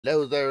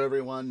Hello there,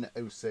 everyone.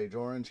 Osage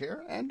Orange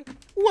here, and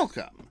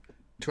welcome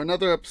to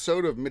another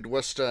episode of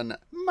Midwestern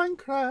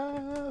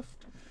Minecraft.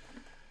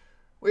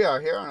 We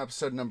are here on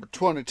episode number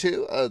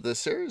 22 of this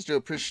series. Do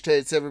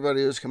appreciate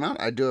everybody who's come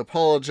out. I do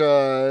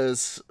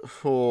apologize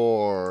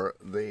for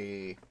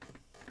the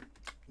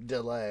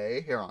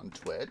delay here on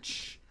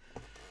Twitch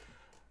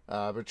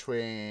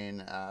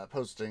between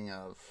posting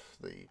of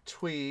the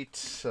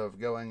tweet of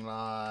going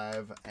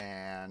live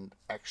and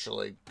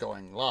actually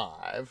going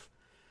live.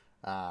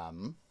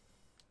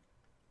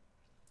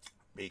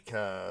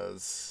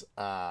 Because,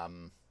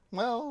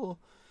 well,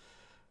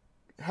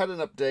 had an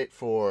update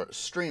for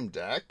Stream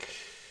Deck,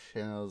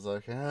 and I was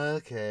like,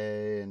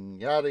 okay,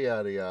 and yada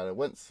yada yada,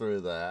 went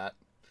through that,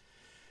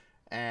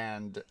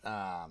 and,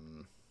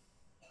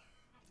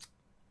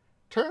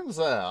 turns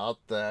out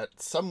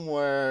that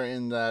somewhere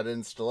in that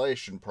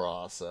installation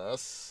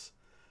process,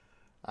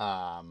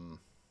 the,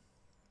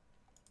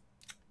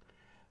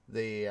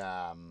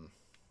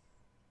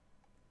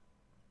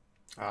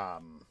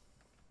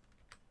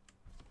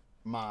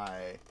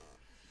 my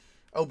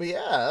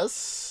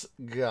OBS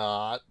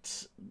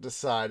got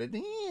decided,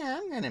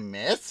 I'm going to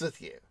mess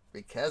with you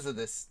because of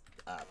this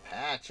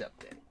patch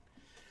update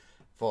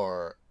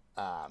for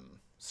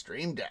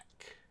Stream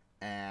Deck.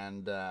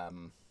 And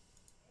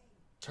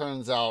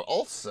turns out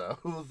also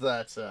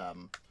that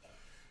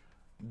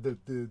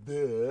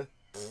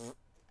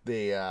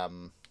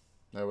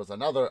there was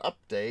another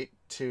update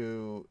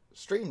to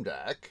Stream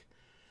Deck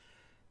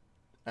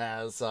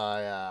as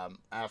I,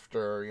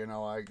 after,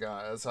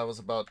 as I was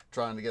about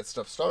trying to get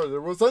stuff started,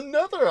 there was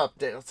another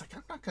update. I was like,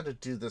 I'm not going to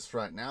do this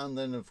right now. And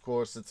then, of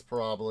course, it's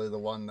probably the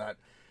one that,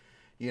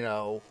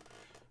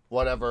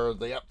 whatever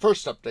the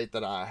first update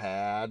that I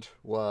had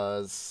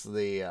was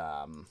the,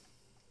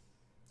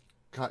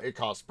 it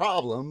caused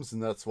problems,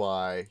 and that's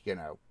why,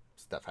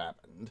 stuff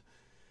happened.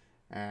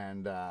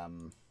 And,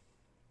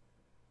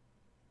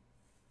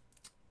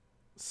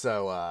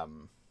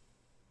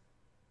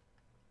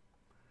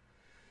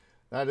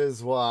 that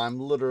is why I'm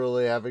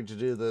literally having to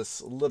do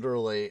this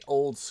literally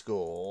old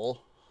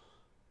school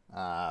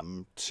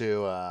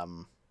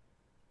to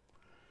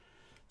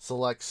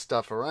select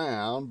stuff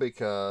around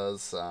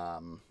because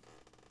of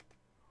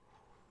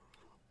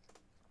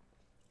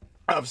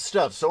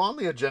stuff. So on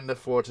the agenda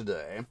for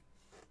today,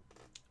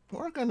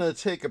 we're going to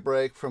take a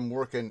break from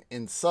working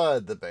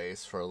inside the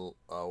base for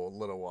a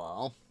little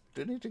while.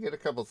 Do need to get a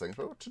couple things,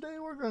 but today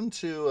we're going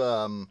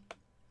to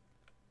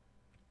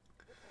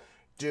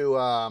do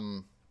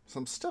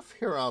some stuff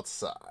here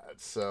outside.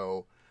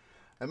 So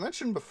I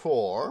mentioned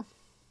before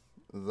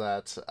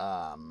that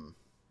I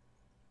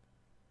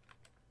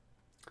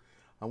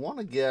want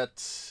to get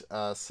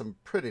some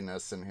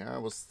prettiness in here. I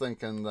was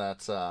thinking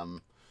that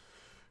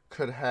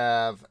could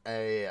have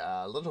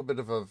a little bit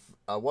of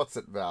a what's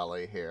it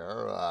valley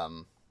here, a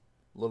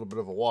little bit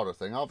of a water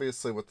thing.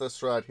 Obviously with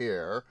this right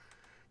here,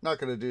 not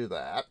going to do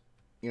that,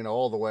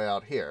 all the way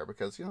out here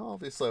because,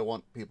 obviously I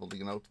want people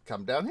to,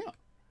 come down here.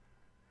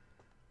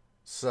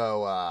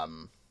 So,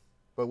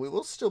 but we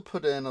will still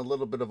put in a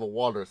little bit of a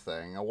water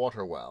thing, a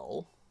water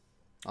well,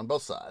 on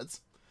both sides.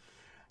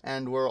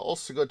 And we're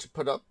also going to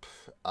put up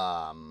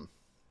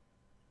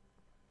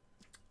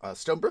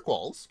stone brick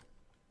walls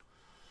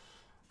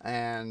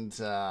and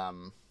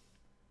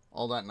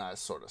all that nice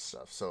sort of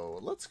stuff. So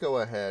let's go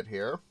ahead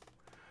here.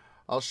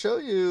 I'll show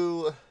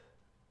you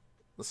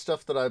the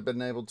stuff that I've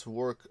been able to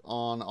work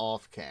on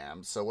off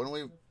cam. So when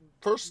we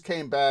first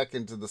came back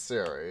into the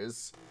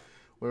series,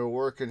 we were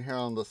working here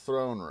on the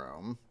throne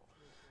room,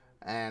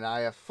 and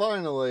I have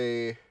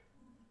finally,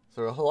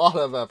 through a lot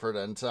of effort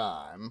and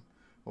time,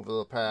 over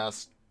the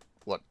past,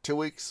 2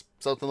 weeks?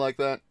 Something like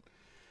that.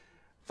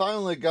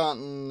 Finally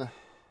gotten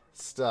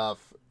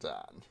stuff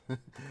done.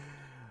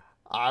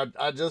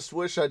 I just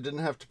wish I didn't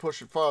have to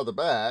push it farther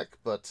back,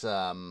 but,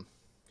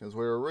 because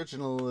we were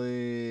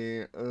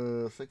originally,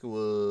 I think it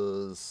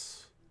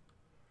was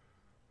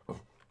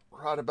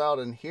right about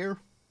in here.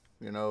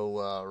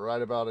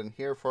 Right about in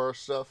here for our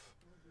stuff.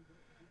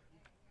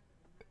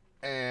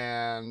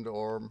 And,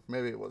 or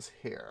maybe it was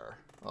here.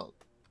 Well,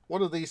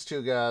 one of these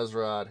two guys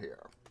right here.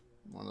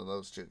 One of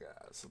those two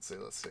guys.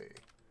 Let's see.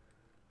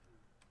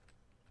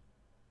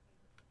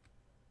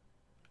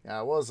 Yeah,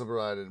 I was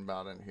right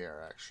about in here,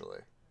 actually.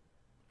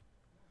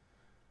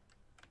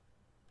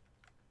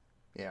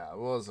 Yeah, it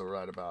was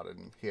right about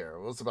in here.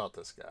 It was about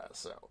this guy,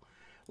 so.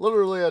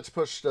 Literally, I had to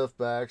push stuff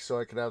back so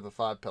I could have the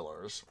 5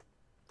 pillars.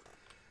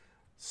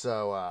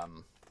 So,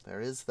 there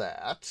is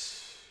that.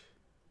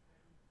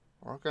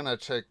 We're going to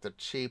take the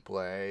cheap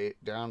way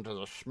down to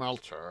the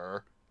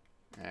smelter,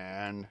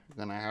 and we're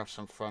going to have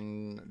some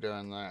fun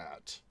doing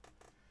that.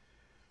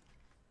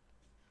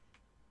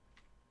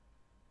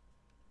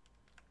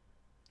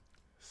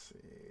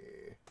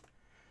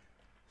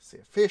 See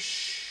a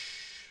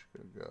fish.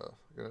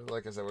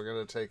 Like I said, we're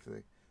going to take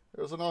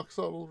there's an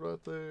oxodal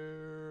right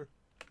there.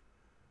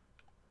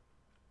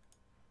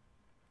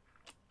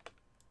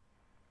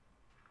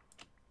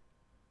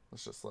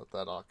 Let's just let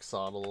that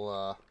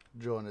oxodal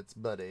join its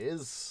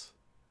buddies.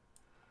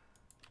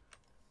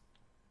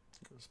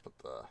 just put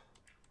the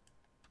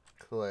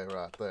clay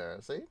right there.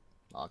 See?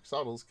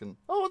 Oxodals can...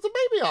 Oh, it's a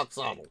baby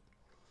oxodal!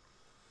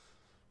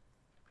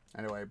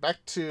 Anyway,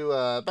 back to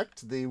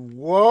the...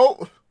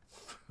 Whoa!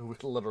 We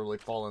literally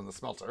fall in the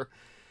smelter.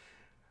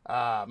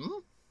 Get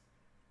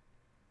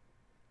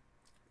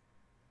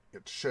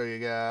to show you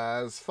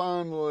guys.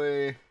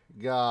 Finally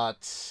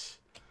got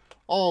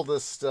all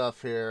this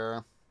stuff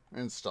here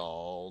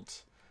installed.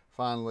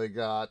 Finally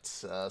got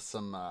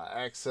some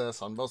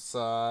access on both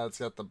sides.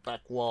 Got the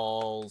back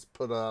walls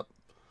put up.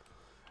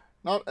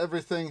 Not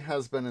everything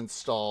has been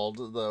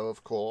installed, though,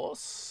 of course.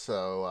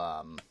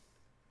 So,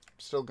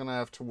 still gonna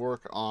have to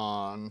work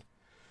on...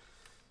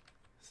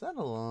 Is that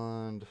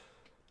aligned?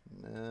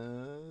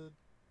 No,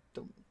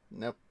 don't.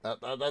 Nope.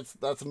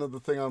 That's another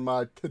thing on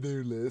my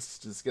to-do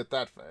list, is get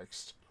that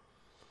fixed.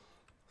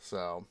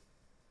 So,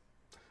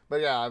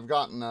 but yeah, I've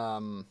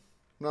gotten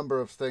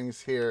number of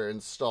things here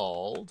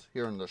installed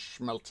here in the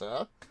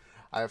smelter.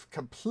 I've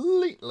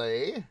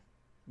completely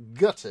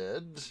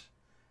gutted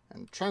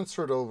and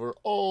transferred over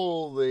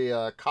all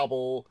the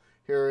cobble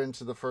here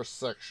into the first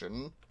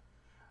section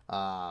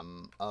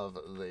of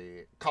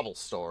the cobble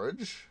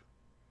storage.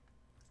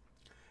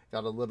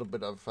 Got a little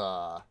bit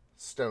of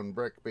stone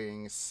brick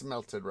being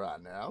smelted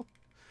right now.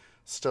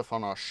 Stuff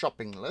on our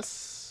shopping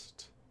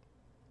list.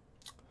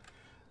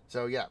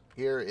 So yeah,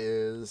 here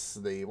is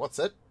the what's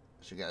it,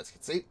 as you guys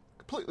can see,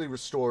 completely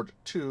restored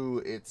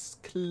to its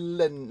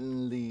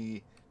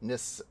cleanliness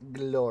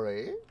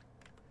glory.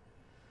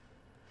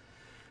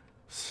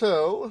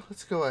 So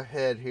let's go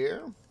ahead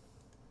here,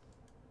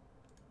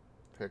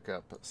 pick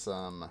up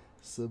some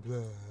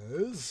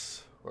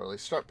supplies, or at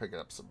least start picking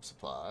up some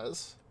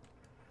supplies.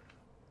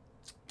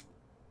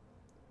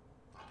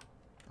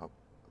 Oh,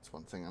 that's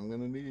one thing I'm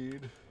gonna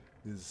need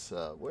is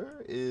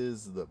where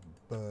is the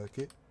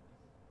bucket?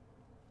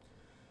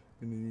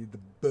 Gonna need the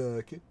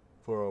bucket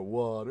for our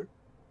water.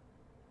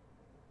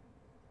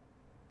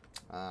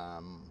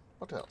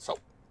 What else? Oh,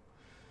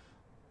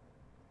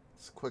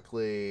 let's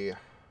quickly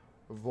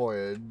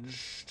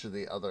voyage to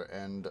the other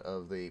end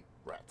of the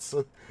rats.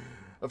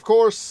 Of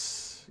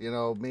course, you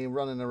know, me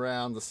running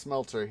around the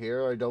smelter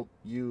here, I don't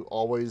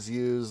always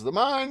use the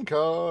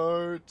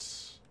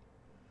minecart.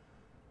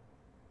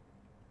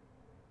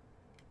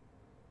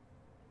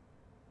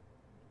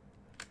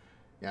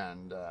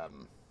 And,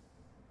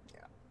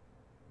 yeah.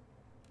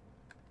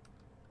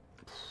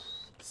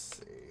 Let's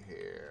see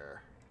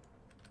here.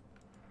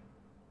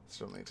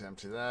 Still need to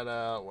empty that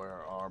out.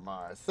 Where are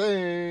my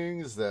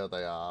things? There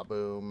they are.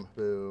 Boom,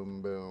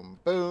 boom, boom,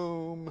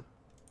 boom.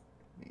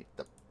 Need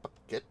the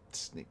bucket.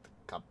 Need the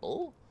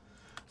cobble.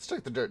 Let's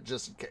take the dirt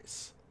just in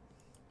case.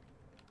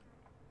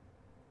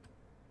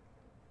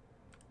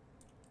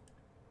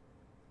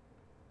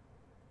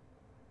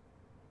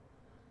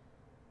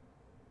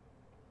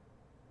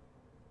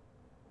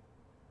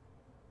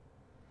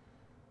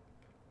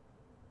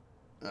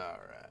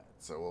 Alright,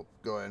 so we'll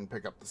go ahead and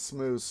pick up the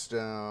smooth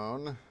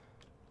stone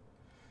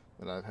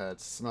that I've had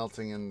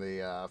smelting in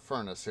the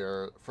furnace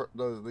here,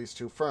 these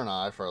two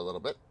ferni for a little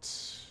bit,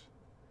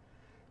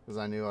 because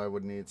I knew I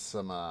would need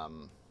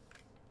some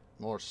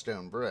more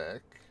stone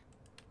brick.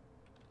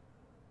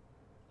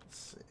 Let's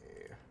see.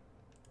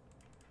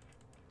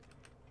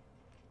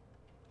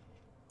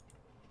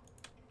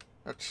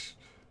 I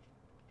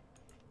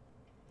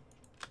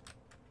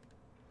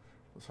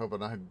was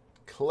hoping I'd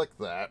click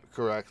that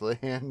correctly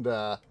and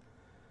had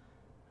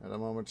a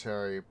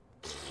momentary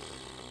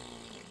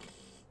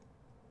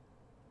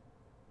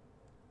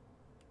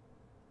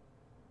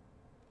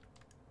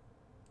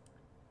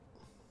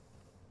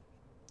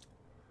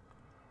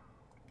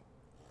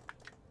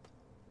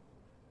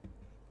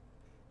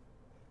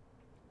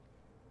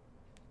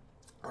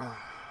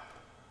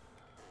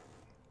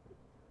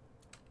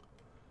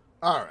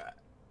all right.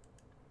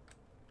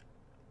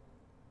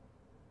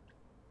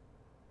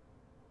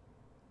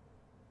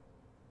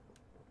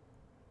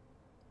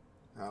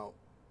 Now,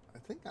 I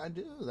think I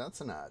do.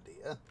 That's an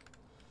idea.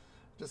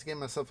 Just gave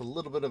myself a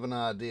little bit of an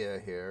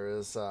idea here.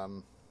 Is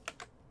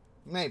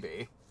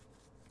maybe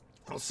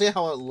I'll see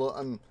how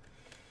it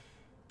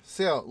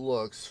see how it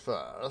looks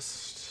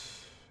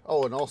first.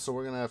 Oh, and also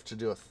we're gonna have to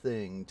do a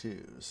thing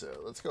too. So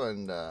let's go ahead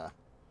and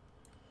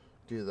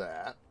do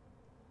that.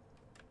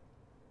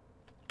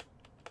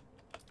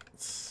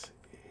 Let's see.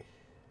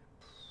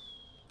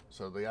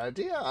 So the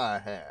idea I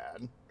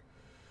had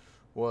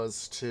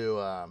was to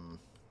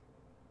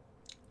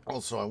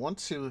also, I want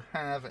to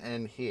have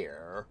in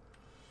here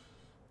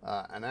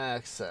an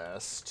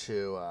access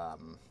to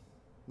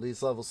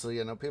these levels, so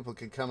you know people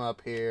can come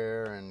up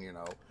here, and you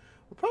know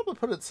we'll probably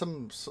put in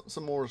some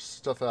more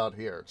stuff out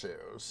here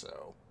too.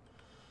 So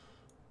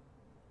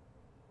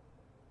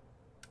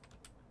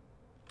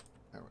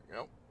there we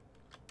go.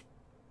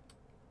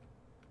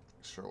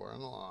 Make sure we're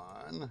in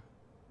line.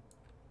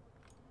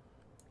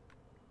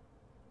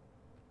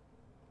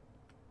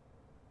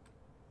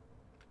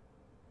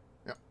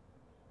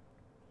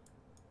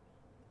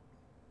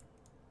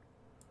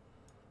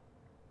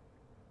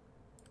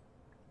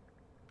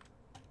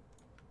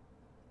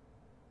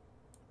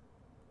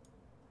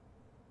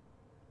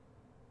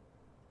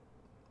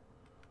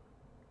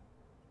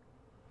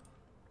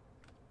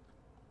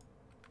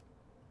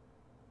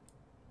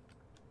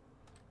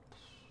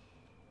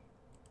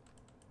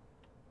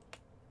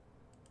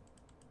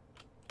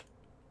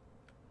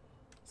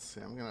 see,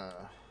 I'm gonna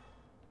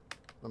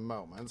the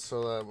moment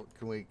so that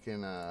we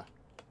can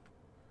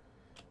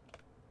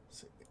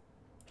see.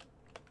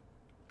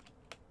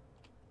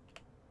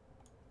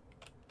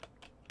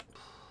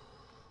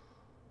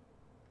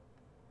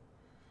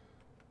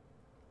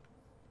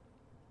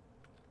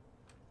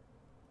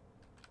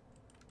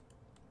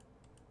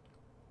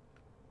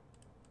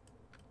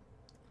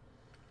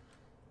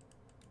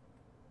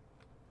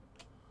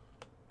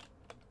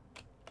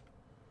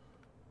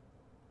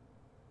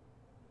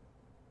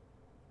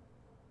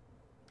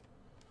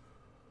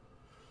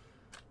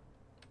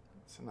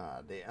 It's an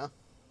idea.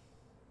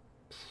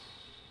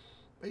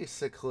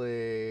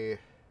 Basically,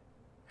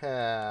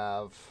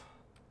 have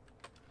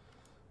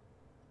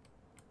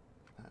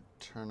that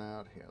turn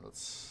out here.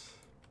 Let's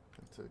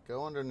have to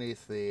go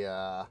underneath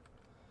the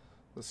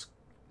this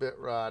bit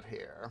right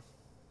here.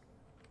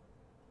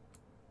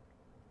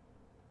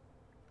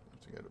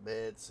 Have to go to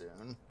bed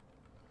soon.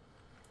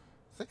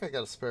 I think I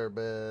got a spare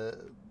bed.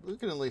 We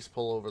can at least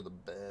pull over the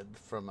bed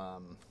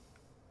from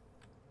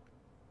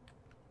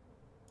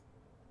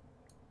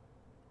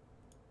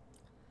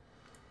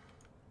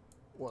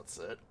what's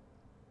it?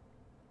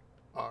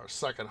 Our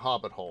second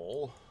hobbit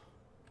hole.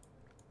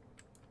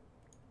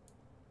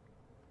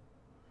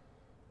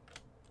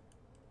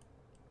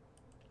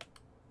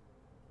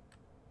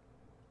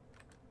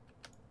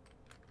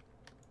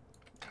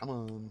 Come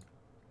on.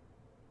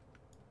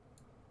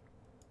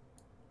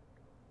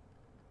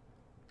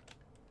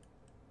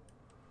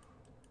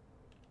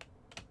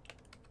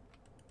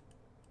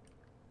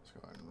 Let's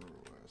go ahead and,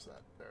 where's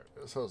that? There it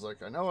is. I was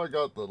like, I know I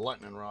got the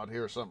lightning rod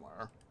here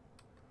somewhere.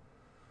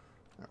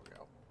 There we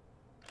go.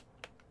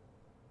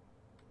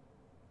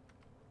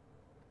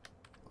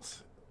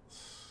 Let's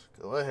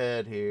go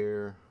ahead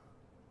here.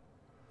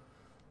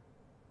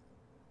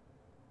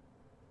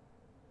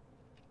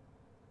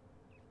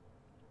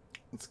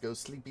 Let's go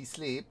sleepy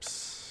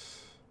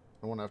sleeps.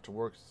 I won't have to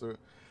work through.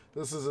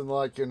 This isn't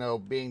like, you know,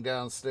 being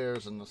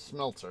downstairs in the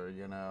smelter,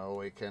 you know.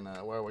 We can,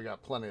 where we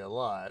got plenty of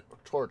light, or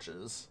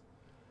torches.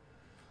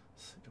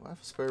 Let's see, do I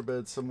have a spare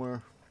bed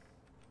somewhere?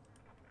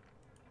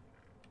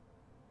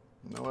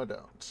 No, I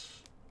don't.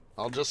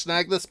 I'll just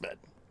snag this bed.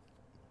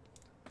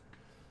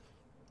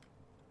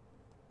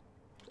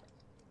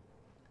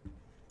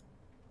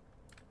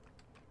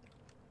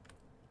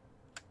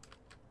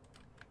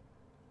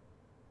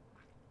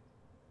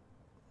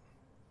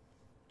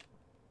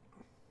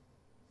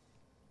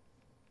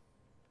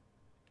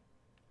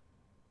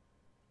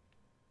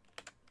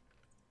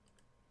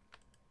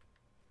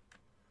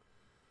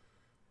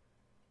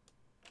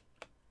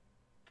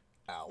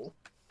 Ow.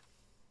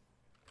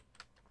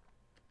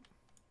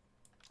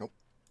 Nope.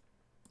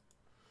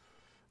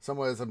 Some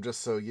ways I'm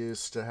just so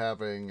used to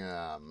having,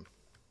 in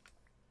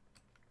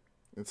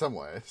some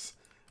ways,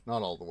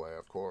 not all the way,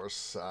 of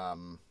course,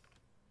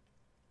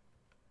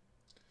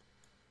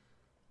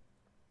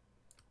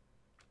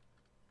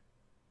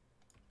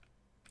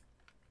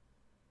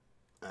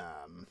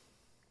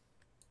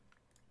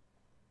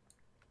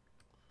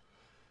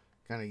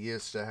 kind of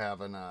used to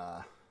having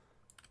a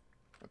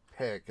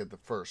pick at the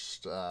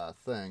first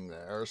thing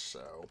there,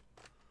 so.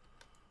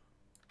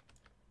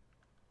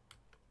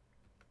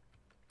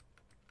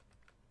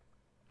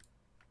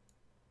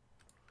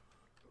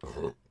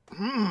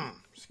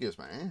 Excuse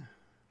me.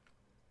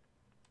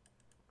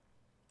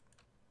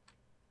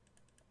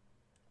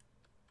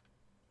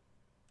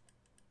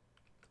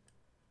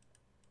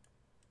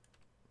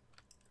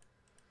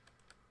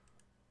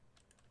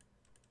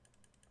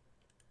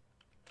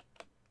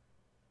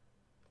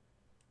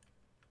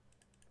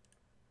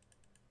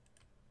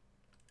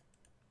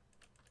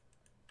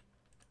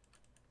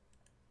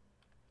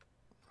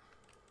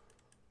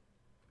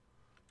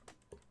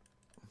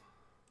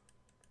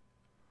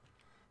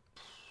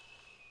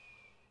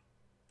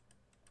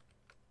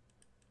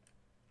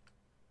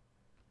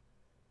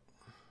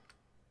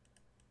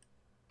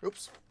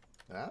 Oops,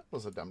 that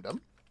was a dum-dum.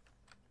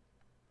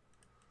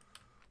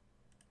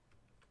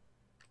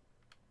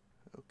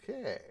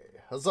 Okay,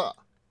 huzzah.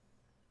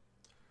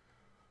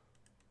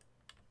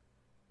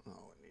 All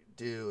we need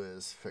to do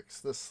is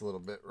fix this little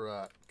bit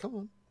right. Come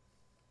on.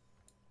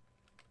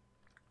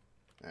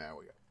 There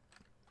we go.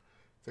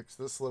 Fix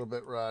this little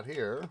bit right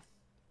here.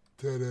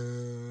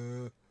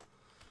 Ta-da!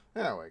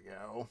 There we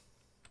go.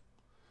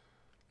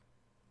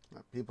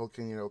 Now people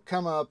can, you know,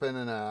 come up in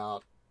and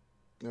out,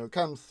 you know,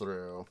 come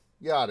through.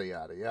 Yada,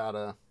 yada,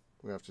 yada.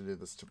 We have to do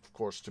this, of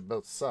course, to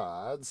both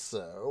sides,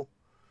 so.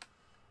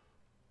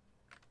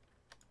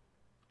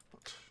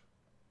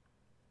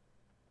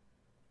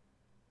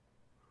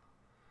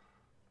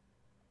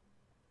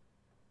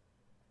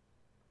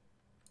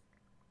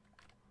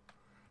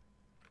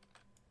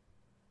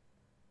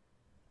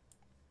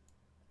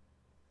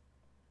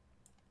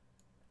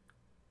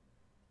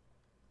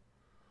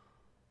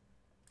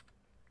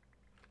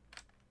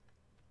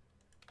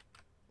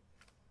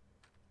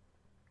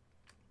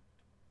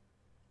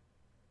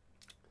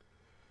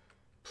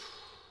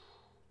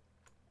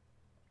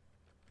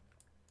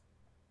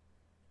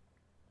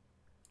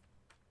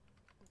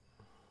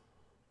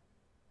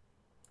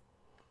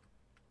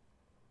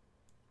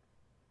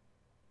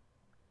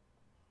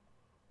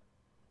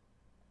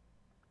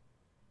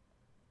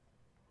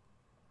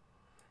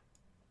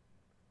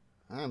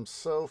 I'm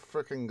so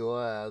freaking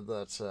glad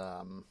that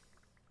I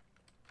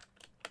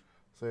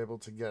was able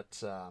to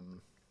get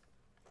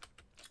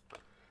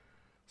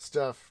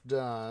stuff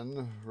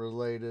done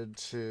related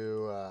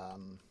to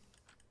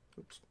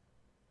oops,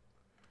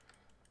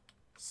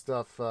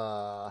 stuff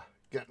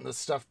getting the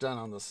stuff done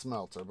on the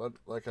smelter. But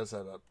like I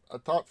said, I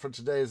thought for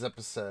today's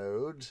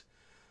episode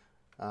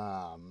we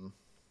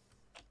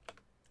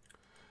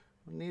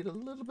need a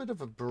little bit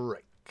of a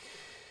break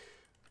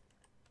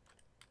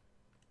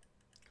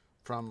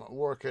from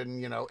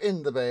working, you know,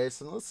 in the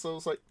base, and so I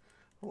was like,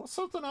 well,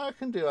 something I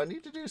can do. I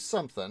need to do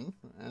something,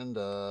 and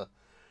of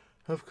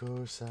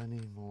course I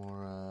need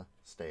more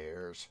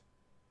stairs.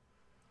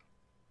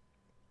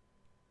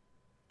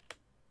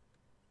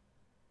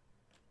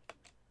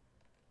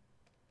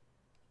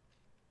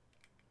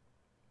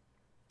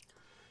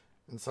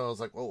 And so I was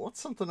like, well, what's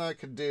something I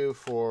could do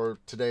for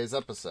today's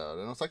episode?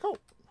 And I was like, oh,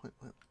 wait.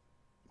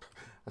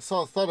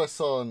 Thought I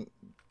saw a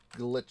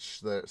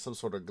glitch there, some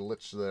sort of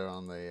glitch there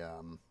on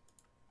the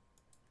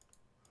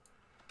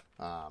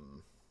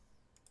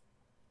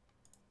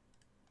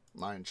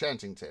my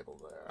enchanting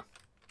table there.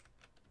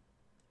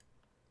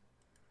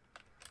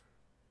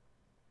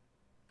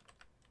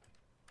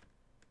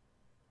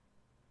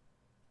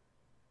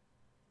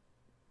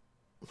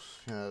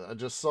 Yeah, I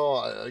just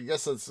saw, I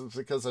guess it's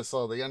because I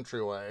saw the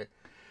entryway.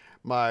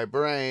 My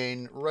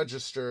brain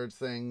registered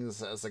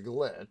things as a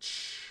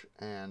glitch,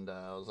 and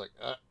I was like,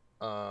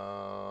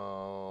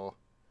 uh-oh.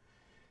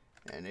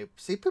 An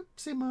oopsie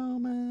poopsie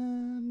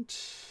moment.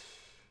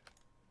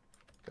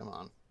 Come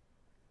on.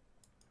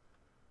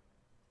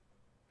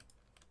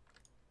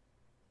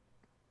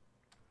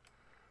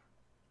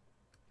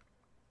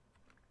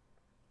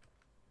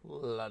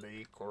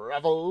 Bloody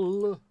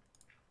gravel.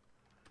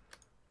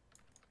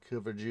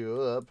 Covered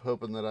you up,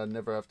 hoping that I'd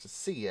never have to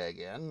see you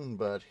again,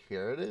 but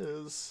here it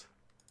is.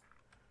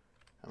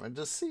 Having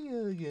to see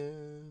you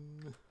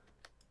again.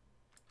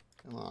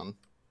 Come on.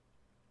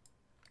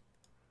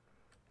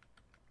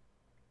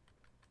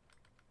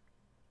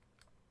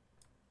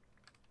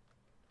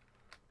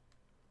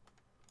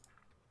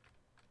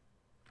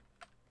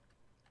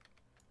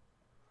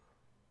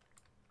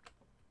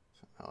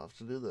 So I'll have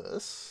to do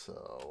this,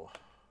 so...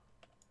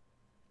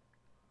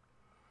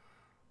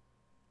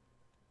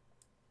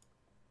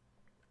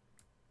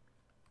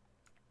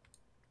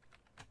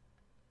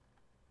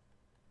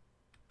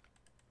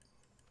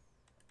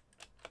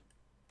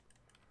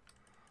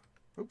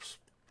 Oops.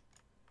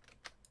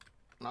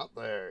 Not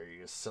there,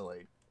 you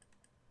silly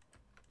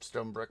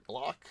stone brick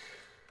block.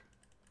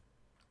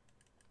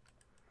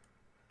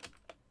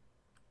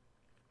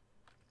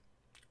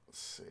 Let's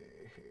see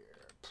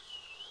here.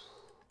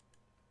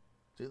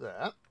 Do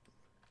that.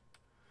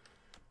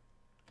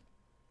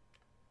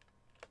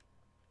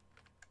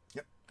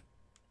 Yep.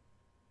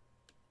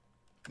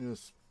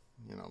 Just,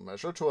 you know,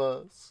 measure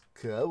twice,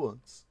 cut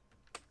once.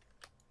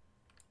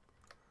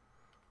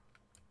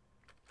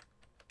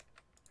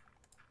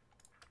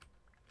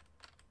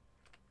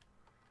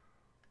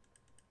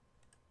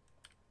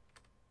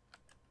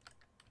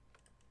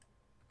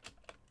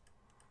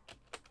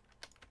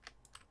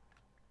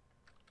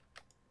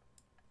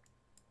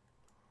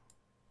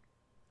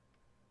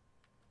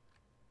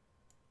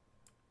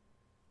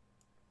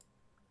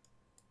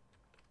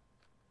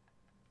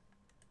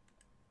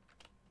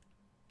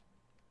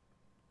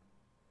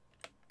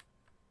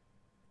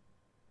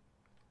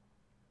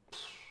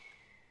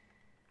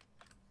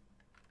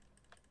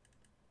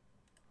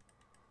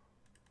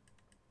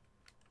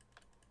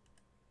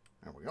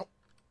 There we go.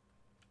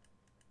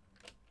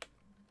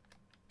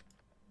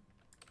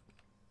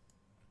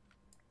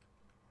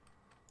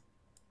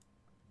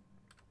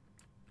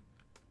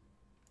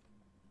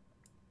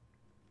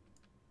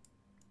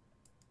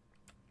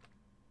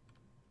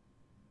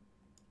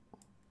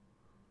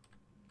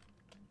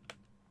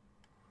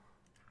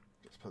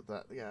 Just put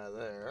that guy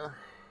there.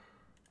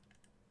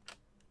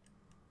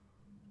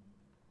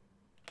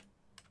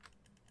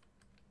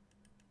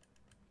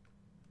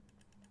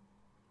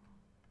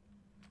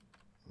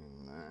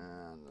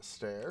 And the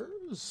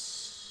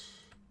stairs.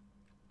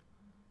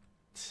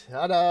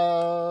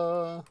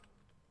 Ta-da!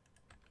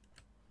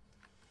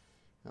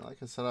 Now, like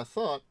I said, I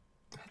thought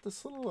I had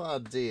this little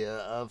idea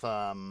of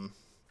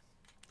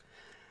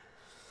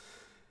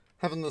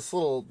having this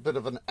little bit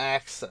of an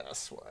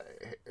access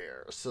way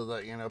here, so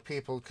that, you know,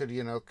 people could,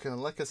 you know,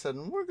 like I said,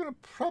 and we're gonna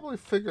probably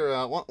figure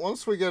out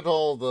once we get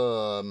all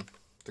the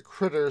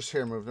critters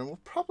here moved in, we'll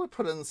probably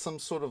put in some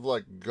sort of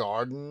like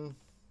garden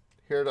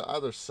here to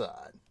either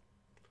side.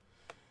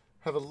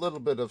 Have a little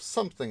bit of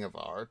something of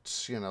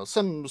art, you know,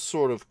 some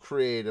sort of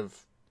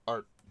creative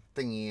art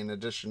thingy in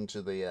addition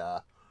to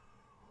the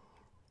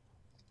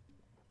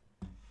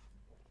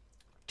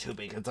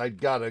because I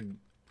gotta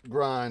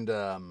grind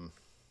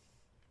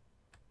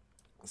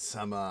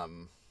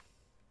some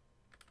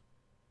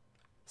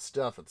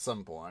stuff at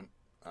some point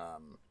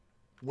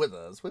with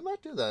us. We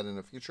might do that in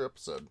a future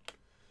episode.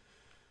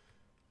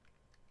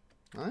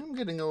 I'm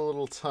getting a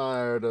little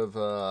tired of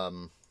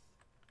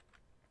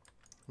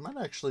I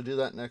might actually do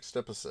that next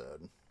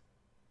episode,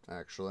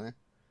 actually.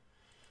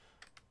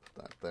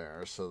 that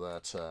there so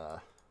that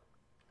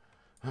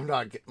I'm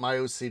not my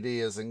OCD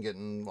isn't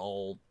getting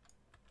all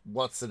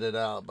what's it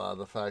out by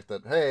the fact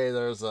that, hey,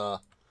 there's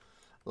a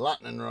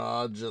lightning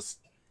rod just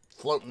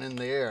floating in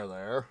the air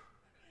there.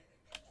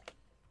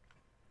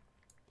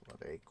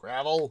 Bloody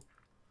gravel.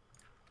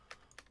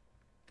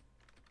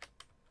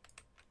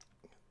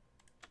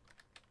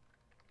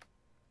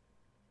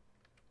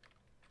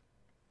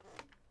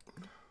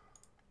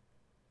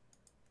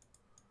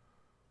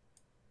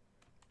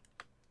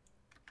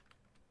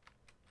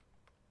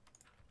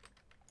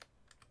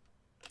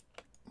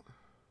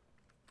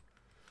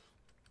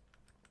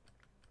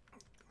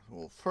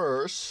 Well,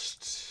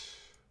 first,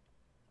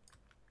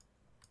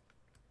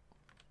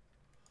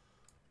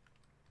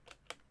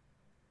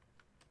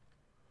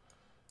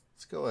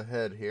 let's go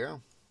ahead here.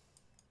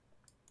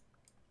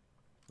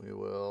 We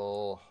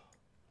will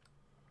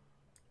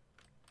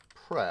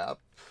prep.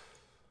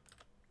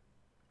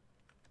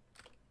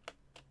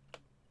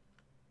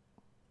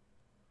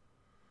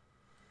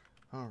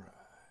 All right.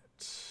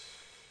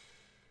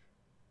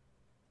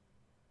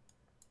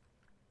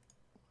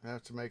 I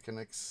have to make an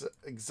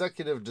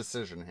executive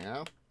decision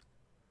here.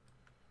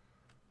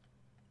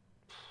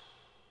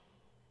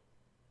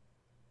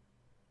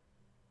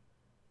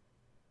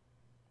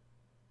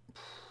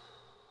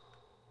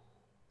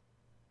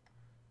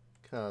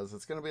 Because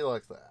it's going to be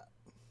like that.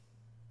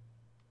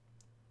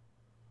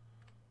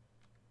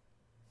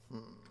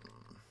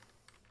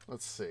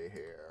 Let's see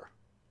here.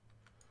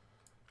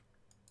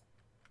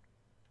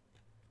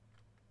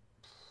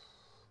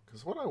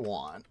 Because what I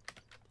want,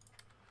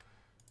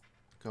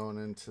 going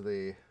into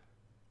the,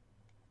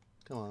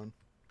 come on,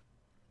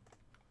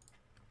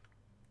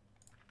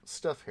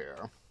 stuff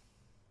here.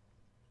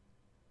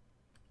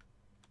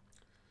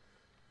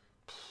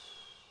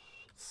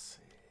 Let's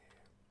see.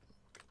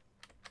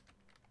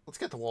 Let's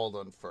get the wall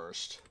done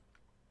first.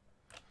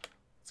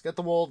 Let's get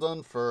the wall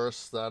done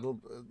first.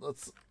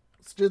 Let's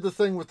do the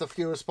thing with the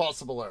fewest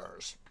possible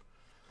errors.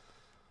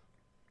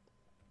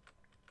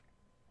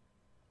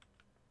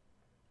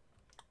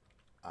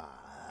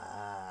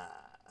 I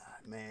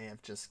may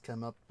have just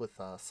come up with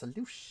a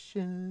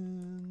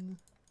solution.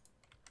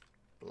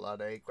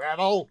 Bloody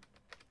gravel.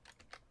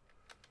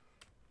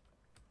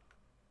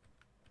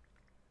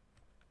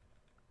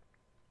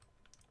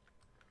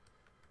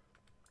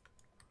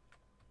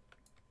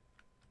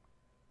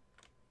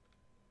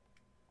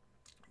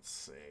 Let's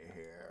see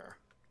here.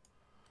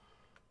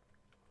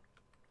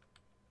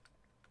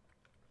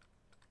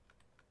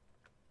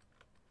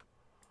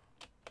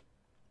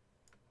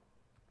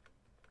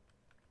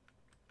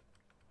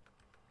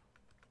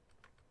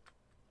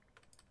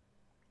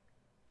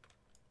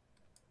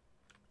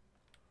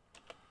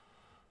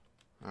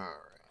 All right.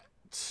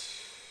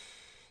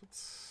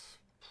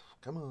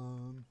 Come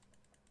on.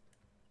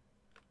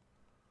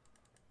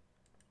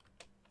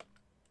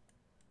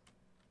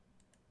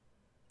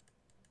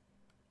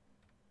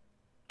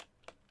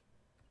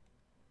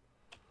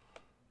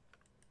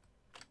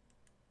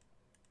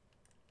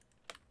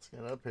 Let's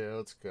get up here.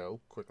 Let's go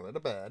quickly to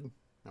bed.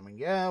 I mean,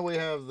 yeah, we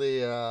have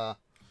the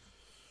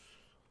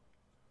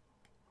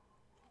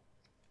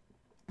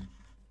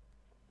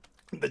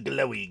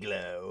glowy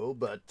glow,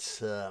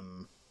 but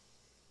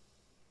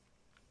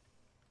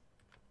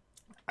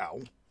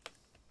ow.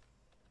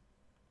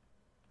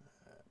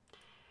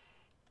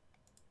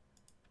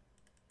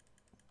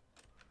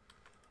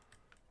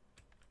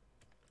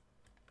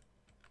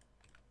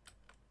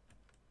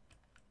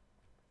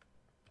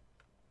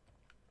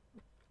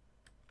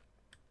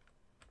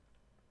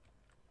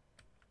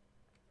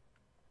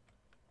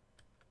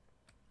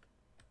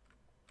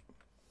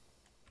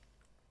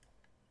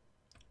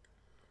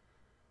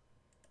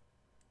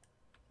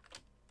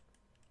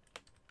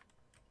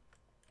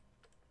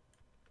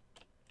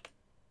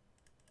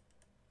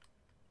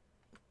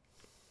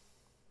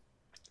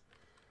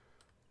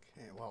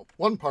 Well,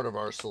 one part of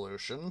our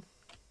solution,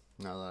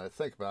 now that I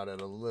think about it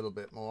a little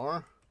bit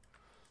more,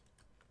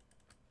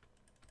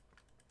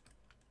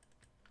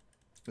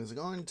 is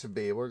going to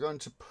be, we're going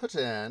to put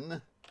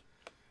in,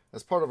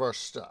 as part of our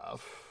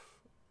stuff,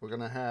 I'm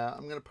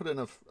going to put in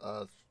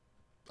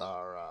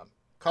our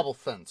cobble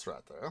fence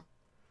right there.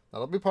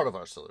 That'll be part of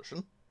our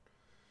solution.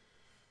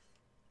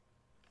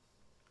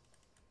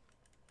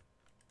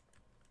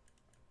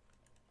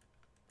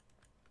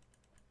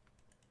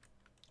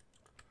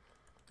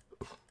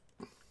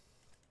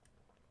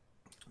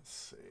 Let's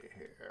see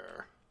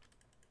here.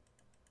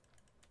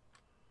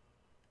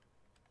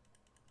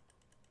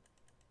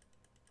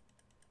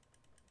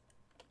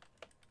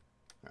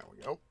 There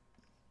we go.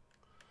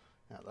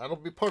 Now that'll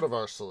be part of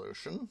our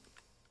solution.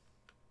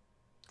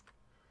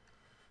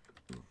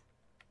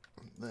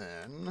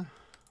 Then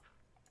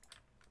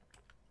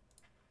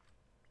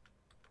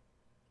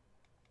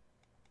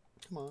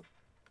come on.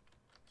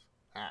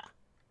 Ah.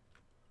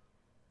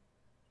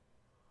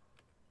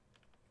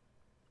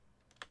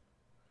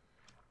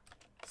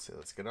 So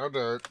let's get our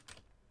dirt.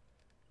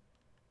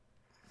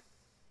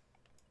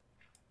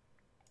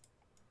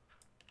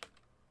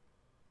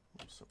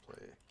 Simply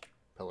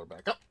pillar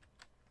back up.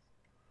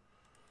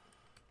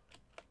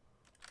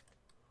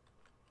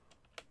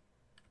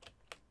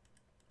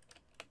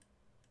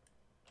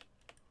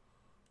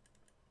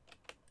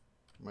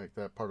 Make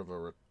that part of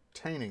a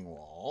retaining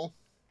wall.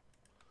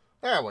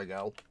 There we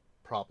go.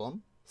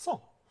 Problem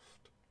solved.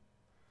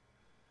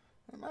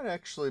 It might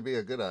actually be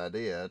a good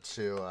idea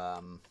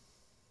to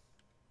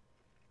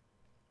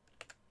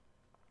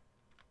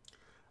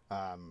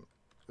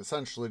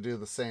essentially do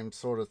the same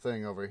sort of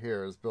thing over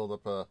here, is build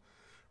up a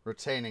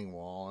retaining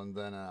wall and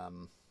then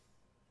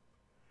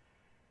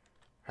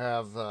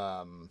have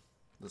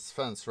this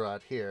fence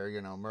right here,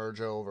 you know, merge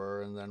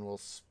over, and then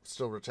we'll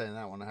still retain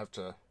that one. I have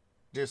to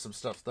do some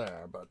stuff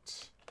there,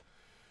 but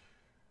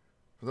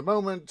for the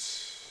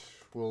moment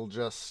we'll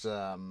just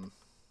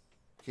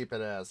keep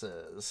it as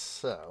is.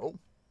 So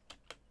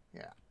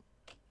yeah,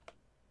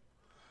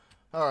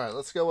 all right,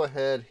 let's go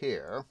ahead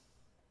here.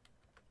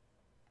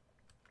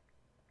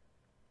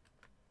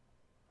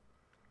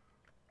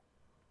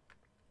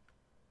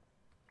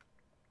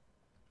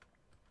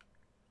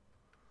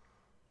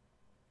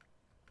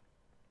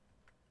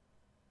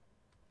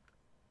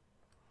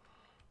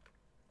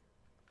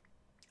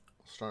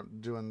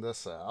 Start doing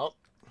this out.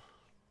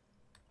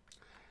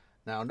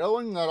 Now,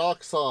 knowing that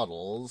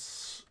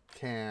oxodals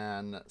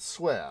can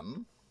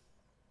swim,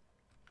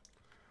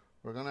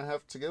 we're going to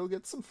have to go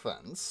get some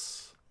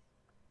fence.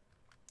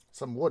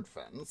 Some wood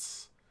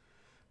fence.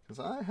 Because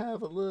I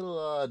have a little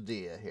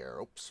idea here.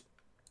 Oops.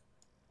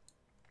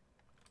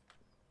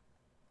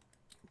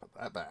 Put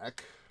that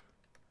back.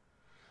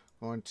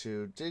 Going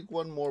to dig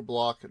one more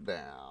block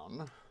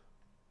down.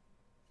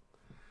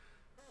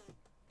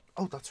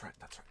 Oh, that's right,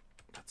 that's right.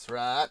 That's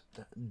right.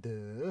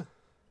 Duh.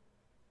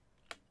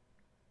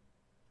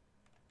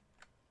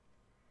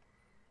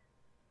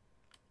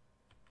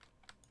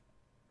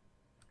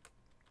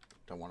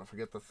 Don't want to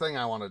forget the thing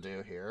I want to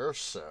do here,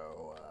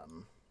 so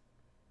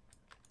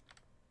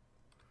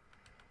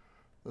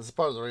this is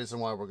part of the reason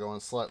why we're going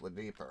slightly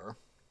deeper.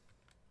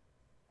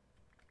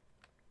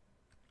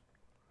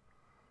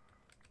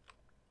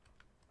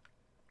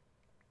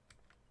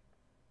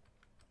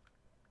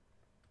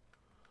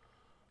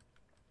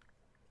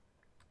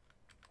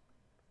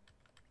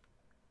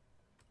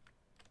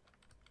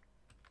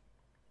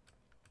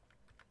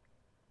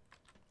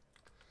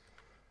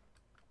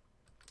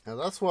 Now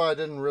that's why I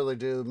didn't really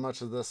do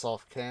much of this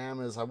off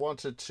cam, is I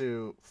wanted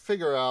to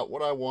figure out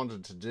what I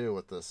wanted to do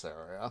with this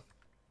area.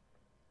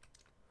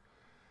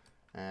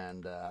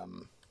 And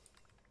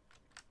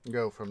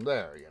go from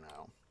there, you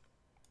know.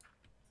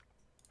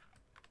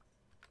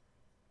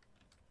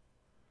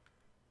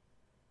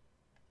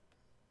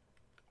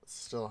 It's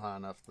still high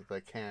enough that they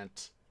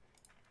can't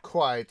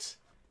quite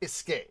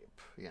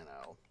escape, you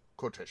know.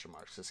 Quotation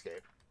marks,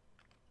 escape.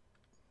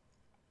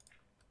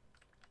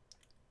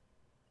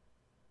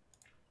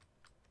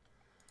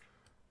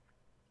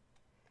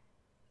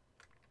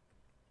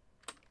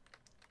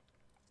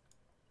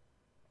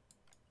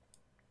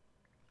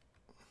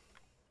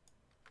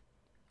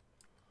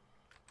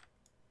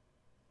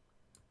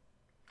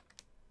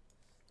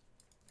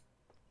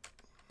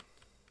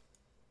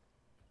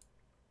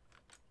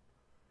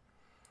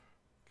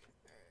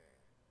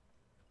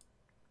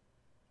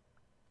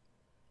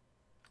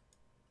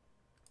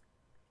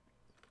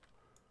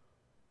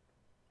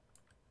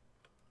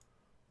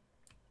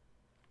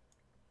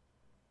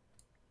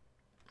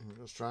 I'm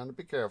just trying to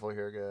be careful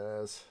here,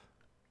 guys.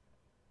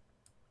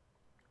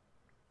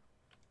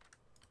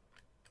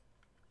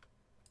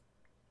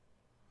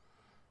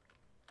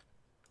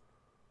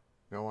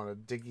 Don't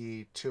want to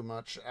diggy too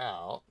much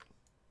out.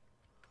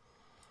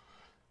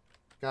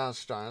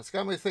 Gosh darn, it's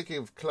got me thinking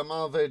of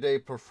Clamave de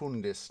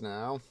Profundis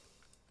now.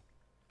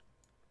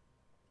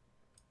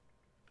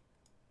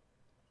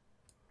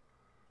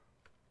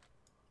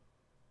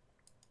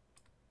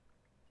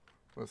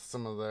 With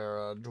some of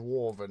their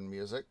dwarven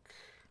music.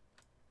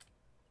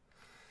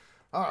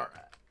 Alright,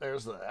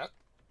 there's that.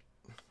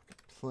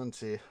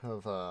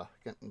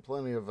 Getting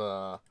plenty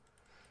of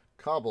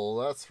cobble,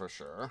 that's for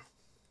sure.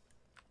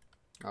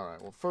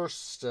 Alright, well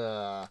first,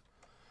 come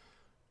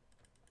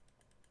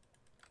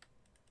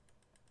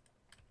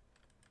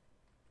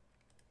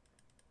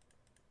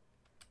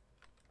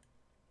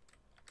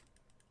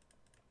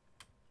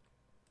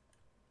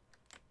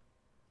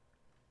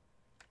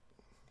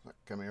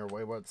here,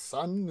 wayward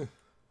son.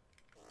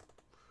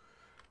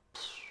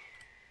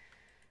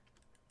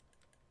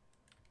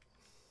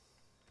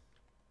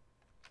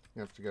 You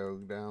have to go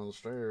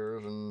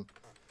downstairs and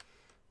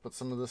put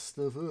some of this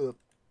stuff up.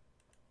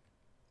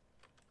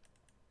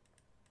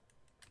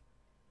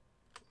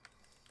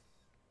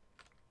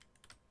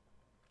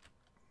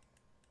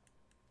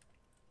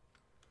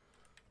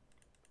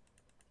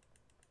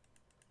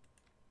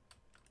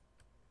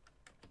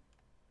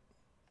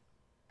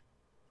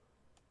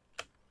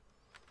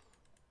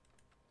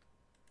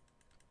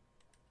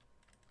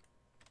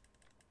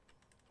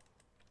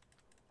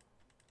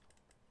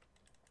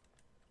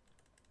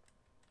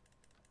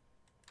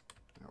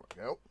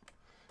 Go.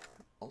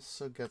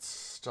 Also get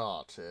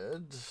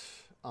started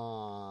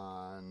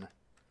on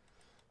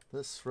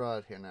this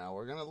right here. Now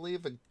we're gonna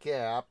leave a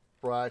gap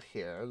right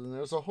here, and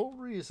there's a whole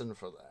reason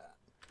for that.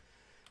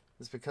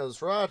 It's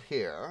because right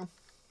here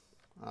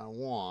I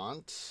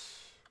want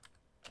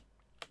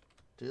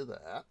do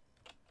that.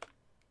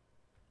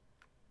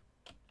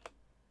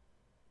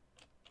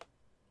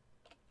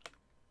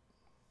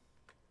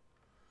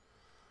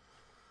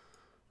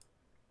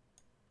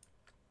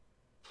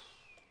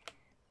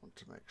 Want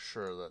to make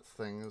sure that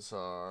things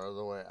are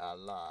the way I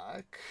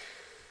like.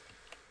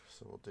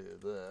 So we'll do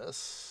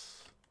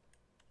this.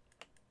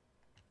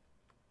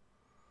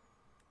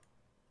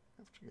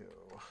 Have to go.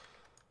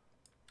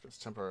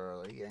 Just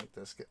temporarily yank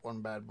this, get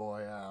one bad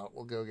boy out.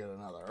 We'll go get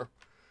another.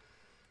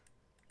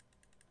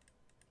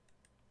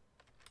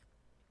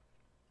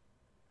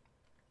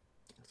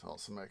 Let's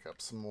also make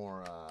up some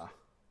more,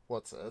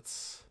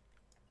 what's-its.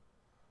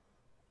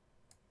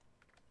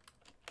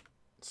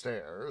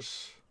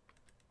 Stairs.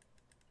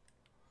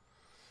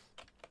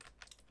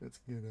 Let's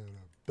get out a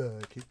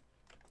bucket.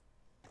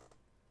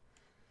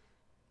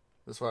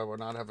 This way we're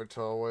not having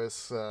to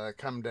always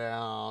come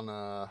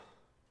down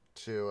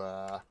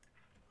to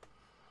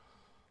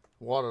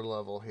water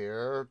level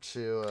here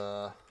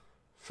to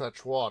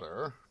fetch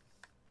water.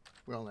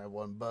 We only have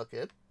one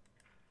bucket.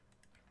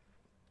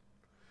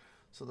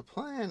 So the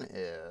plan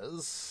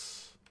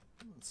is,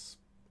 let's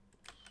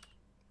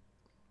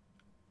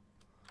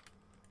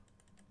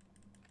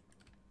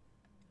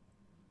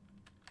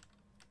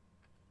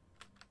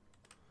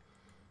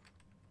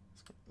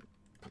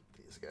put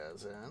these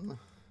guys in.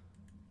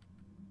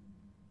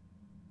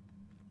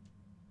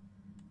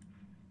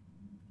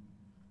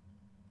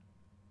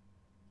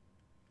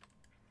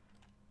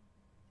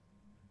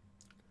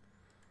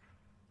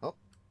 Oh,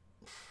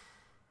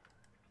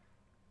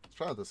 let's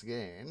try this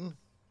again.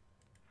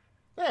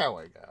 There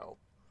we go.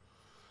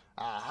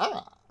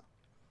 Aha!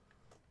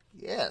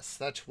 Yes,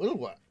 that will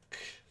work.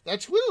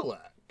 That will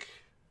work.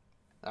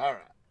 All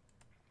right.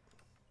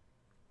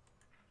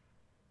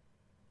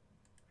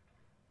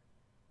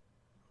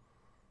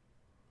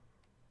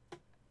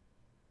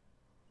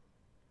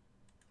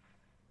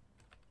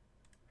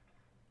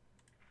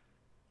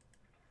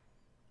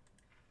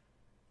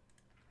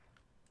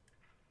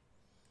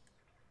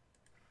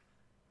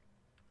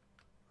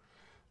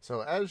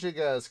 So as you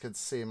guys can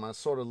see, my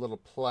sort of little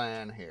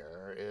plan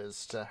here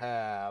is to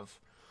have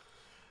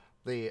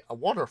a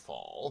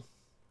waterfall,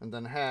 and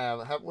then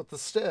have with the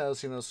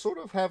stairs, you know, sort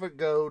of have it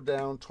go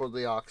down toward the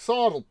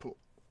oxidal pool.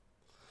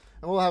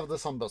 And we'll have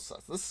this on both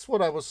sides. This is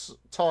what I was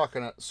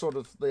talking at, sort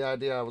of the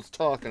idea I was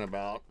talking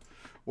about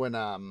when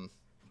I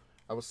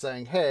was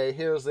saying, hey,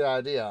 here's the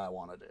idea I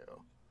want to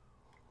do.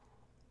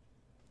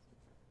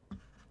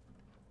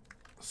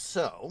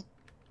 So,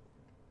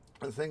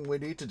 the thing we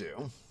need to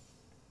do,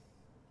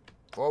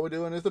 before we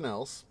do anything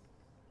else,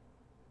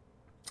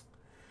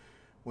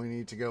 we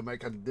need to go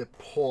make a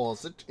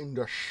deposit in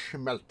the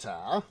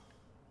smelter.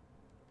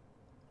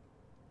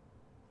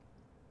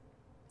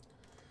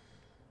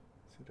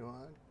 So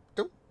I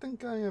don't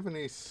think I have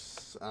any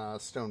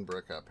stone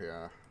brick up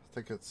here. I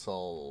think it's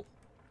all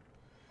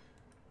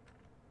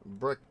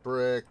brick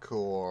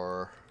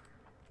or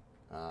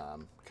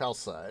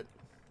calcite.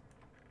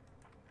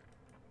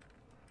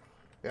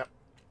 Yep.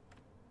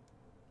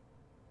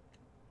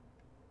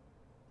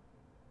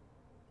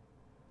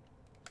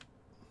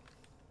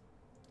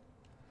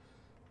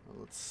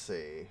 Let's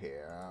see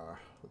here.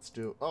 Let's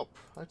do... Oh,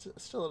 I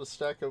still had a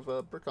stack of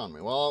brick on me.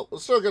 Well, we're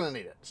still going to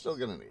need it. Still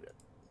going to need it.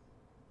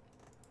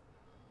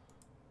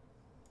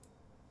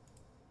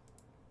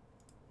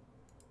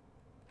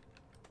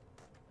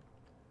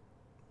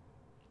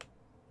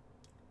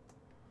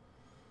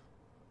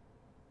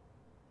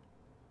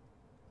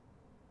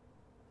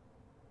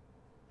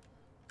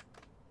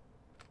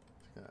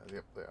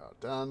 Yep, they are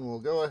done. We'll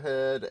go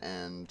ahead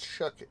and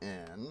chuck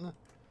in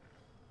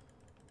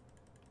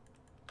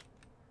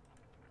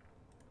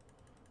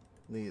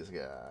these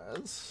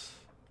guys.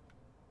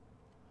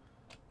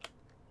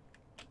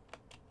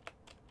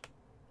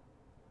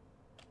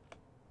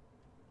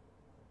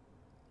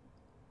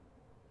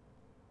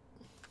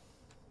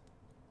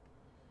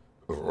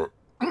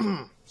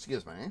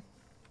 Excuse me.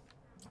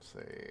 Let's see.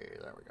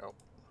 There we go.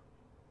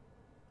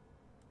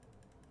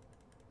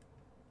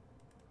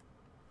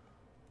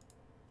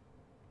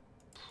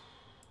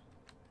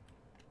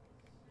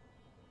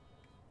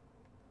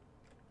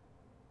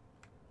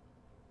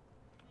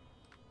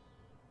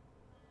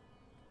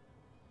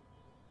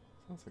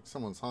 Sounds like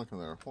someone's honking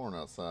their horn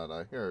outside.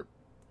 I hear it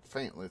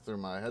faintly through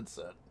my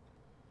headset.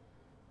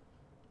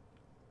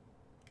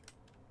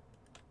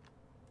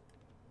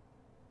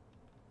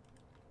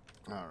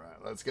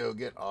 Alright, let's go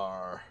get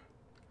our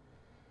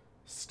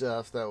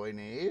stuff that we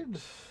need.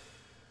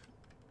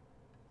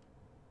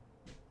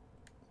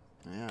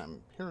 Yeah,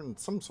 I'm hearing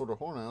some sort of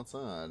horn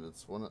outside.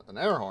 It's an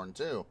air horn,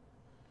 too.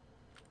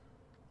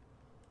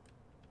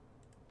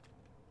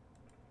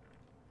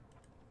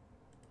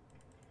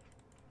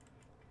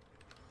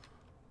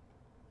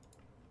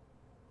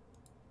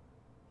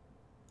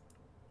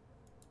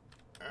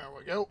 There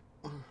we go.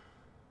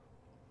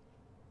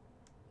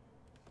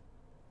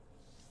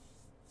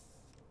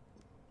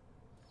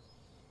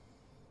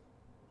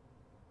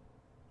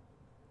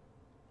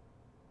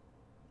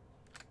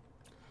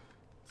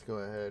 Let's go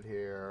ahead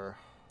here.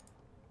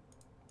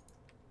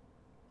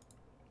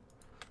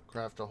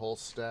 Craft a whole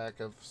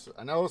stack of...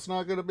 I know it's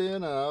not going to be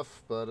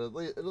enough, but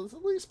it'll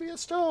at least be a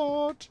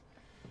start.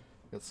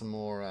 Get some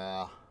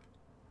more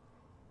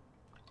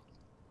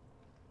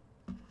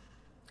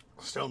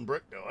stone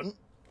brick going.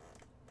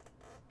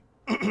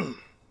 Get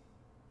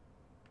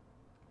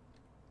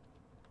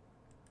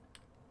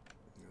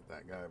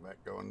that guy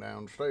back going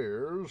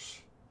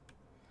downstairs.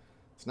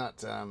 It's not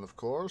time, of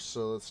course,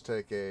 so let's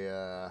take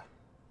a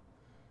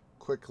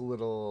quick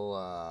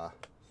little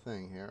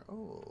thing here.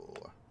 Oh,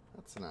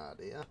 that's an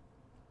idea.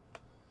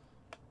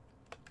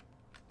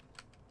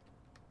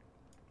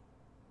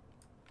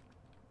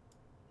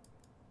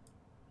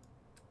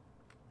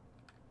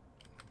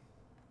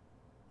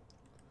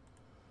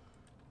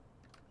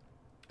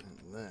 And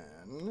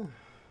then,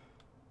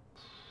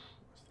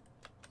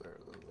 they're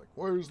like,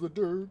 where's the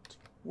dirt?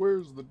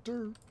 Where's the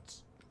dirt?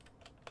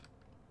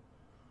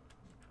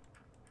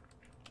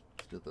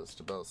 Let's do this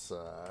to both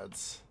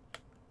sides.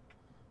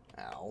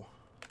 Ow.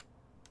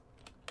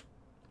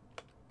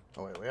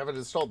 Oh wait, we haven't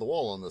installed the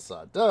wall on this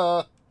side.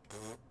 Duh!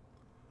 Let's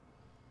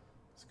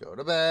go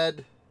to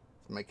bed.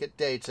 Let's make it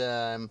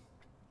daytime.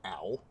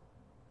 Ow.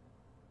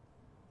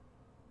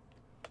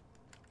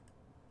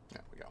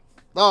 There we go.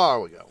 There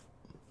we go.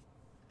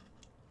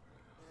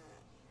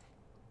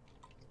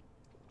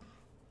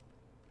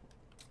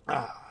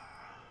 Ah.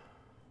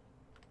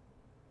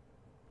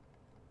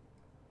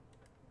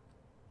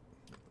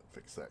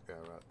 Fix that guy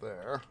right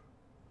there.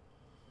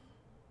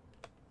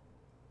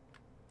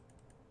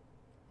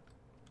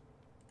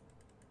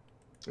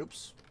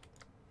 Oops.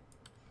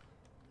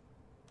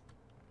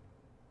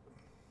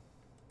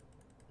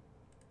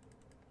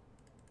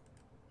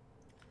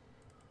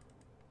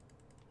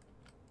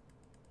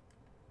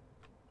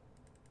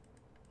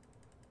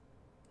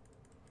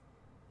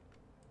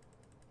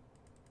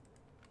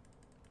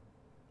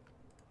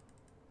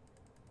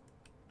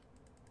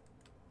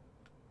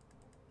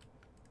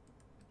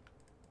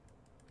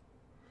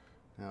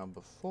 Now,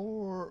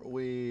 before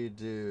we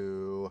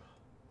do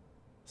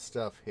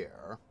stuff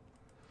here,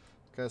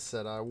 like I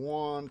said, I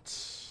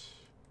want,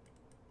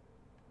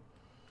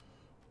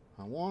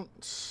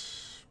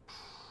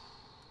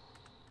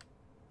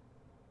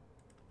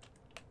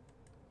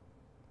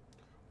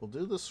 we'll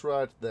do this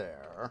right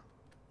there.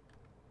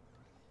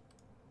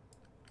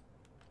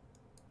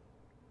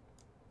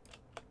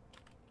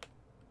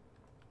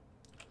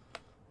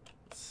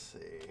 Let's see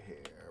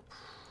here.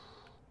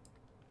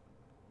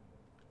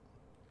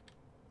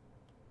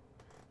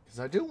 Because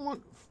I do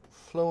want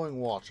flowing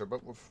water,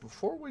 but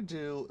before we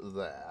do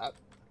that,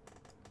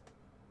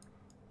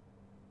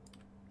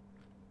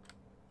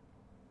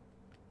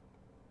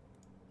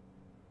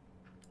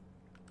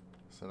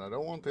 so I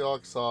don't want the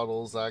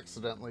oxidals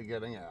accidentally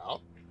getting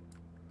out.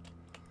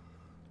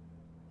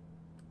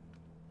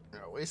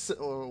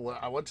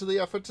 I went to the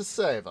effort to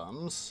save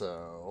them,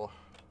 so...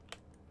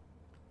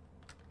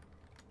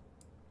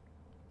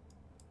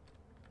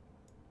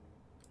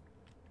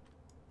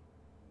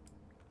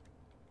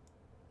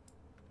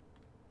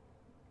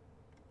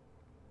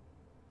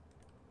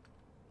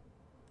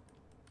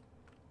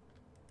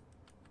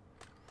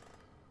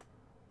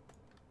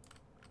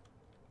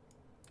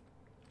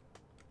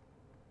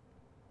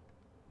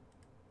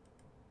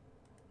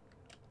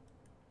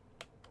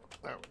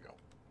 There we go.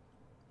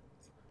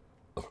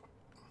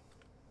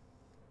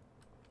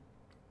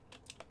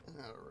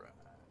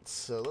 Alright,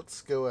 so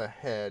let's go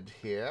ahead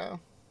here.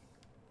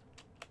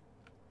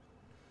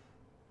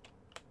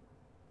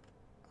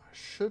 I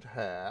should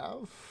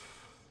have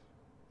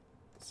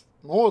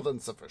more than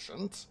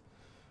sufficient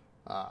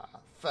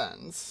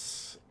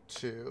fence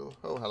to...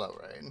 Oh, hello,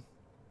 rain.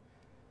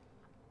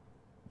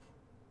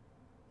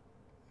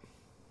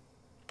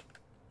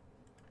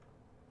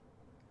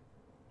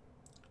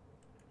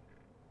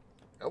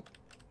 Nope.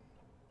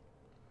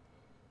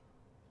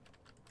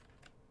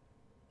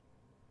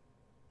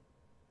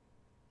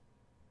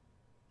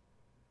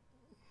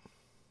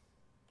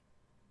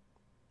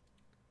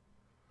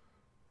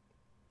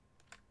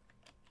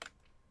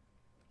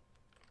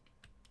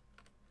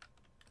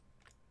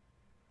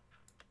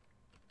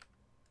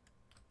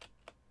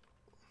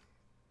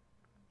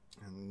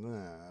 And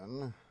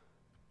then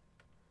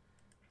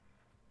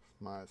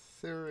my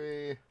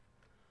theory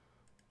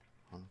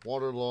on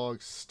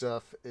waterlogged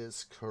stuff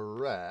is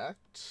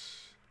correct.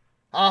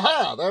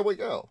 Aha! There we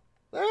go.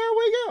 There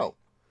we go.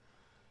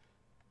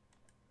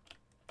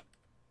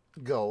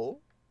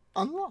 Goal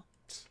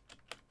unlocked.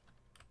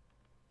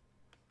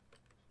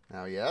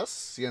 Now,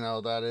 yes, you know,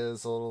 that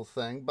is a little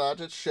thing, but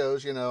it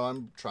shows, you know,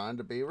 I'm trying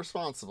to be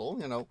responsible,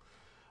 you know.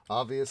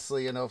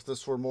 Obviously, you know, if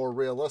this were more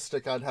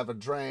realistic, I'd have a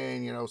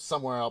drain, you know,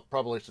 somewhere out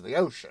probably to the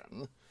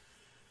ocean.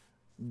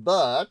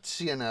 But,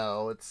 you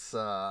know, it's,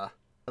 at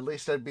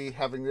least I'd be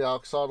having the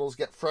oxidals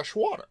get fresh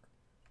water,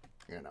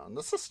 you know, in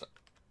the system.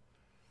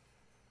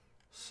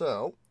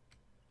 So,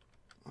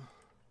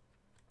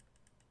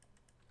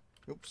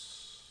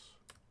 oops.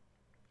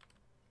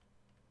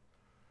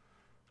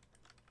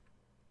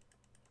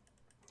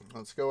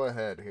 Let's go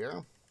ahead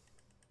here.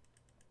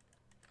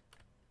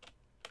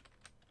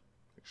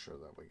 Make sure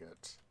that we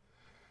get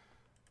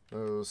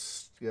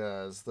those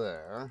guys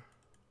there.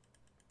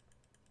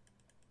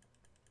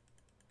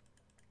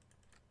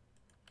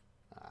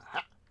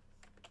 Aha!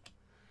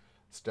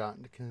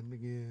 Starting to come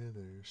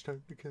together,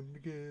 starting to come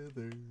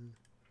together.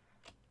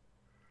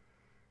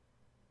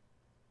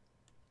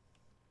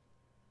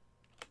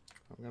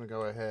 I'm gonna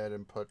go ahead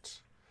and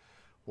put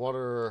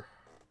water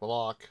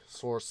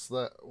source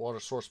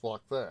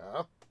block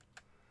there.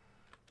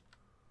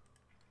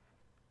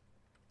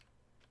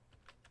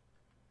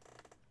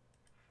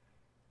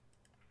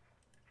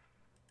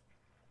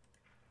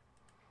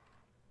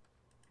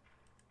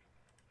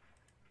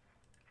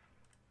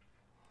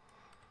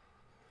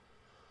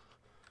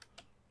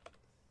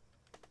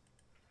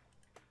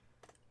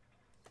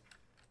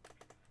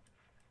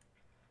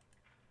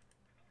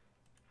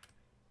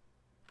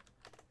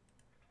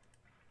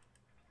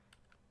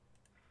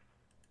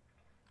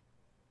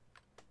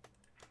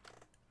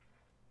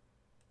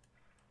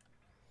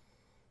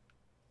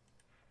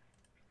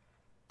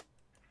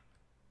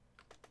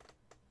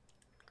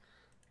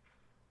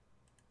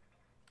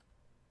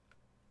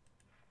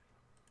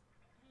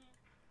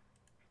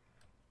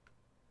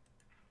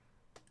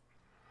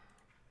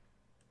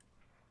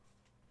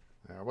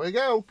 There we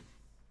go.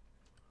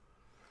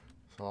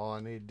 So all I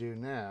need to do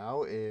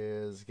now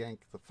is yank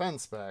the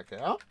fence back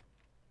out.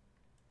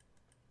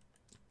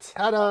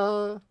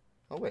 Ta-da!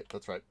 Oh wait,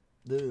 that's right.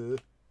 Duh.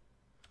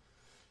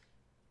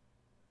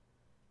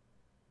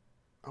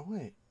 Oh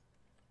wait.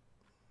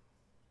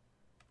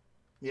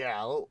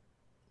 Yeah.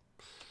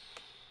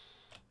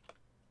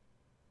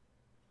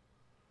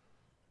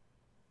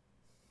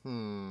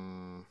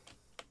 Hmm.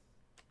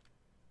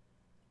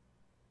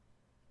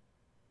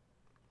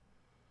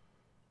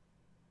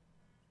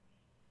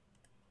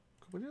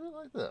 Could we do it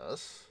like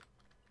this?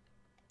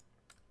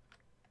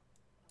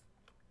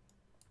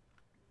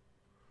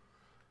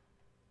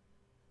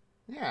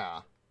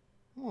 Yeah.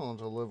 I'm willing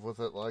to live with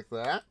it like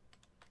that.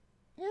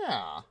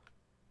 Yeah.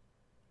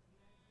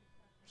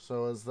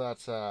 So is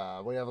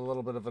that, we have a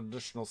little bit of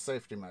additional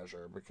safety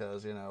measure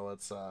because, you know,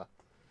 it's, the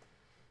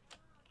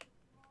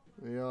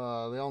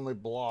only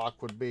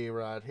block would be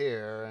right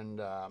here and,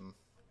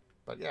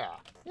 but yeah.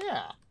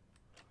 Yeah.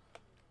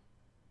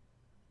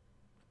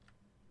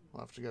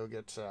 We'll have to go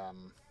get,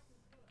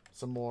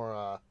 some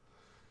more,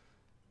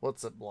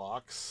 what's it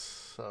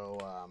blocks. So,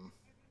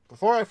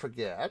 before I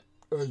forget,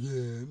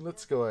 again,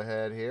 let's go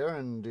ahead here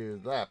and do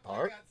that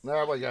part.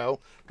 There we go.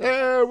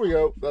 There we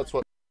go. That's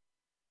what.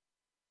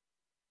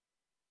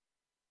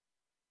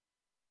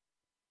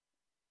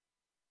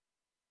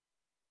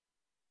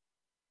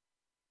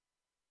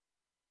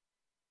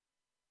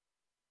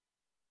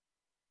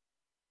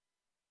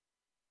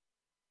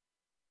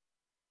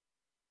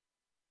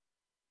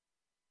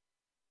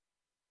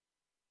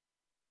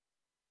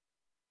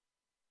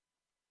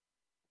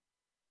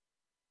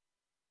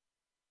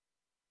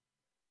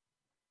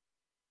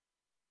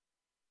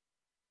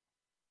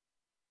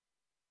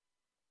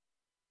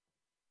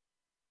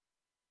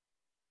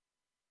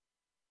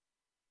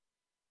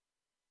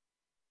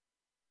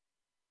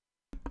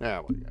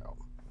 There we go.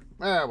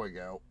 There we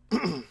go.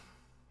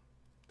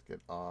 Get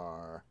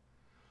our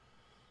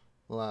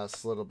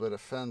last little bit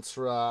of fence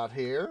right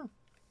here.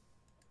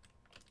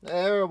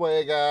 There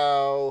we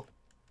go.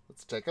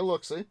 Let's take a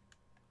look-see.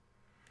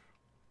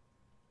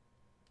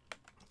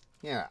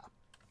 Yeah.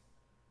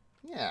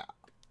 Yeah.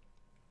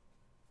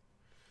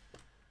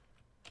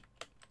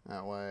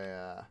 That way,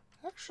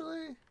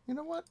 actually, you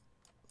know what?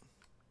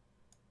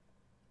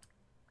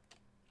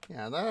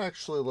 Yeah, that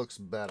actually looks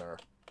better.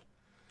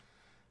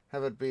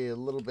 Have it be a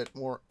little bit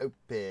more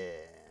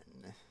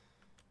open.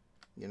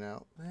 You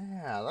know?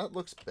 Yeah, that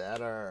looks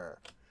better.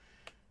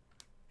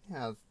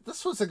 Yeah,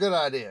 this was a good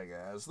idea,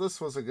 guys.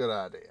 This was a good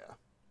idea.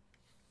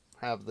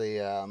 Have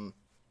the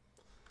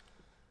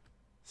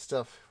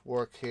stuff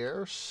work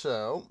here.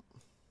 So,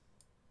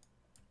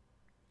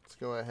 let's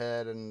go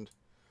ahead and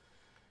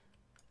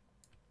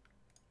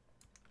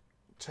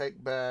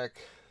take back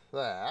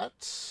that.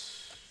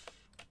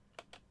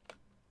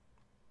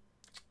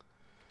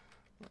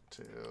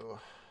 To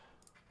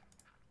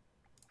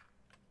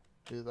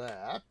do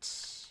that.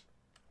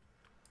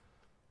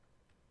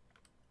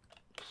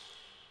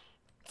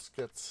 Let's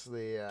get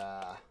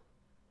the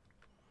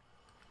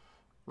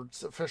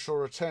official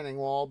retaining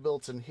wall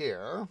built in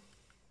here.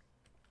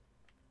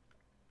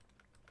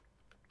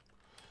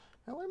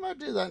 And we might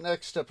do that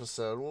next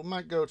episode. We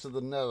might go to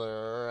the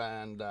Nether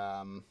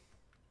and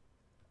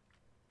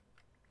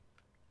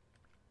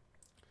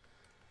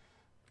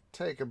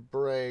take a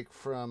break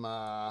from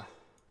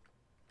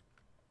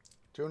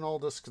doing all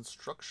this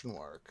construction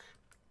work.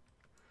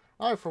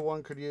 I, for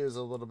one, could use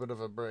a little bit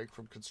of a break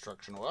from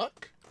construction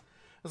work.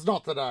 It's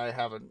not that I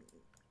haven't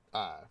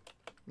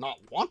not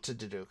wanted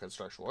to do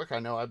construction work. I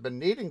know I've been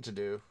needing to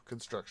do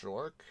construction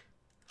work.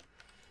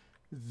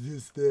 It's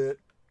just that,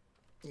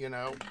 you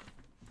know,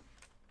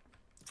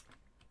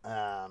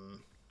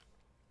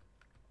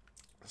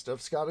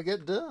 stuff's got to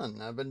get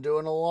done. I've been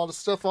doing a lot of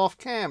stuff off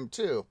cam,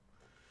 too.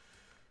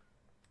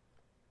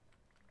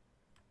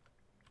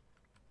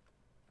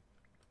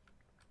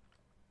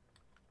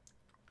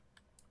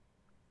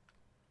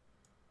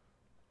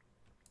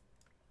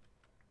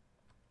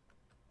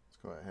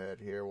 Go ahead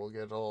here. We'll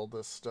get all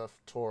this stuff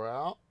tore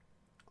out.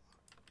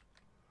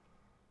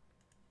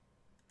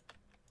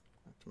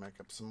 Have to make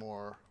up some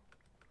more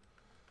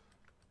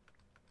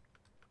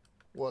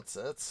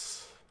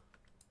what's-its.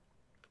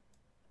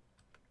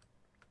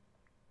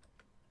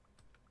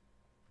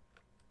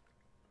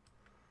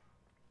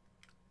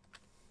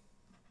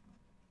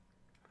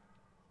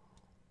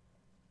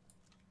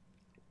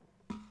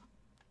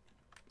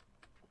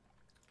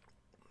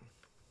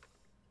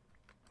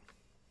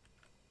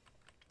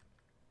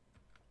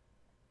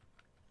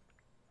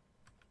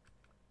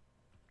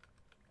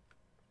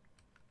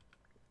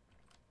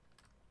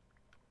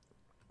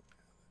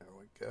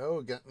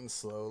 Go,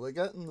 slowly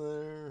getting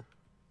there.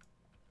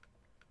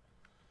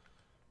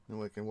 Then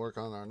we can work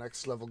on our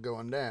next level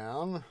going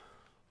down.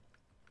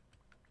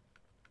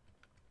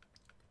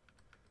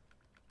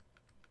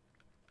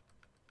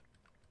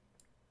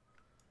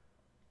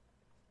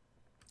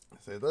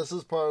 See, this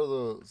is part of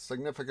the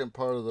significant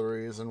part of the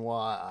reason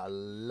why I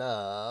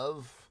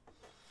love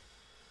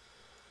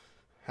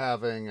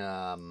having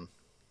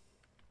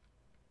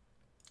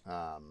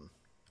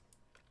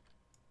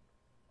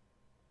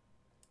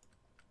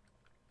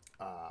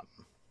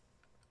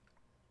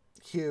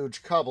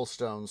huge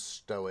cobblestone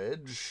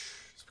stowage.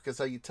 It's because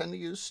I tend to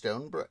use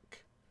stone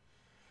brick.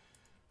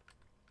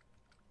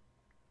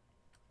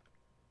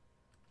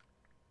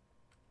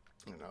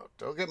 You know,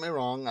 don't get me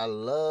wrong, I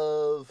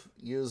love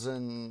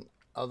using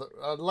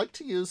I'd like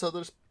to use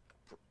other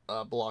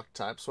block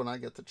types when I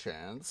get the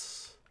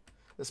chance,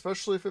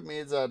 especially if it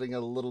means adding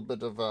a little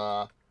bit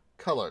of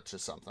color to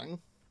something.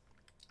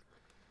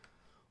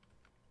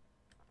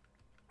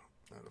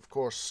 And of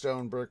course,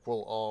 stone brick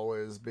will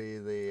always be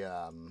the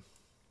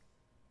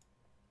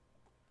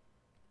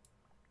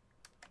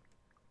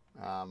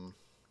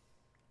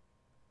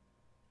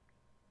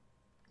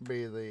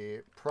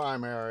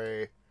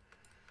primary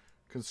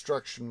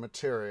construction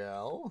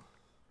material.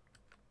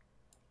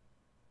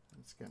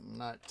 It's getting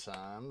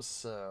nighttime,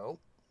 so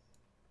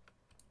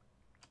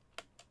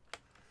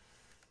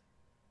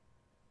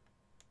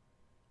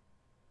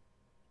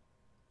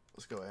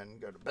let's go ahead and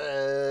go to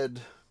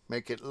bed.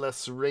 Make it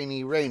less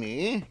rainy.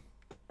 There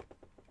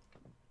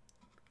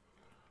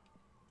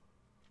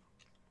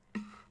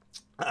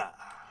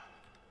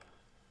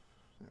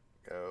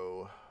we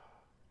go.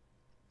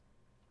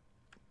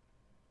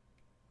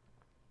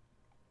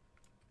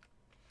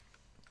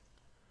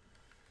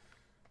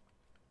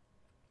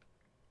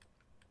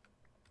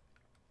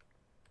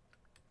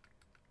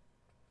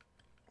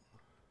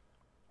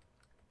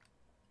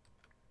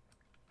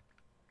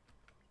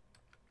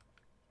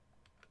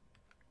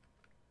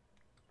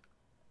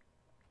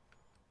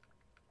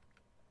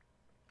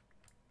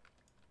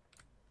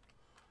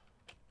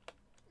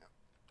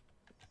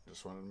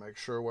 Just wanted to make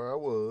sure where I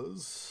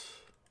was.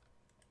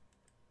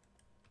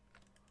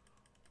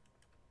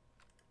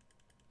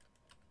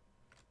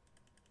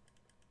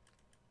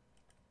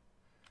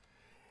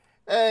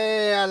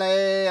 Hey,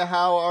 Ellie,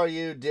 how are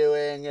you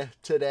doing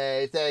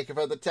today? Thank you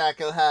for the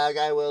tackle hug.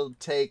 I will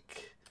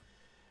take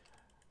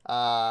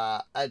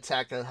a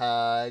tackle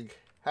hug.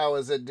 How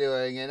is it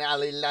doing in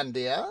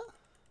Alilandia?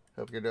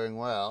 Hope you're doing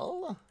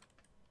well.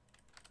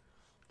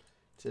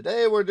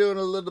 Today we're doing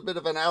a little bit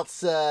of an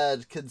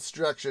outside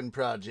construction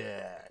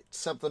project.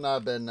 Something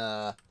I've been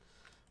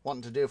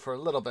wanting to do for a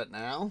little bit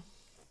now.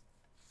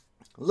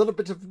 A little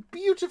bit of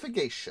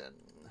beautification.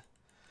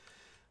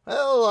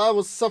 Well, I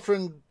was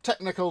suffering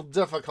technical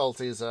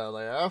difficulties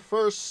earlier.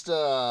 First,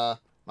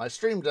 my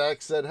Stream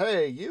Deck said,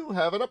 hey, you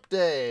have an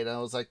update. And I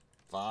was like,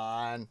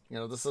 fine. You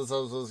know, this is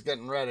as I was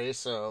getting ready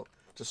to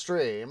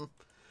stream.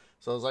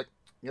 So I was like,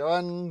 go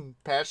ahead and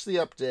patch the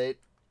update.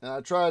 And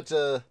I tried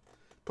to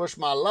push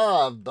my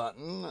live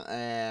button,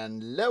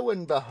 and lo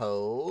and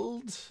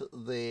behold,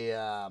 the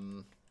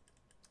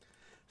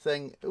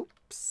thing,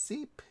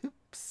 oopsie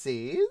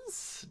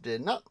poopsies,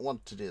 did not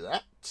want to do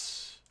that.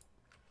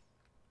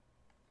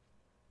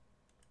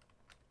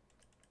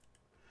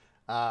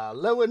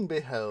 Lo and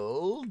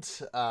behold,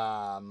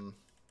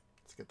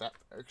 let's get that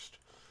fixed.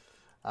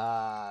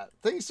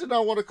 Things did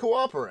not want to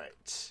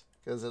cooperate,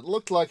 because it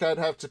looked like I'd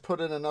have to put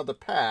in another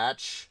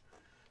patch,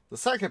 the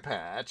second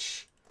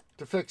patch,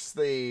 to fix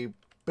the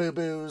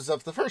boo-boos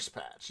of the first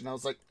patch. And I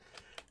was like,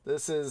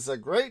 this is a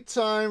great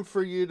time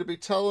for you to be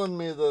telling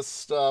me this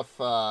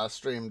stuff,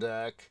 Stream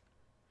Deck.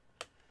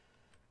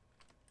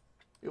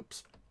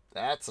 Oops,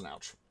 that's an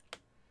ouch.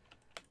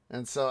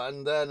 And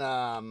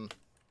then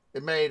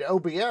it made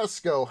OBS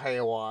go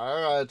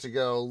haywire. I had to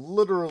go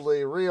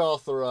literally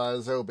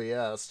reauthorize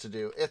OBS to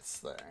do its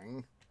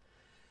thing.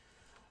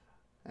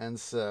 And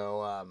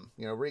so,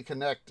 you know,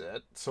 reconnect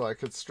it so I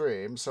could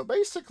stream. So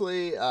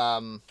basically,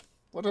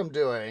 what I'm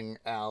doing,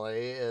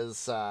 Allie,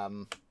 is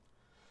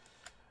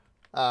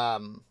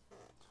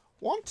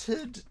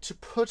wanted to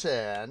put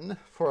in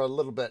for a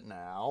little bit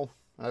now.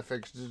 I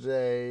figured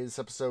today's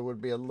episode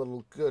would be a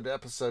little good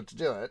episode to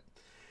do it.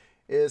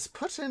 Is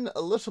put in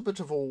a little bit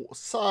of a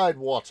side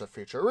water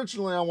feature.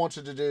 Originally, I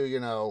wanted to do, you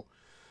know,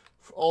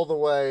 all the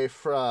way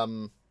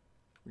from,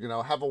 you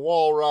know, have a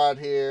wall right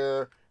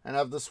here, and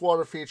have this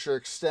water feature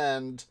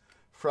extend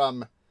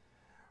from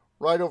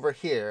right over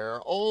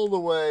here all the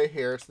way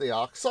here to the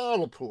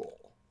oxidal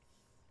pool.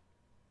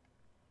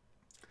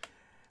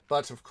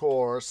 But of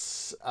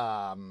course,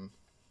 had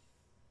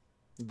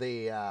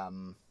the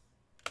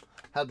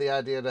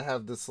idea to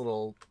have this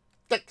little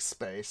deck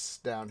space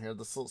down here,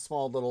 this little,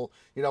 small little,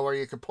 you know, where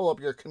you could pull up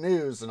your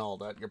canoes and all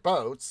that, your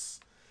boats.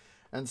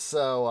 And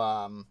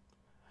so,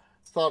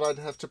 thought I'd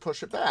have to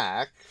push it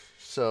back.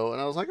 So,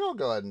 and I was like, I'll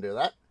go ahead and do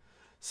that.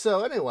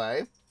 So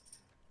anyway,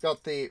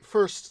 got the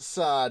first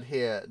side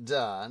here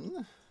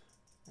done.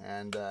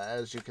 And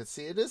as you can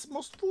see, it is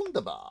most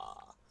wunderbar.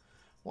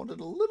 Wanted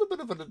a little bit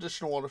of an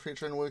additional water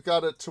feature, and we've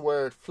got it to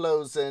where it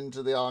flows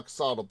into the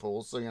oxidal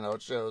pool. So, you know,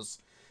 it shows,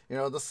 you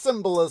know, the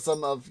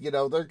symbolism of, you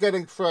know, they're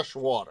getting fresh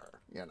water,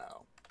 you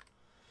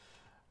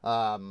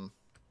know.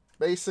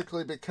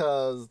 Basically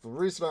because the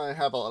reason I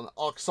have an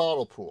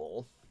oxidal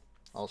pool,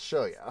 I'll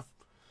show you,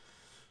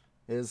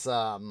 is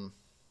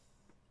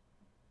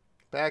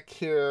back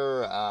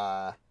here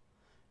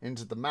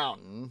into the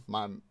mountain,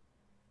 my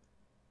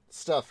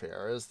stuff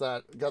here, is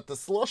that got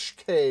this lush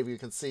cave. You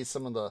can see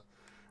some of the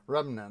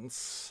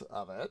remnants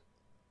of it.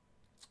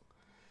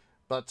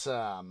 But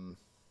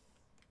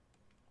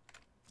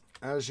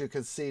as you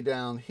can see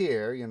down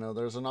here, you know,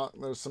 there's some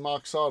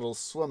oxidals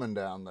swimming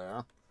down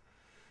there.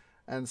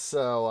 And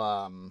so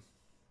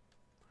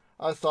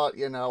I thought,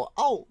 you know,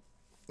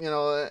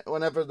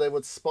 whenever they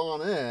would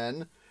spawn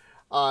in,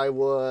 I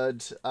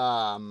would,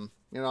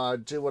 you know,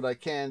 I'd do what I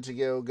can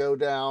to go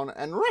down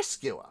and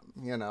rescue them.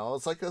 You know,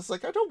 it's like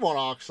I don't want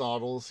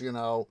oxidals, you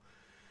know,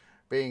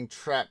 being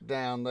trapped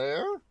down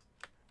there.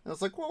 And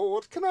it's like, well,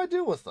 what can I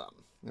do with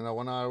them? You know,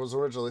 when I was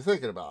originally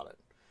thinking about it.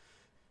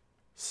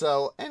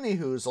 So,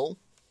 anyhoozle,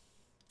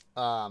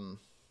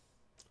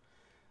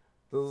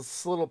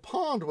 this little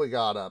pond we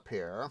got up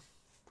here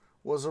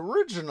was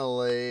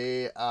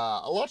originally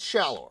a lot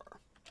shallower.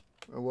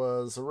 It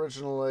was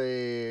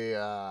originally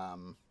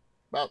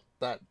about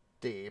that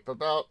deep,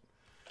 about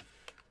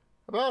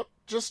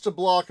just a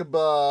block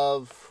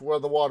above where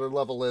the water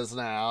level is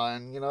now,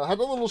 and, you know, had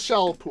a little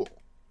shallow pool,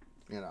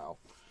 you know.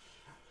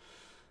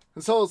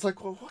 And so I was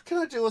like, well, what can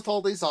I do with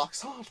all these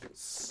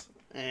oxidals?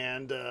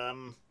 And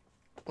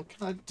what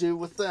can I do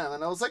with them?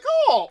 And I was like,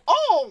 oh,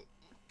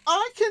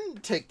 I can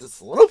take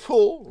this little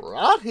pool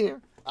right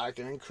here. I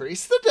can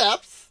increase the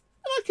depth,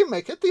 and I can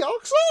make it the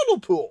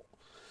oxidal pool.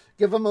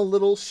 Give them a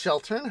little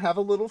shelter and have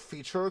a little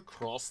feature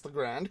across the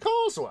Grand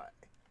Causeway.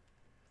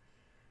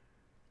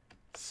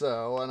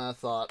 So, and I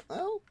thought,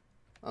 well,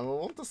 I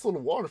want this little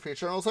water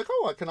feature. And I was like,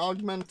 oh, I can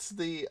augment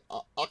the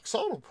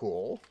oxidal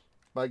pool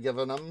by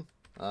giving them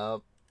a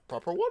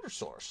proper water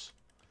source.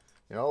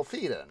 You know,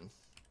 feed in.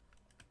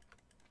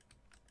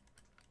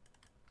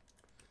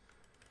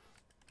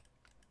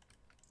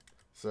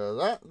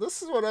 So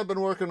this is what I've been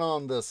working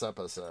on this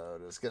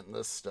episode, is getting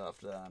this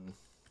stuff done.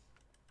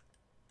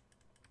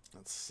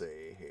 Let's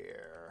see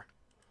here.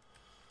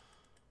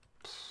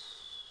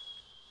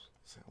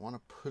 So I want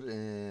to put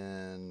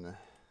in,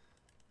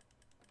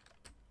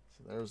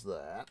 so there's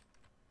that.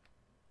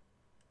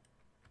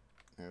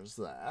 There's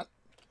that.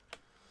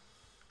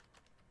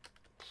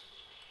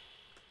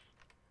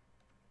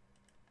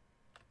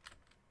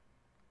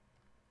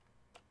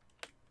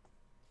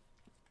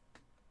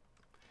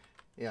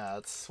 Yeah,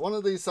 it's one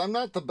of these, I'm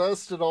not the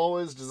best at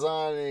always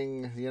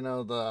designing, you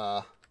know,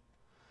 the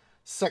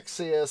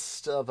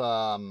sexiest of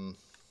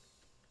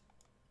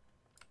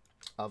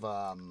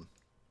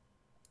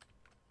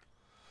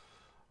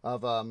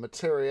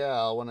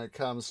material when it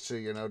comes to,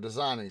 you know,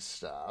 designing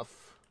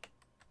stuff.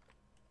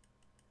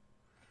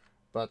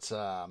 But,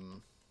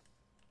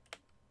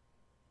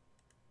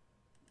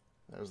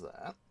 there's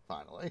that,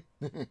 finally.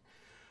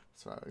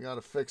 So I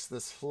gotta fix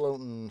this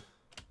floating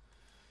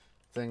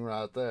thing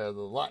right there, the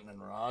lightning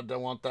rod.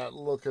 Don't want that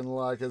looking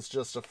like it's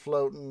just a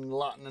floating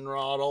lightning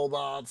rod all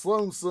by its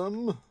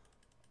lonesome.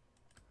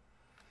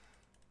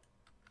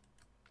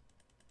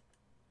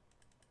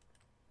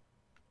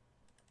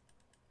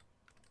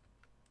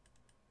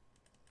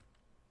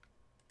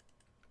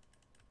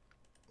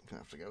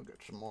 Have to go get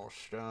some more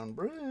stone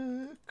brick.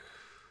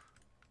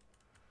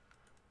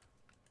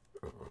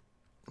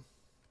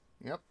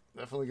 Yep,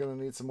 definitely gonna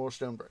need some more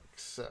stone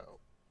bricks. So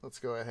let's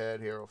go ahead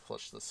here. We'll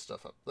flush this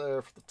stuff up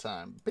there for the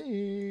time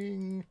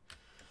being.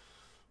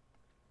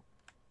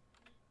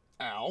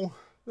 Ow,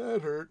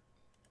 that hurt.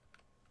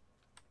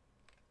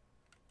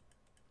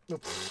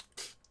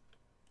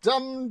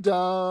 Dum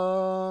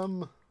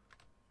dum.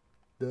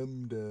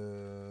 Dum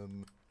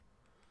dum.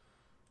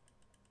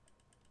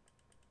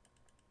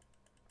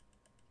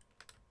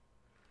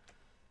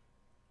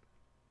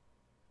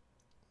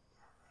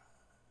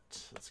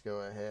 Let's go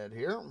ahead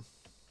here.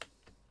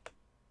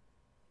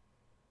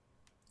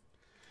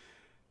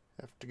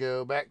 Have to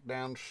go back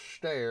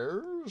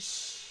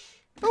downstairs.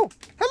 Oh,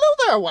 hello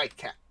there, White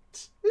Cat.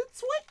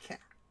 It's White Cat.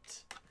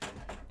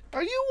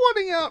 Are you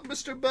wanting out,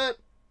 Mr. Butt?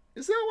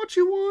 Is that what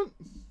you want?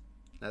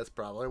 That's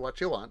probably what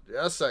you want.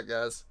 Just a sec,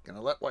 guys.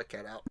 Gonna let White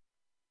Cat out.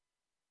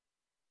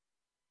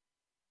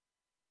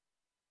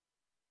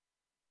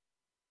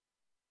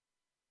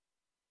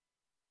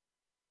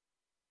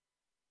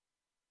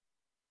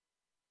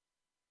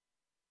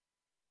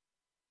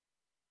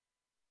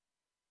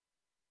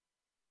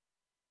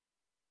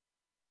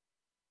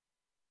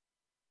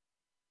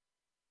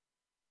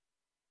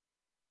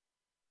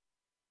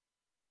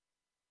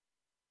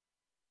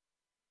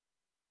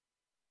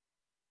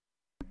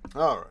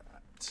 All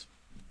right.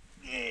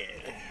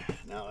 Yeah.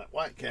 Now that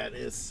white cat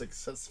is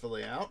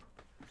successfully out.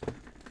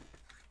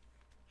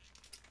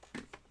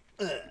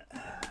 Let's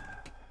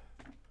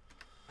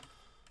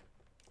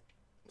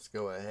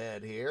go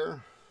ahead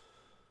here.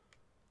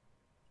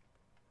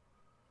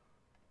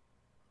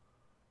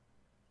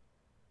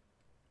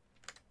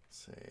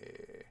 Let's see.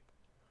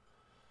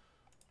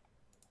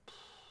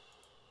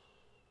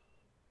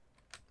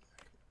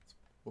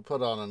 We'll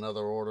put on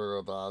another order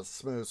of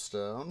smooth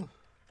stone.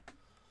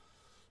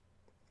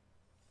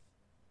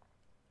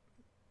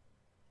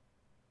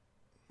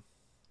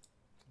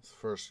 Let's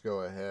first go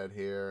ahead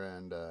here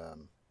and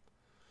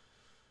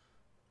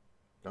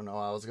don't know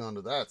how I was going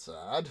to that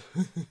side.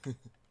 Let's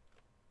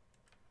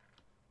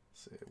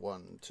see,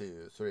 1,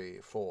 2, 3,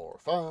 4,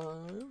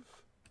 5.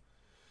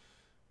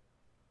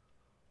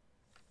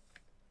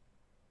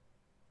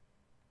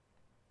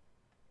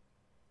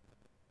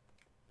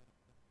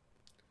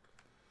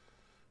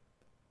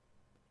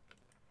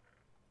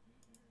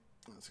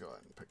 Let's go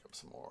ahead and pick up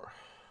some more.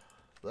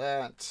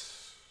 That.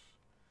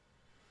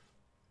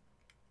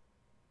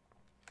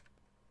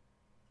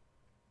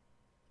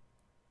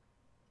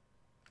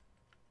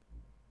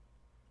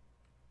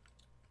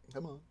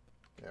 Come on.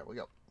 There we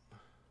go.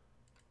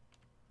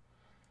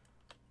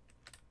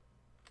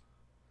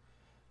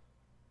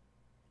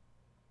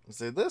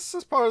 See, this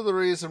is part of the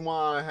reason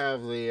why I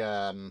have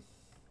the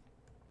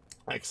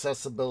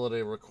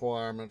accessibility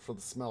requirement for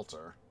the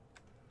smelter.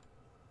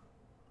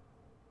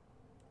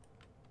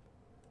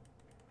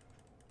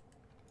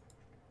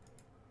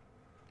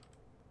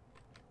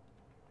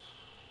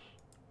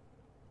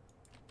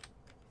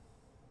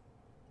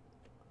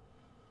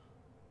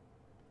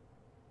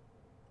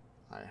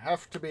 I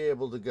have to be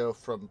able to go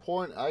from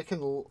point... I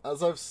can,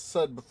 as I've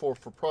said before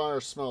for prior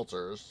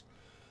smelters,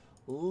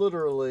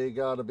 literally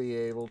got to be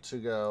able to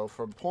go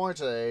from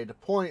point A to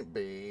point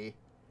B,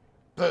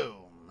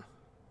 boom.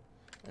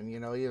 And, you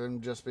know,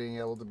 even just being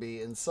able to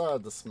be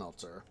inside the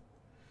smelter.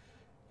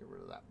 Get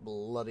rid of that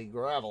bloody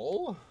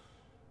gravel.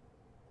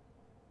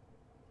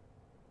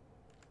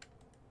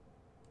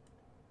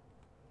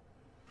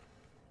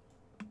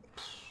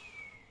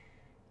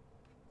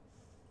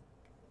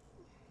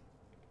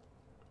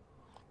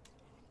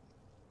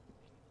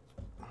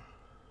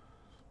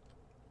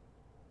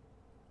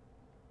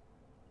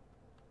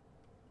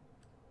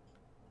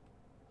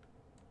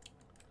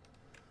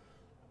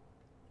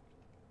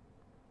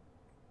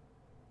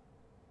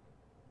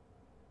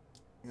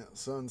 Yeah,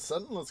 sun's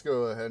setting. Let's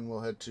go ahead and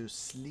we'll head to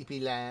Sleepy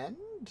Land.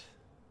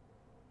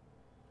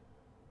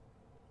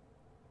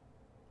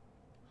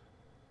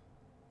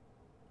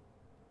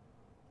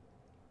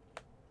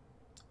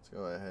 Let's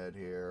go ahead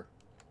here.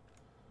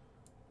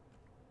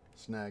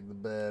 Snag the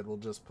bed. We'll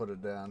just put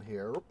it down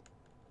here.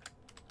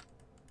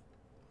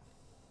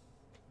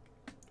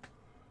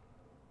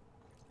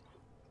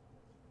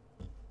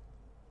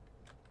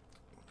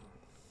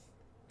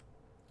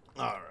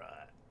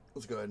 Alright.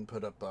 Let's go ahead and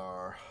put up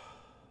our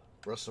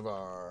rest of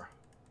our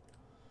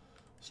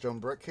stone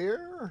brick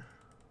here.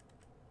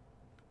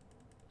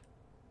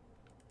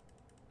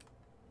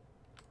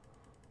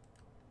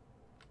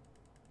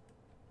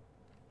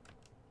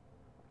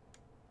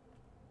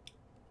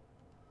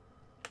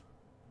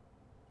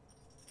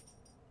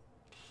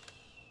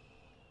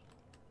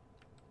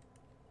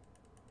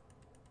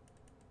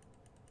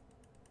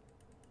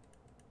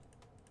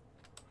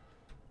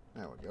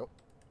 There we go.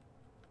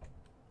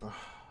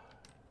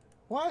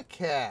 White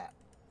cat.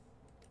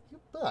 You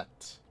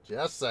butt.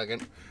 Just a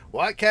second.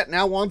 White cat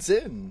now wants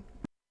in.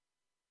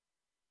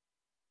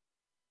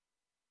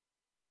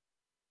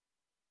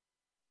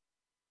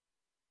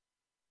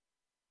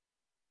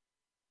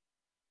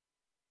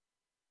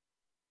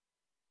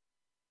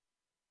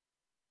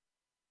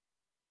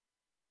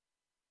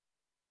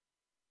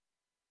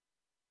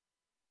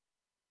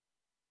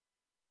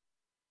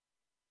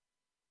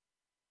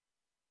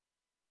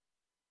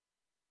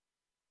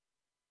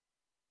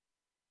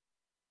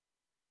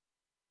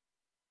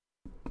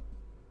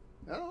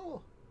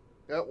 Oh,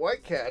 got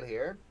White Cat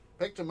here.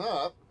 Picked him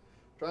up,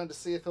 trying to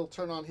see if he'll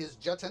turn on his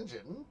jet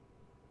engine,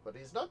 but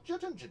he's not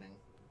jet engineing.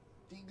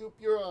 De-goop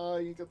your eye.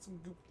 You got some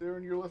goop there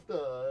in your left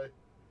eye.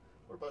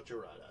 What about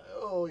your right eye?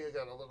 Oh, you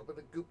got a little bit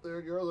of goop there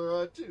in your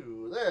other eye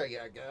too. There you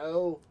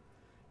go.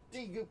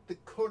 De-goop the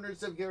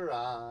corners of your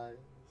eyes.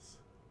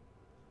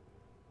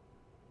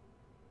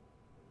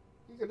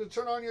 You going to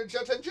turn on your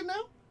jet engine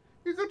now?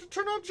 You're going to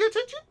turn on jet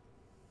engine?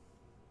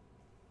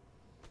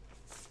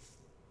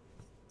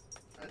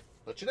 All right,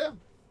 let you down.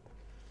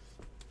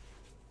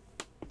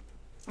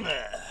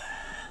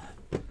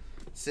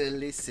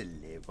 Silly,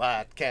 silly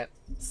white cat.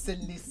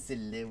 Silly,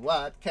 silly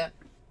white cat.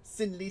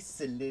 Silly,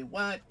 silly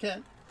white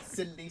cat.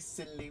 Silly,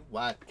 silly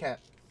white cat.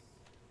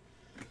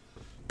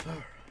 All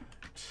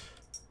right.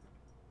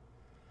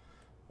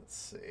 Let's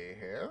see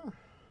here.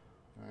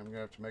 I'm going to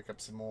have to make up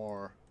some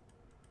more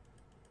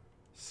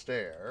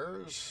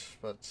stairs,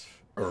 but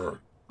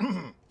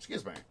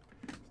excuse me.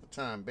 For the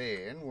time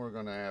being, we're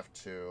going to have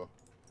to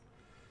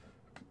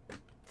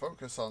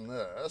focus on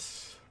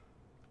this.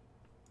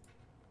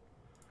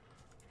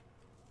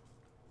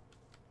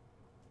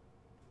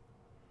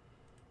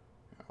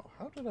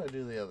 how did I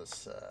do the other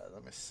side?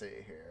 Let me see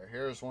here.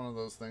 Here's one of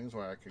those things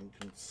where I can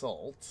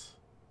consult.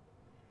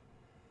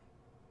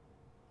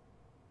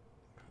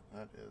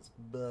 That is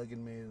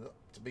bugging me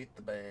to beat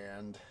the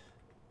band.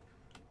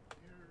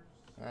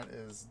 That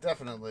is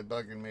definitely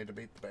bugging me to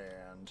beat the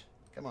band.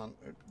 Come on.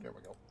 There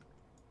we go.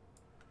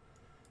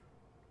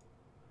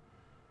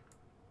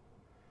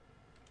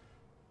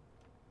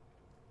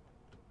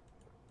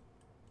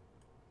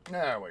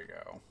 There we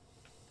go.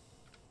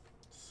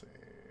 Let's see.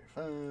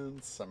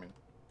 Fence. I mean,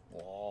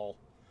 wall.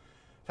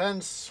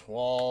 Fence,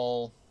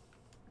 wall.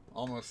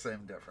 Almost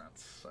same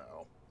difference,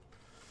 so.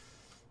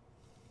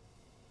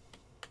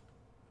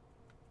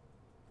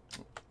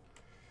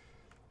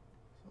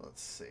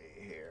 Let's see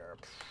here.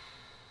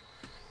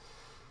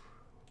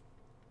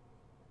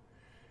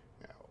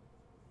 Now,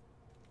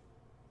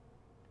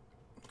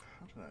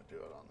 how did I do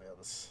it on the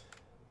other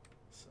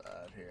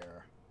side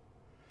here?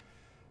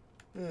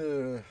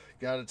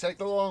 Gotta take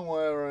the long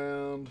way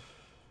around.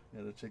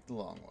 Gotta take the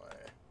long way.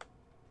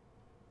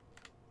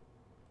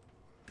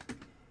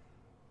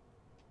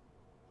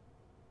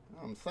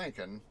 I'm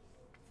thinking,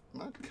 I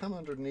might come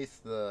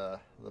underneath the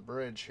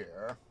bridge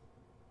here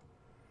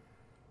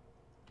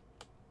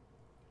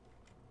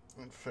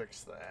and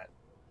fix that.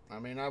 I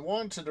mean, I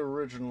wanted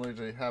originally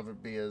to have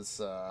it be as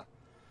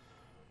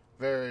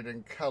varied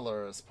in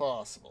color as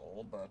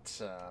possible, but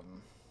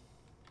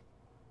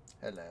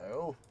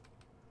hello.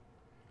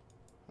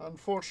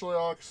 Unfortunately,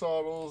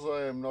 Oxodals,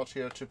 I am not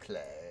here to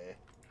play.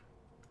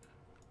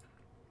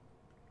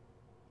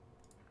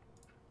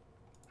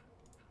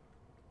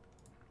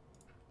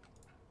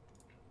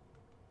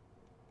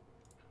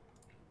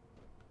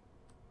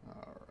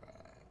 Alright,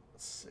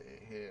 let's see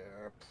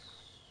here.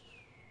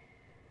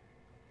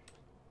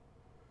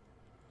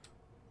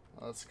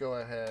 Let's go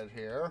ahead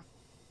here.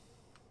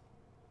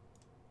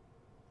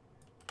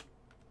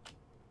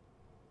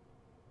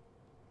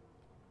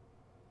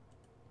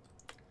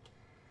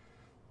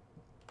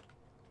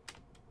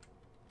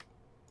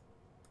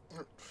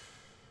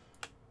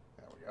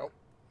 There we go.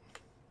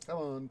 Come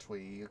on,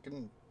 Twee, you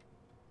can...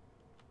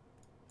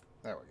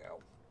 There we go.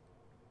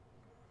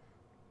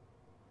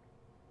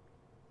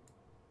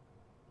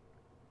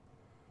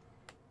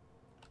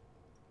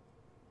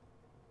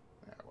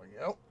 There we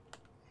go.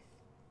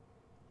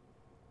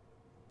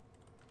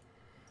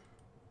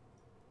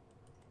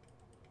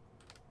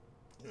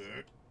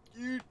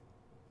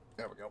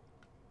 There we go.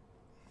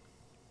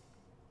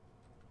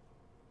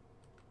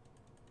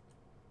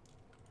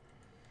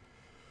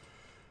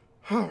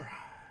 All right.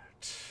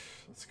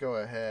 Let's go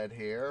ahead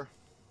here.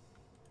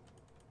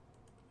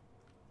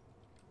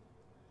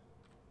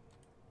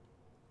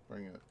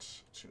 Bring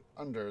it to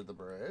under the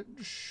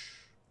bridge.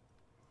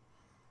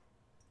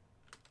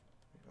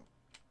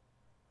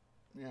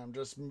 Yeah, I'm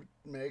just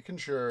making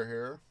sure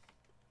here.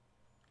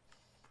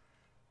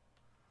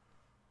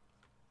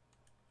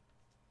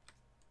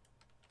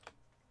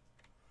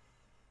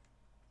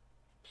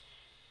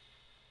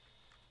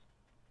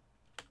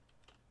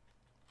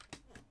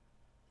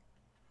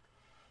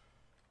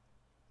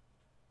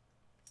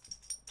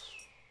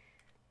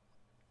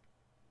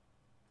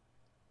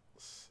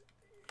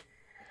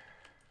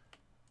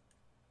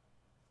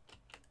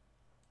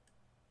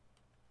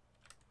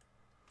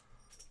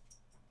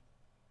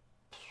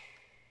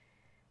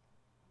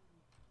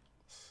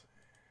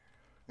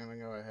 I'm gonna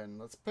go ahead and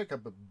let's pick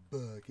up a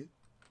bucket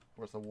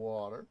worth of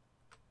water.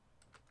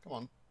 Come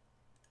on.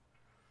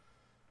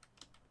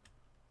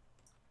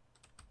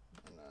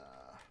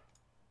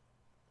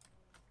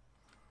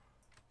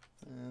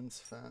 And,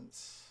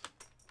 fence.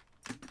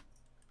 There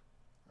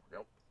we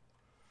go.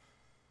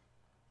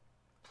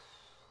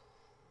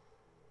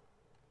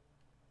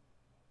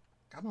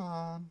 Come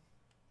on.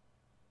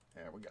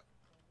 There we go.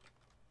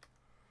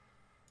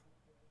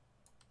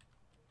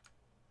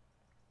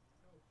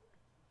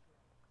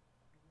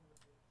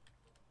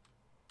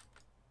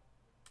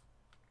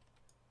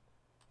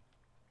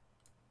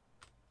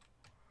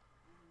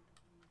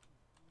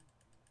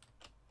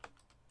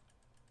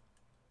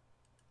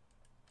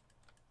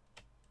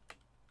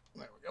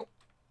 There we go.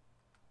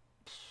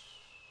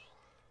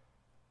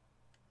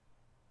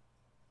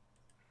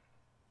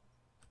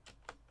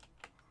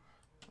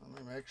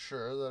 Let me make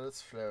sure that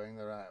it's flowing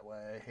the right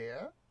way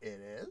here.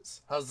 It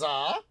is.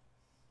 Huzzah!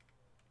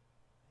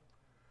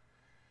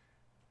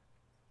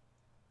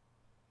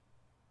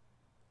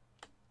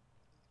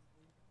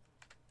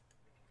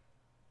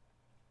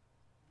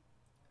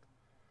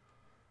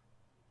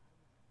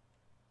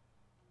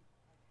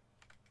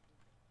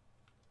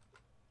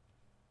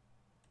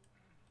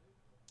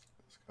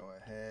 Let's go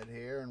ahead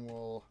here and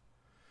we'll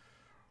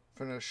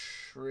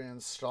finish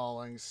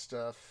reinstalling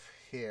stuff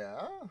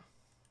here.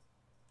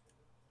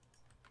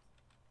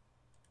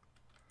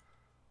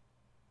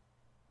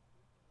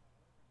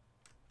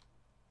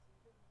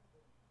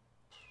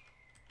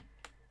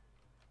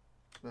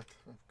 I've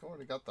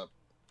already got the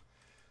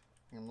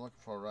thing I'm looking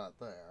for right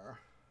there.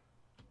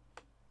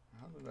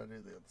 How did I do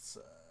the other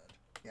side?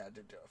 Yeah, I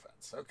did do a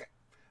fence. Okay.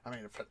 I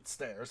mean, a fence,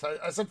 stairs.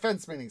 I said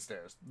fence meaning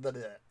stairs. Let's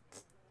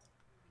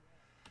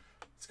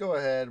let's go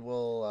ahead.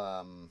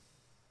 We'll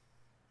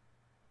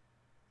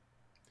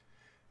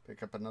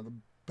pick up another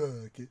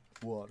bucket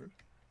of water.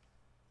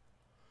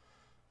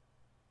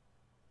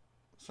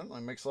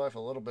 Certainly makes life a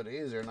little bit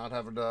easier not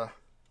having to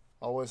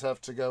always have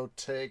to go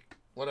take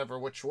whatever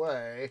which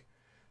way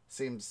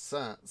seems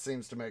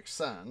to make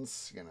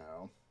sense, you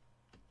know.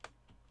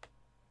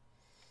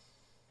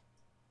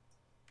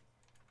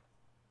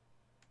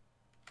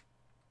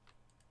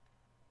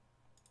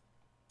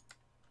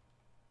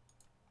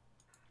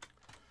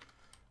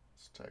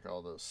 Take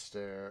all those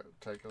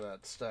take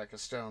that stack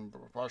of stone,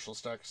 partial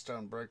stack of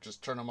stone brick,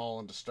 just turn them all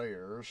into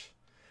stairs.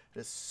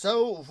 It's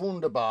so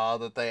wunderbar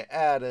that they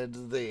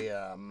added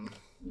the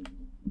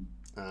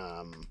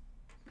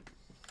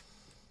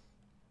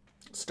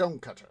stone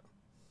cutter.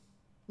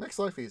 Makes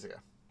life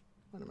easier.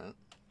 Wait a minute.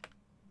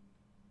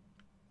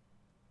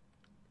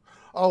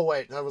 Oh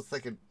wait, I was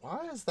thinking,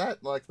 why is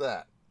that like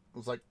that? I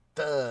was like,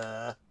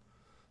 duh.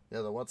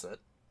 Yeah, the what's it?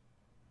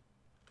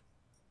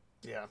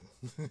 Yeah.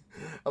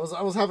 I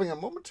was having a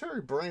momentary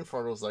brain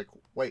fart. I was like,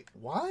 wait,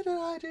 why did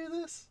I do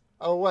this?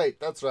 Oh wait,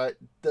 that's right.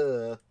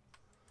 Duh.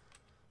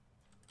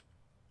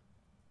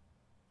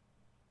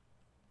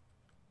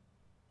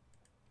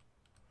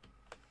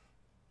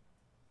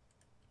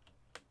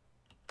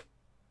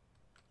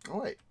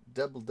 Oh wait,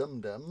 double dum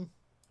dum.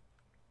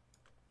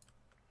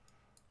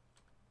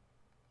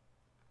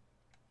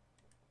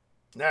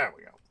 There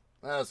we go.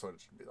 That's what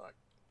it should be like.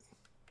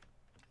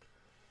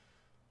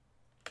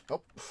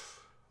 Oh,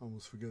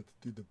 almost forgot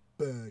to do the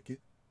bucket.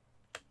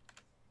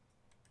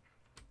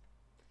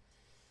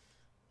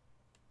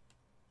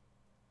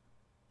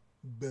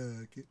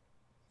 Bucket.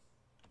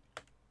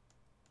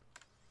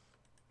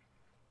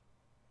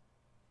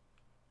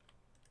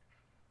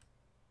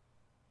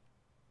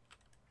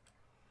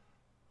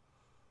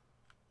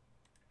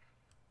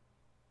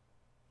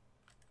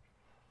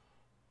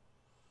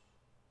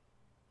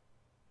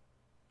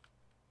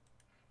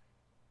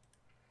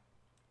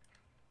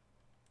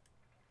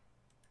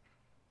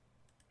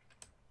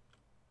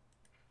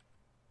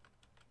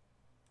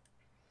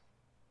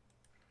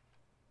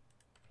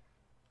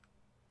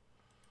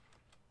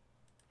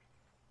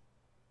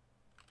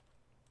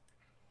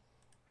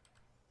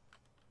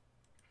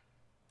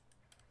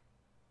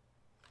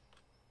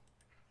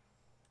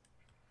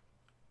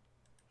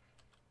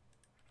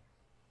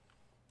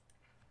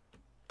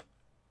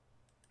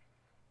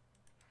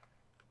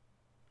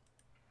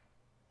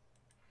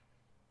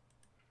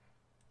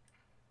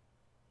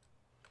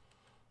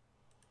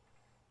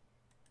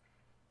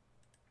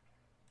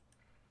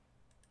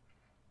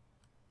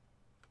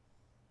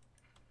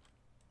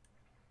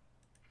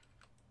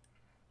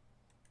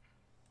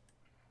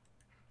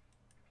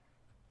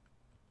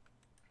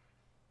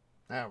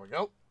 There we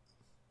go.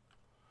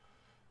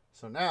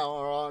 So now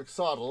our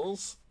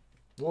oxodals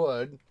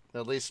would,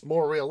 at least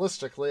more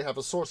realistically, have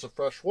a source of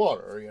fresh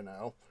water, you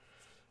know.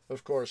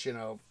 Of course, you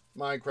know,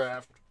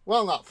 Minecraft,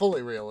 well, not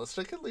fully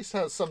realistic, at least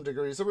has some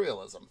degrees of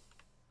realism.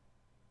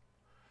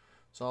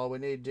 So all we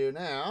need to do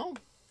now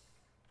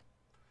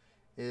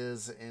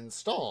is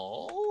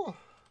install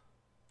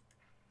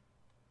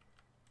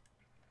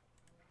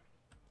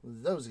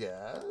those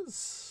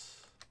guys.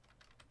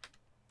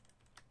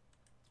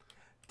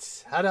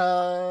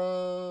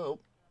 Ta-da! Let's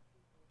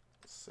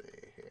see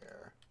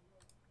here.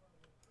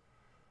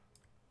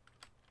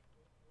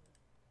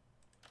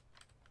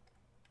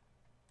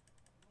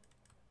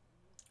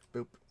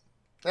 Boop.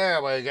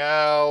 There we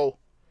go.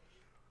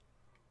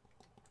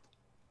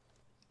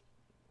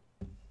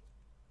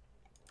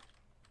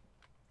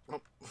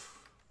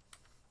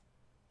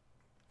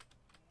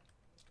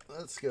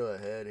 Let's go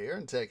ahead here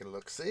and take a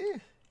look-see.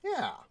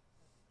 Yeah.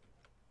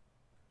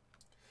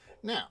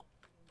 Now,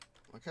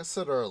 like I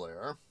said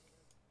earlier,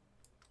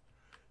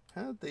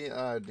 had the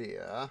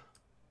idea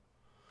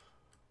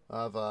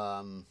of,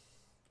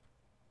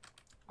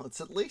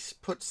 let's at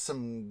least put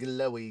some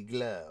glowy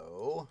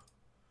glow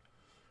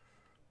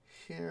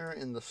here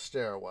in the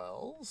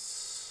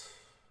stairwells.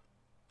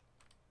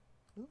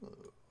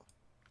 Ooh.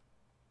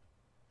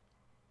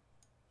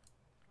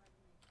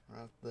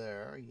 Right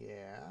there,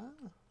 yeah.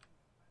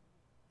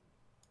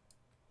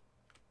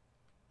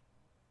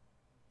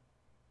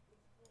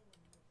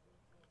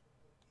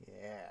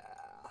 Yeah.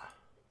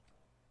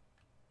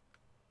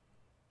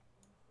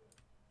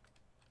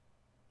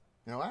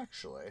 Now,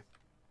 actually,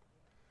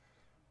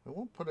 we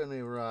won't put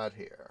any right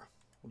here.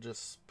 We'll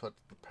just put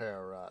the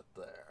pair right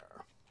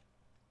there.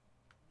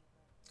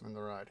 And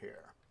the right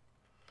here.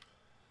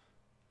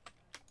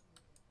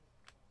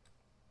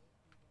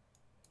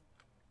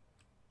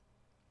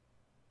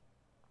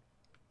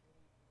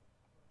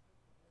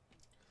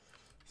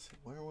 So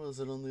where was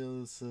it on the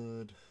other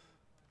side?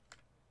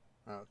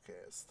 Okay,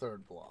 it's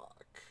third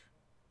block.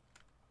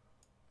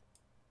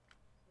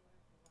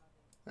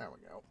 There we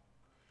go.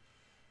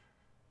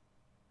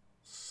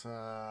 So,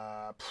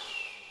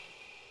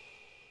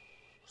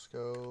 let's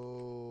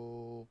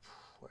go.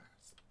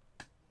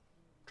 I'm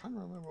trying to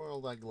remember where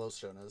all that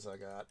glowstone is I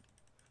got.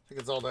 I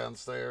think it's all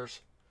downstairs.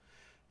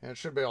 Yeah, it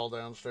should be all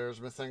downstairs,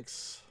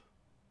 methinks.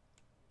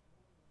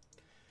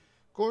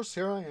 Of course,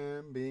 here I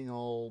am, being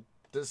all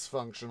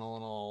dysfunctional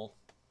and all.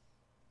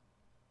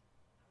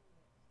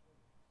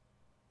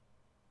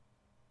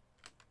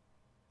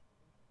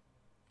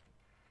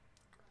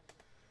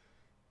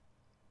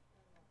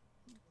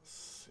 Let's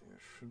see, it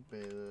should be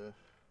the...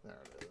 There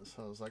it is.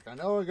 I was like, I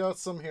know I got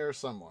some here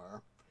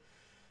somewhere.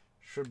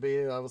 Should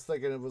be, I was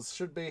thinking it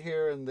should be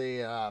here in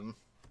the,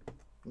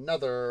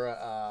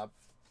 another,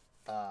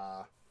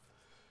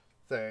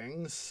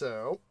 thing,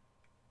 so...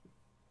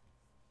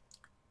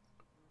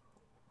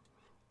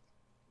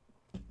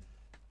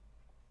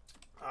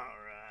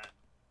 Alright.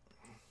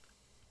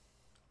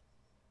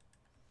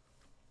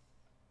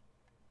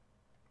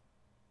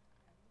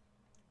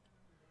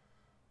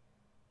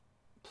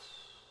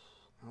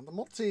 Now the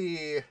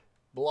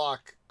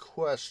multi-block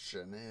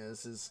question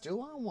is do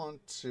I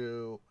want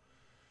to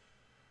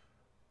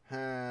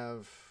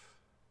have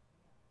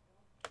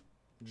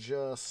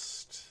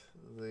just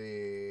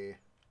the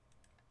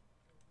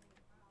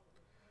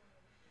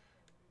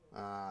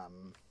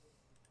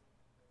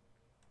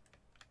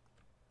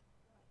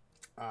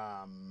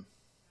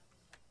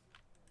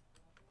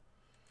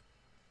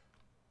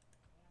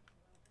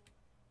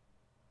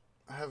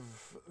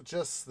have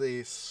just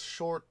the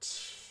short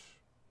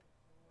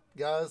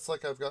guys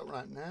like I've got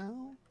right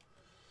now?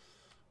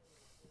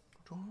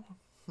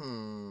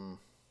 I'm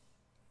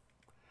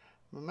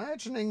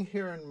imagining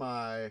here in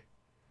my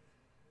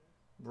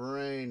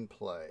brain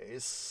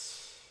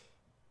place.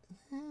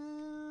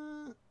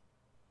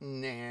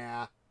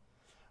 Nah.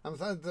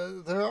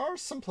 There are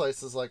some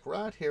places like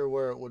right here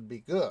where it would be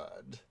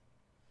good.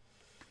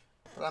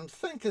 But I'm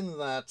thinking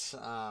that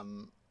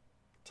to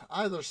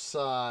either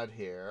side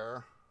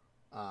here,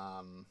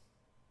 I'm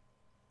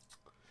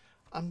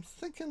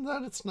thinking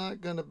that it's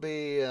not going to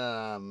be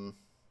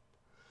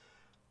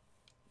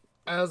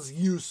as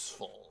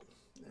useful,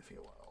 if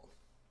you will.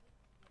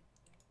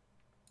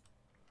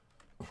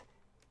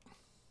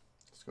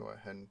 Let's go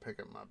ahead and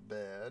pick up my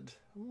bed.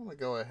 I'm going to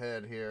go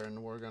ahead here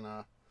and we're going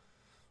to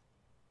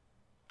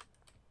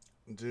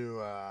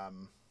do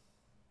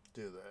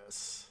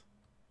this.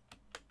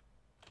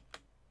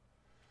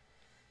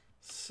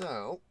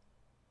 So,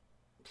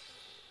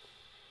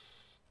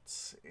 let's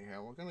see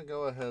here. We're going to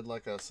go ahead,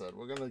 like I said,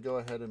 we're going to go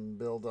ahead and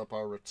build up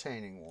our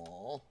retaining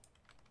wall.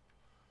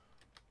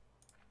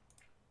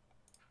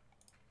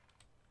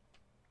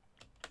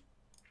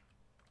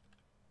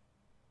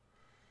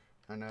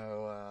 I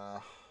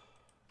know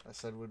I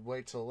said we'd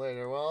wait till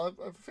later. Well,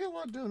 I feel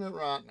like doing it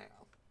right now.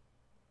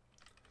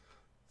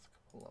 Let's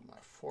pull up my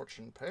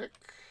fortune pick.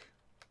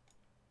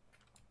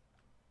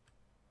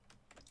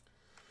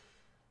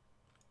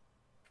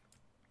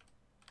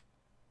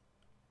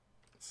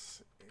 Let's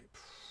see.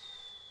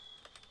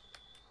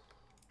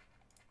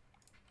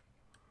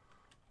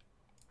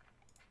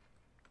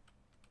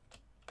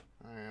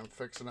 I am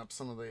fixing up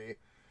some of the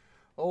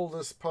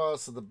oldest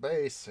parts of the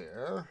base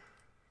here.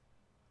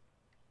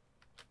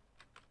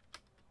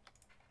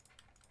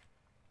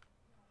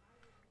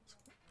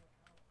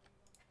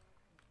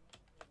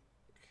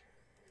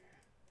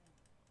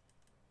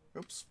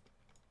 Oops.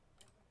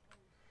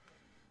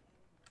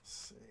 Let's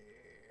see.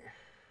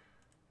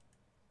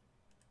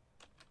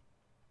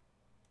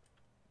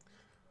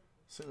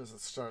 As soon as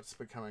it starts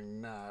becoming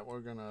night, we're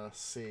gonna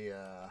see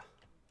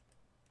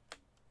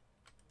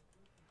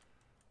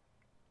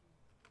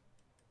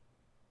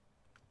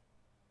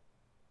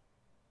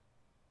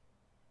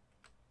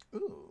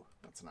ooh,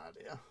 that's an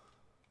idea.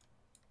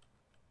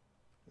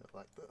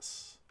 Like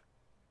this.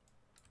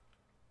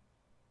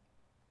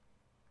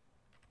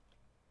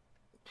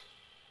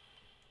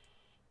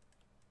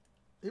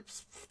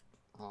 Oops.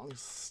 Wrong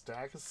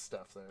stack of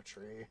stuff there,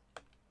 tree.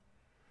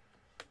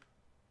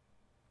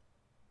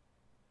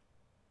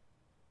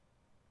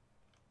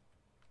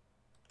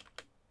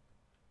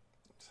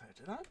 Say,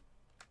 did I?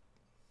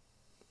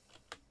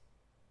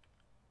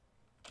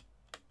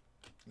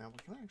 Now we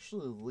can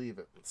actually leave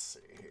it. Let's see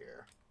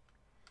here.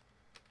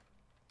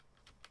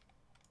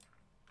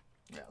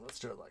 Yeah, let's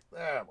do it like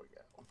there we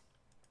go.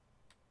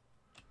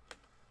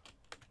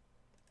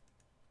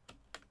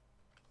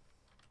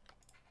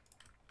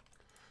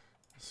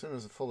 As soon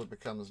as it fully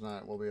becomes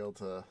night, we'll be able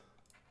to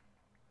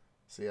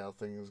see how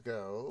things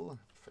go.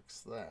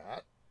 Fix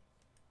that.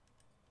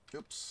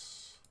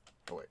 Oops.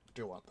 Oh wait,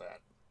 do want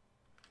that.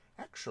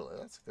 Actually,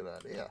 that's a good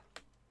idea.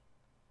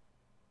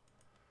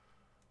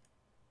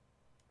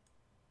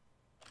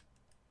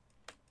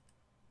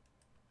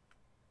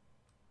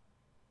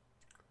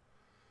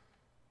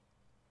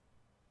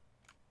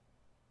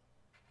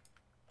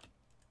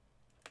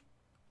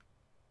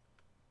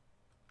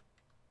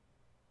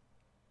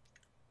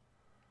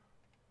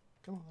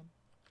 Come on.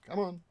 Come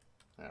on.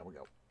 There we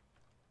go.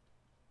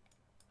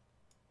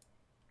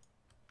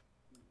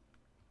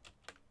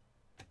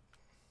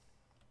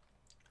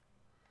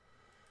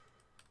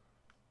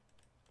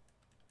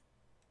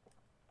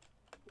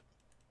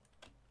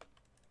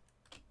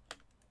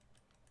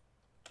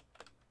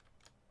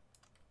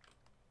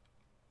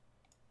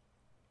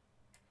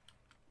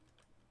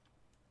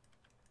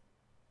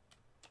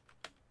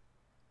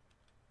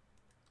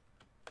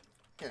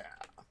 Yeah.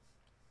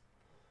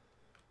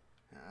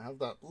 have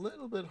that a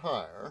little bit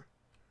higher.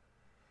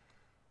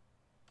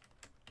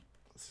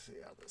 Let's see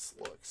how this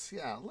looks.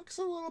 Yeah, it looks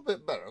a little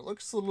bit better. It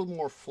looks a little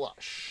more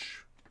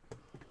flush.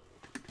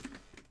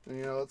 And,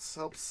 you know, it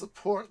helps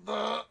support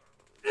the,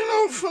 you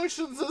know,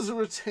 functions as a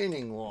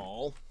retaining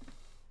wall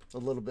a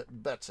little bit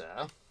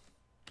better.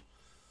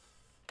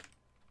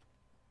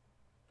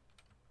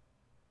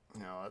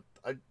 You know,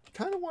 I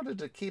kind of wanted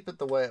to keep it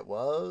the way it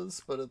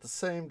was, but at the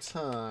same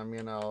time,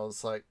 you know,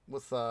 it's like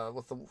with the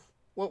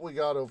what we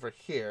got over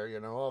here, you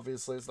know,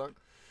 obviously it's not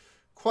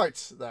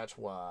quite that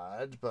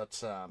wide,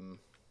 but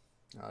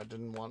I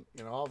didn't want,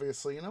 you know,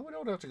 obviously, you know, we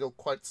don't have to go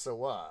quite so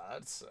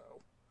wide, so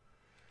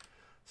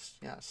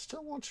yeah, I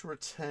still want to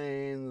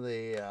retain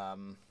the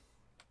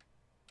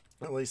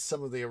at least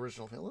some of the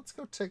original thing. Let's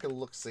go take a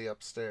look-see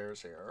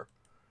upstairs here.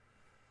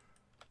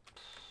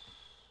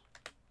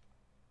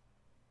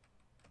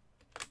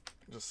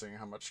 Just seeing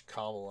how much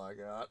cobble I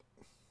got.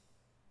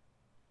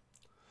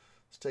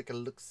 Let's take a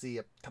look-see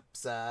up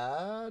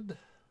topside.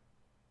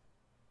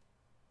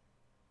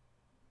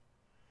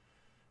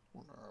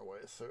 Wonder our way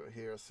through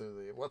here through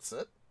the, what's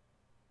it?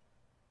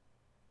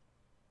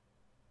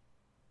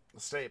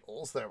 The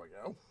stables, there we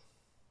go.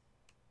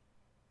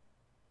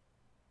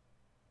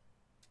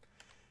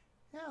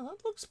 Yeah,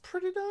 that looks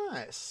pretty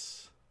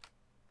nice.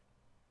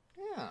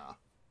 Yeah.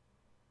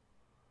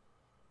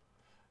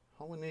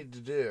 All we need to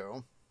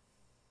do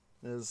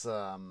is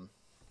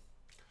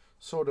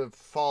sort of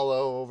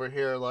follow over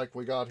here like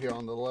we got here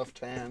on the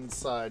left-hand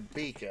side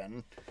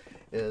beacon.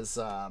 Is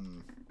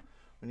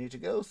we need to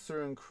go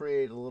through and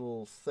create a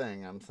little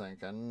thing, I'm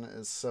thinking,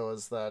 is so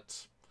as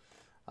that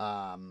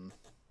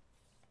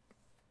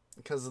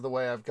because of the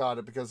way I've got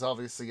it, because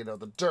obviously, you know,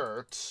 the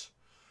dirt,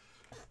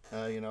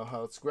 you know,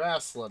 how it's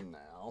grassland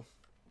now.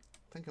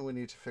 Thinking we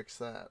need to fix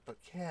that. But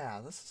yeah,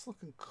 this is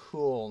looking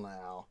cool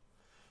now.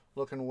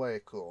 Looking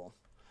way cool.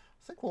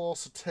 I think we'll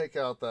also take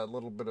out that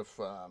little bit of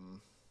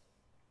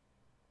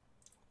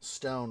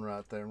stone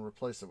right there and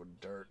replace it with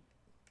dirt.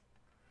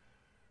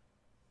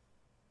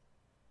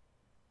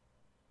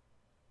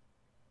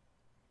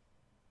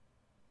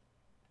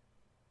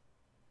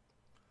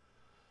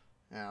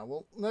 Yeah,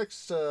 well,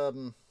 next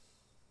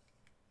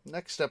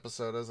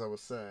episode, as I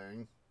was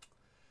saying,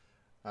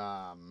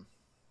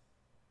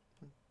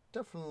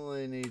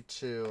 definitely need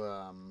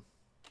to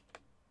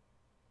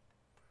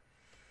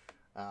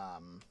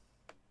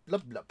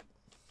blub blub.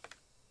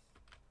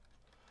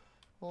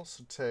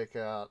 Also take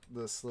out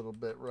this little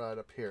bit right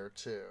up here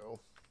too.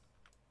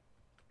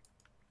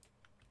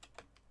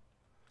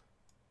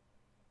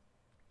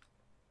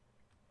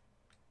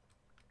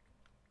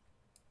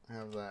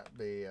 Have that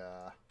be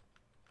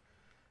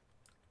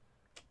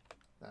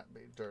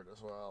dirt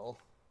as well.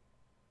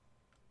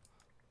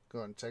 Go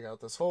ahead and take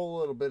out this whole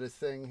little bit of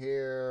thing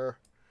here.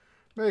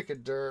 Make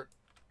it dirt.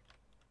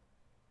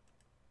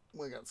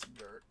 We got some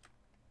dirt.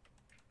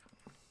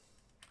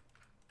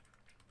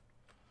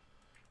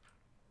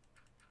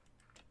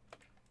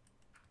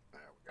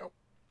 There we go.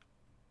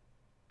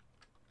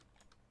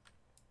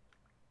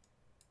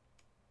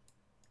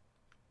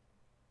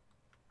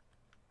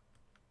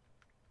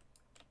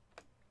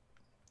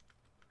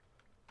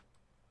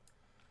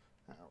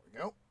 There we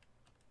go.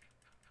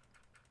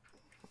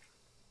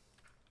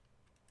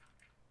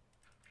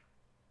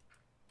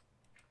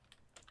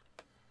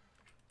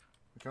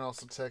 We can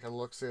also take a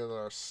look-see at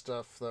our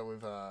stuff that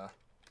we've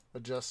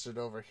adjusted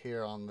over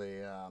here on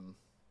the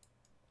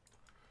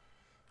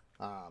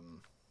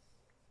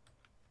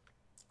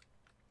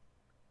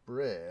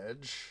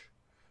bridge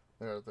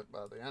there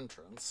by the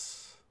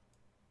entrance.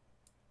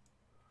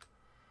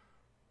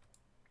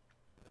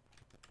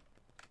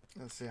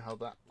 Let's see how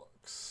that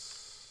looks.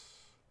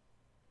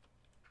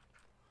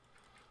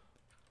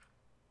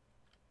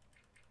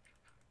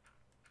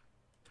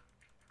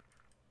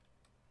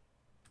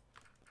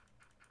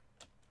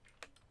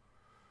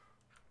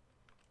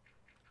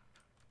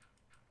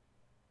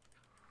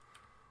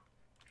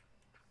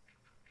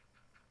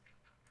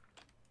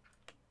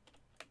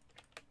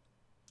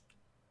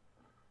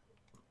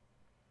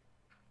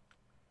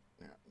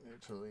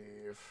 Need to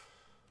leave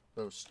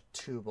those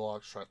 2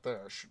 blocks right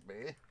there, should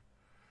be.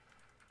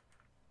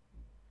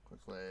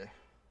 Quickly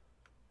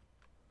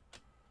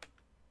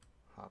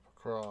hop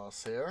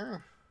across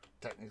here.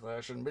 Technically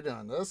I shouldn't be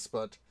doing this,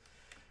 but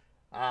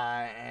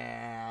I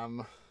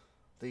am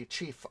the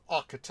chief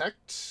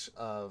architect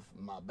of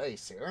my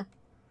base here.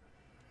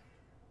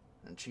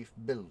 And chief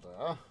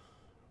builder.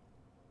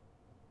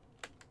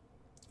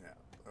 Yeah,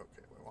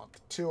 okay, we want the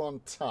 2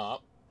 on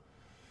top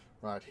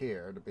right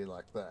here to be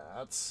like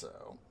that,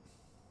 so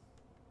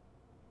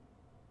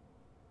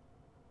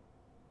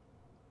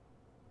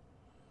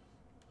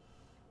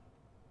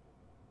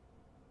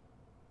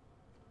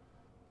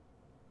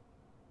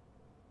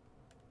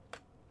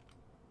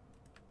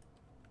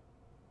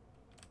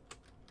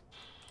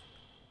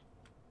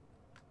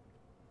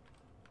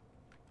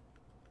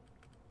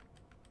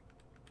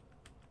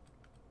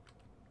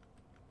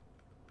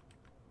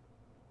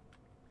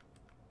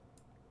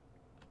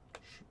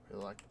should be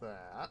like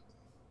that.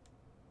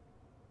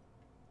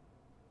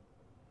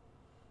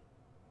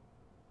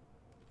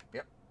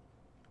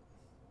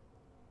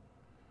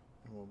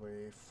 will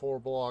be 4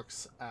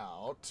 blocks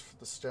out for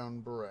the stone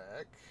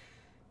brick.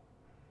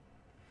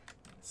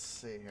 Let's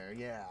see here.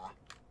 Yeah.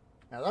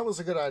 Now, that was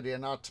a good idea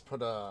not to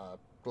put a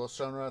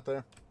glowstone right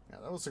there. Yeah,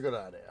 that was a good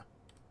idea.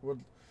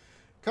 Would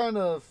kind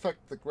of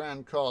affect the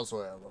Grand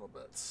Causeway a little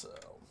bit, so...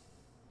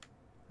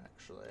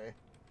 Actually...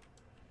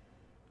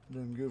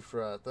 Didn't goof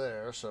right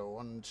there, so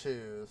 1,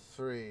 2,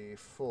 3,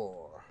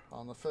 4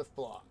 on the 5th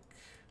block.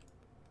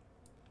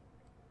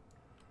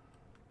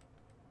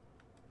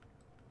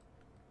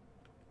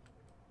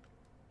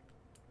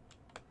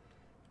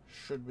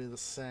 Should be the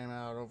same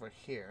out over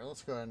here.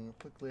 Let's go ahead and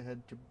quickly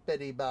head to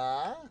Betty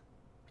Bye.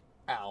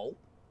 Ow.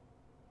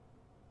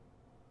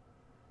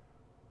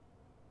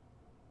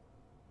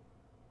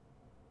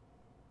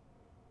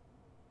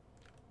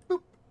 Boop.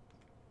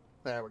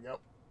 There we go.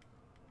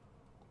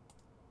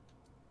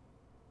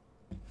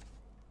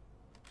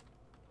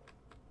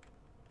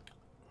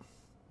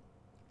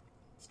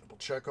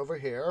 Check over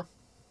here.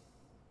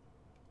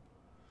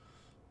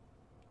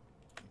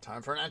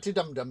 Time for an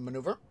anti-dum-dum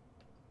maneuver.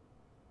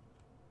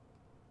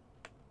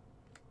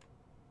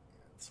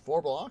 It's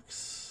 4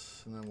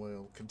 blocks, and then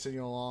we'll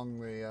continue along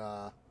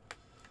the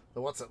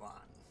what's-it line.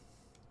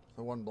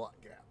 The 1 block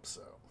gap,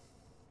 so.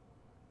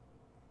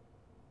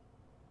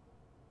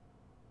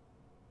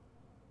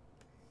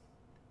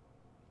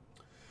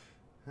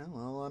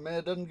 Well, I may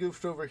have done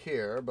goofed over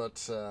here,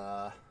 but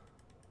at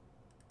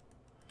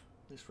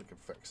least we can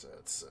fix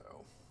it, so.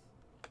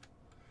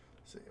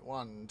 Let's see,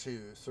 1,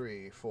 2,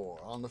 3, 4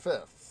 on the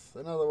 5th.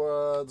 In other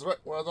words, right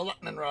where the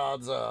lightning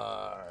rods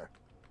are.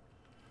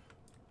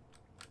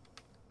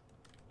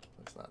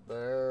 That's not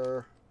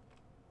there.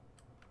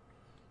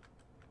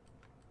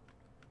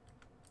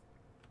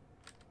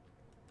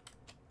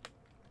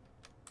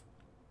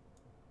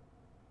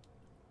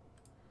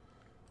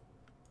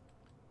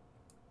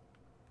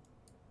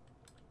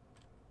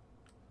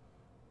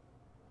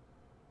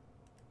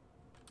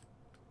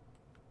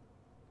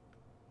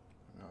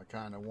 I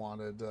kind of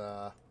wanted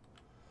that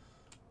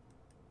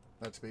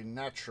to be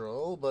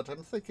natural, but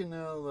I'm thinking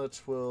now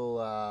that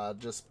we'll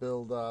just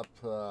build up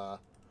a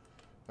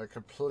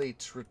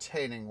complete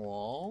retaining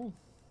wall.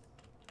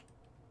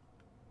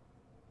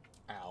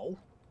 Ow.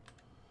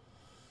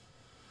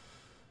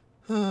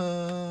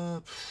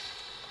 Can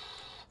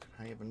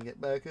I even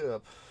get back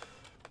up?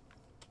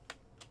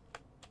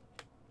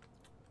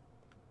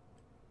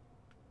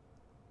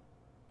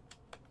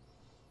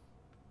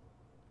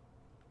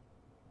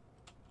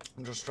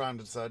 I'm just trying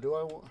to decide,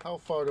 how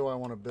far do I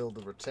want to build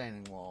the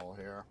retaining wall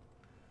here?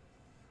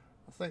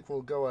 I think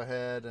we'll go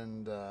ahead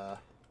and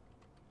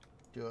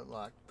do it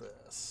like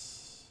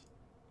this.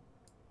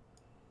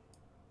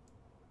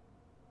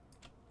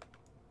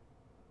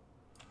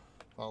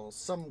 Follow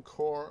some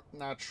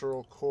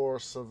natural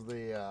course of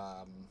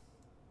the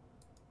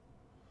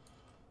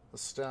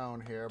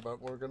stone here,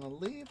 but we're going to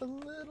leave a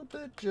little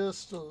bit,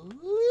 just a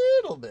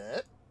little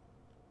bit,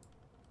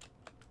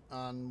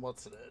 on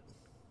what's it?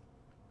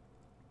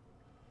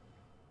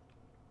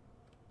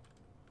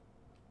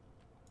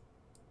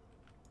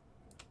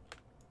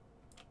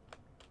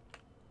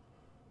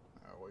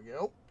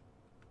 Go.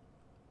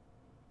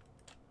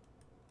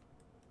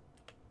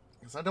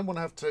 Because I don't want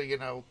to have to, you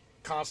know,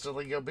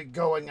 constantly be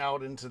going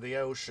out into the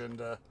ocean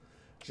to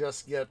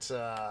just get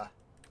the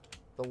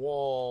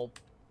wall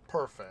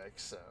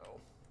perfect, so.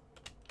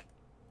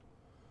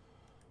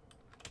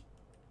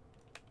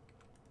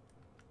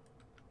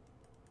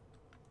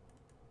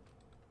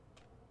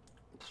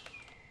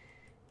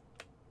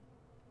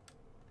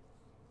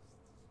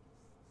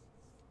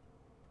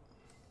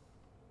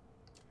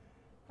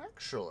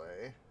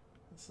 Actually,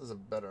 this is a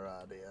better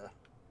idea.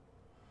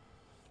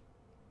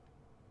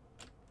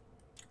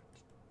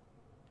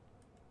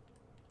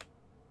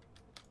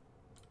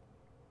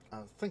 I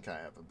think I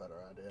have a better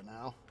idea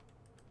now.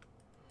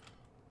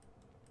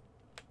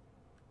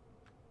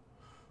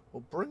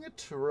 We'll bring it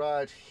to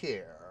right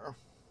here.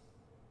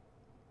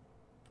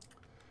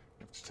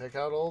 You have to take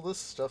out all this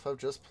stuff I've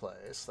just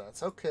placed.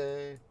 That's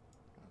okay.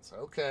 That's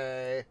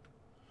okay.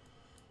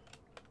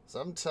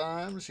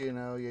 Sometimes, you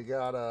know, you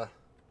gotta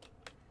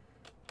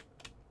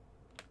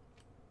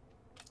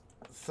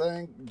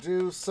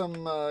do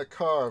some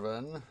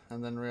carving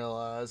and then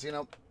realize, you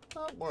know,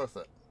 not worth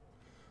it.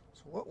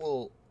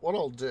 So what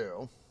I'll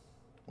do,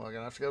 well, I'm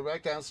gonna have to go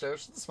back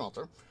downstairs to the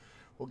smelter.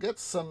 We'll get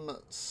some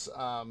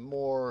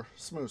more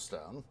smooth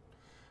stone.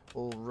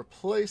 We'll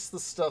replace the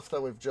stuff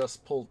that we've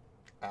just pulled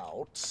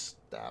out.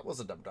 That was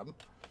a dum-dum.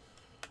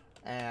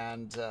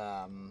 And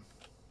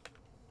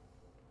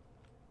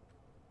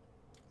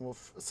we'll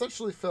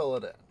essentially fill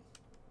it in.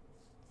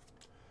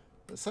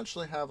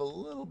 Essentially have a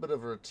little bit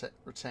of a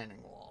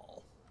retaining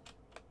wall,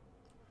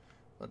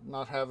 but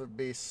not have it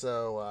be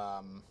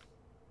so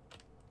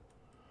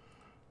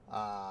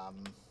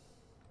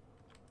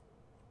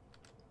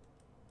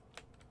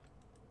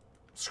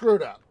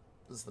screwed up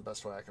is the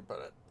best way I can put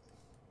it.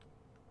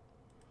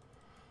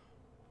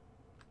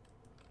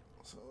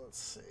 So let's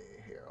see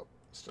here. I'll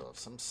still have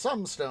some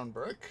stone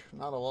brick,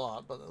 not a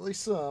lot, but at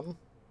least some.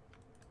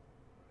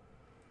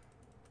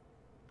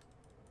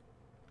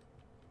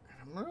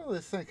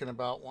 really thinking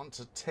about wanting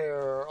to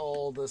tear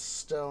all this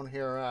stone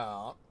here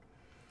out,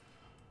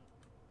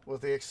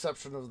 with the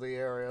exception of the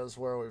areas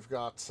where we've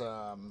got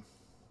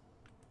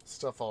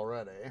stuff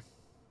already.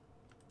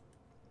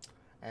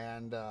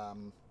 And,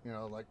 you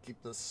know, like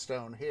keep this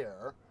stone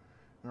here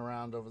and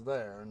around over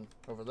there and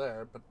over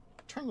there, but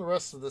turn the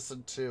rest of this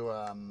into,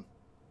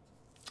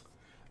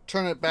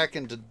 turn it back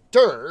into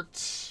dirt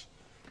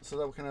so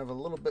that we can have a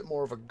little bit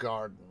more of a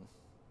garden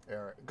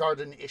area,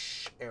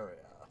 garden-ish area.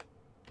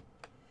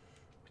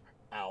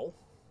 Ow.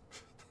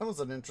 That was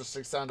an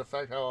interesting sound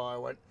effect,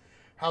 how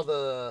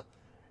the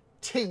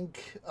tink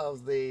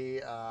of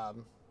the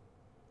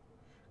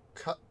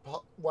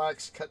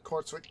wax cut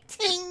quartz went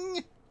ting,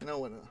 you know,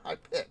 when high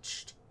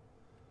pitched.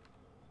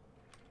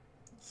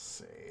 Let's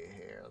see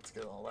here, let's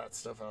get all that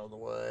stuff out of the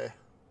way.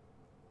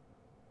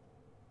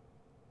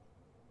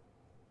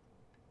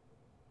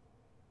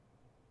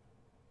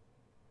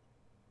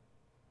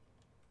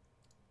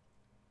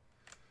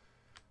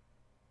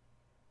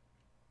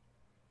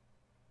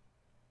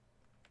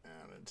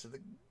 And into the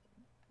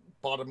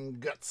bottom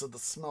guts of the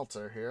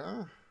smelter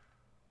here.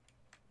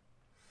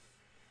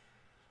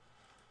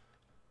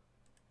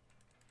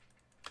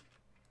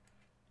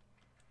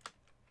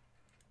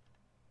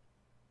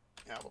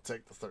 Yeah, we'll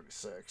take the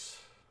 36.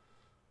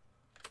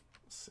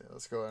 Let's see,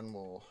 let's go ahead and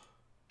we'll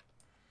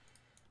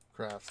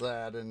craft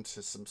that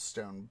into some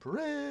stone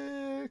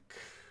brick.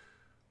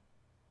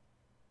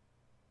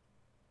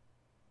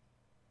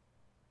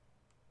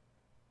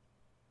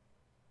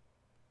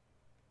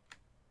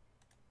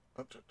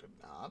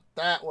 Not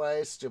that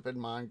way, stupid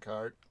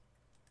minecart.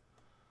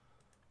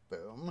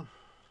 Boom.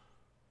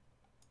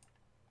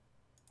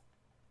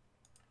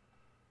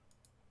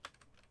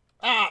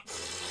 Ah!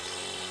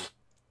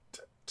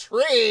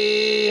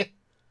 Tree!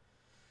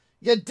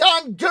 You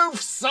done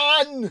goof,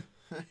 son!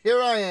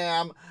 Here I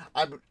am.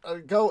 I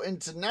go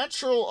into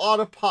natural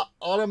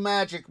auto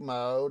magic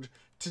mode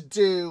to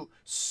do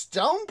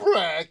stone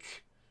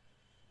brick.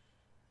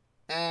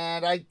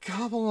 And I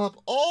gobble up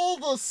all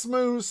the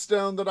smooth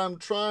stone that I'm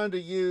trying to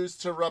use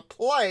to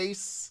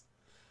replace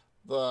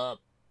the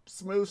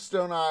smooth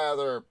stone I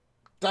either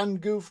done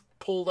goof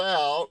pulled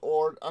out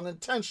or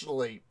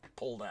unintentionally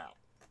pulled out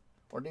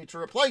or need to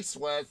replace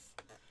with.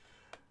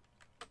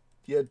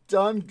 You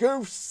done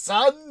goof,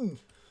 son!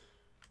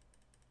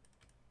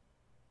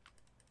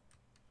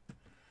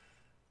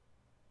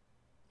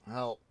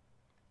 Well,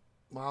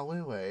 while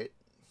we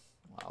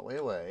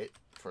wait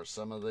for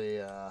some of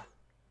the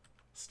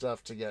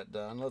stuff to get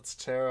done, let's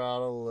tear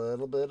out a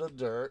little bit of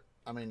dirt.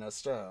 I mean, a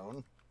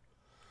stone.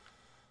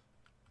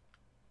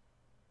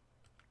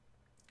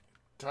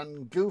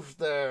 Done goof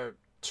there,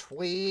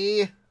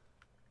 twee.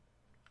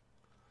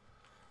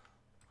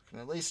 Can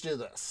at least do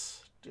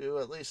this. Do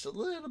at least a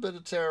little bit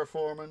of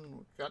terraforming.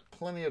 We've got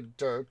plenty of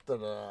dirt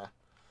that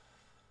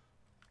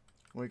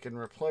we can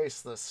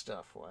replace this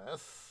stuff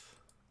with.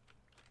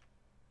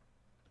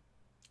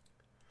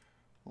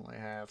 Only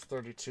have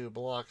 32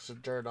 blocks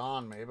of dirt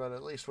on me, but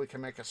at least we can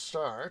make a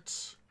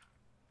start.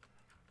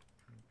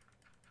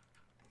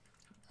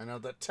 I know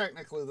that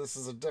technically this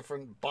is a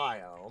different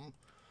biome,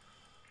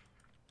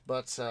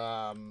 but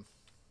I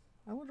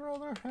would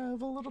rather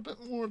have a little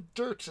bit more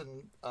dirt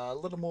and a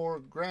little more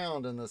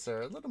ground in this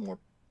area, a little more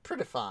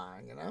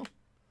prettifying, you know?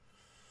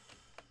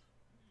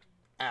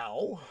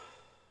 Ow.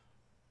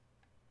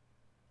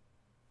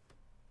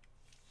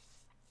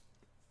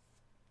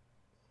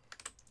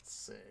 Let's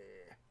see.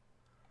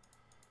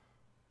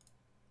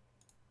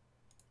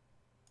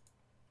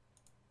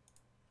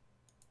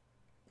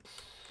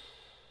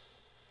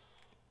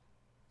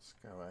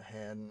 Go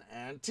ahead and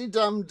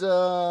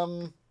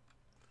anti-dum-dum.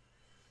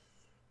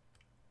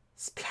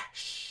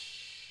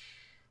 Splash.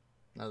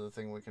 Another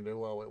thing we can do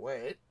while we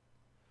wait.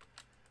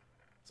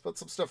 Let's put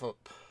some stuff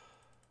up.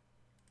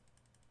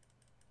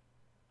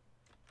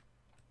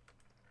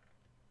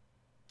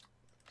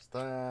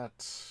 There's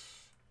that.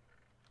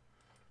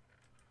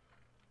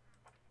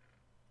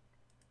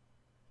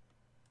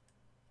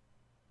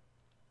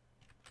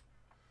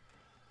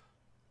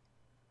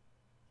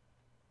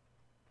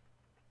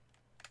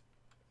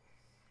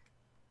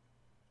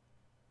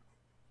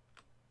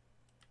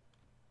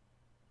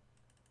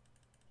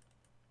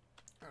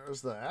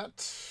 There's that.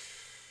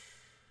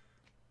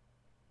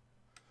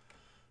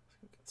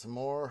 Get some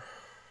more.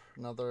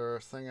 Another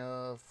thing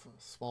of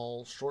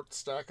small short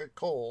stack of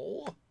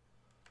coal.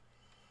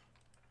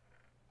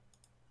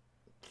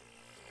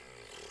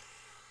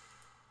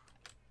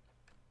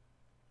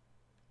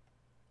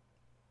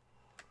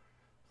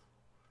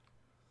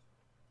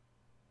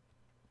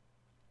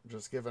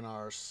 Just giving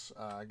our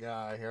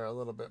guy here a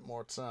little bit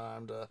more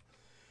time to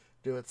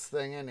do its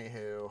thing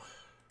anywho.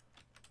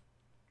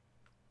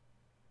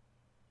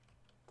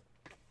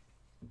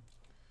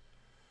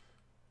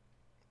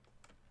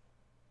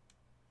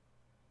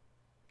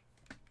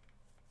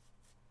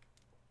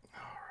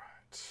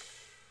 Alright.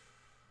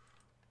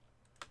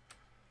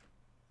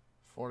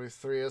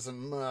 43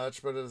 isn't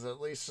much, but it is at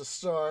least a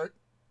start.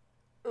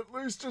 At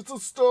least it's a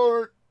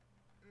start.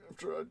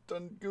 After I've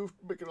done goofed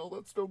making all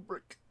that stone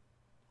brick.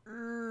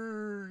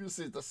 You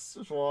see, this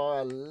is why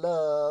I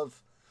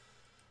love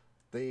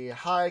the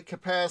high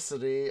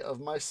capacity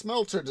of my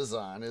smelter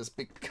design, is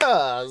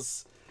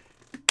because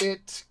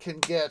it can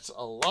get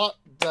a lot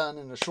done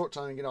in a short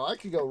time. You know, I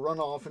could go run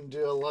off and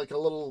do like a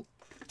little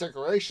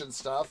decoration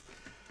stuff.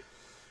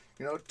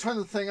 You know, turn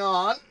the thing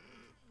on,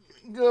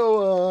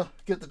 go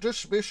get the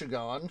distribution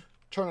going,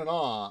 turn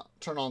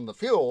on the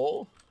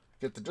fuel,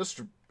 get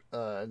the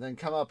and then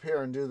come up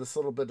here and do this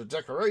little bit of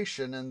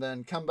decoration, and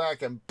then come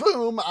back and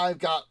boom, I've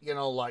got, you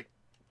know, like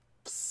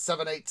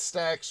 7-8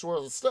 stacks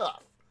worth of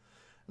stuff.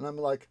 And I'm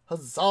like,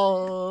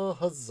 huzzah,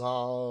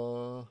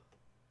 huzzah.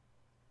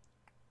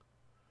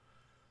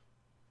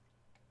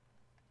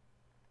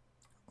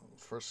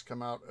 First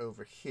come out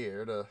over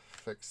here to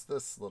fix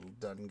this little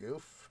dun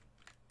goof.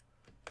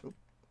 Oop.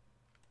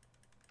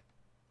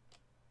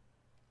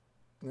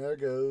 There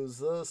goes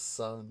the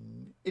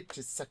sun. It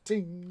is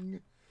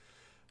setting.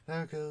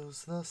 There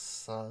goes the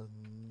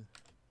sun.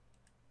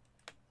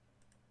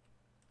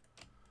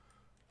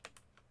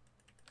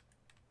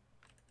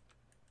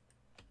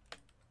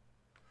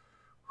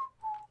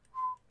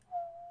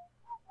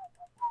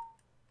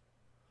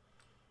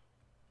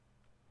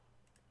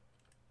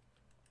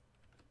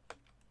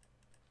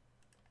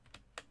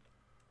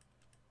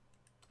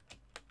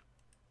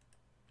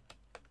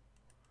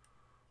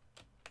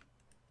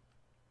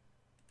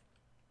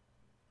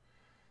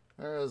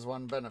 There is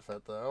one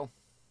benefit, though.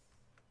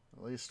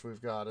 At least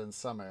we've got in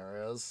some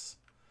areas.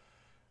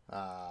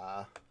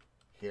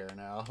 Here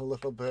now, a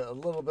little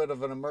bit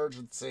of an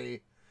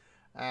emergency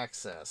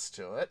access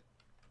to it.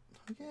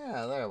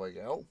 Yeah, there we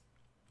go.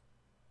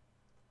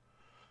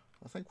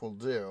 I think we'll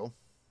do.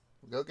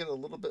 We'll go get a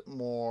little bit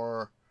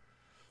more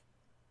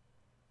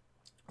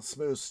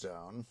smooth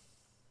stone.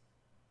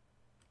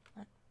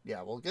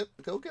 Yeah, we'll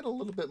go get a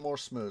little bit more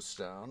smooth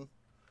stone,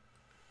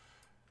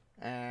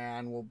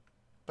 and we'll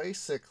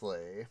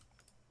basically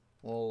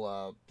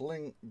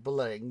bring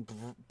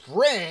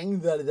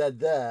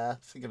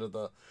thinking of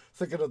the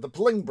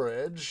bling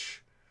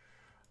bridge.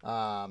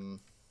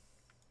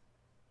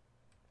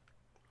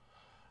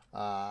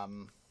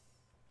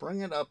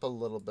 Bring it up a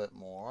little bit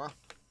more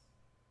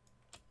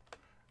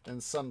in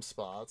some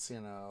spots,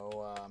 you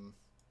know,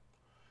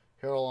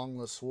 here along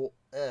this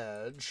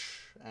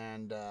edge,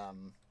 and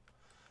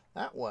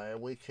that way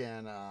we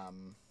can, that's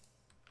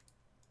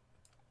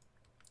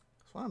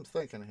what I'm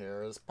thinking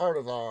here is part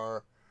of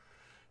our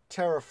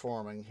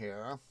terraforming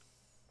here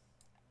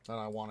that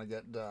I want to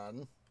get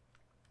done.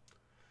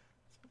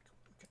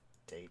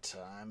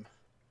 Daytime.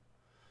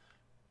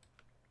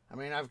 I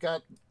mean, I've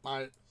got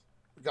my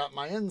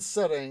in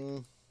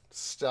setting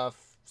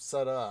stuff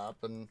set up,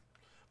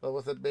 but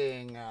with it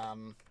being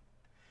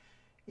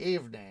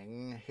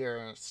evening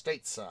here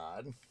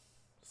stateside,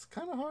 it's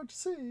kind of hard to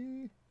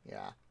see.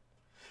 Yeah,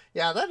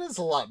 that is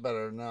a lot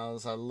better now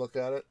as I look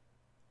at it.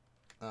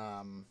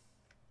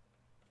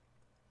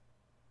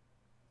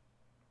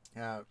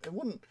 Yeah, it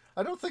wouldn't.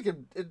 I don't think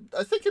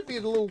I think it'd be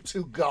a little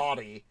too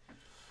gaudy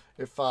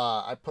if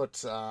I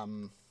put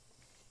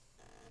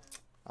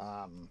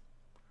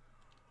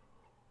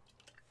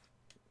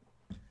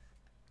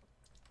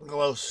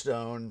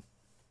glowstone.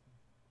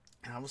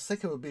 I was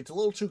thinking it would be a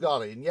little too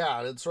gaudy, and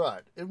yeah, that's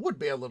right. It would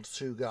be a little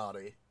too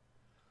gaudy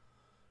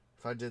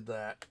if I did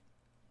that.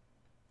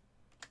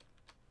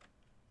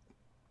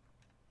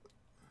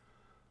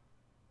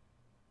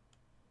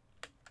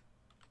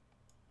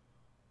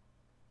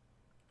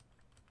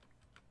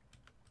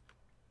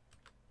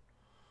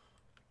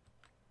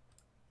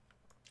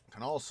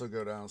 Can also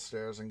go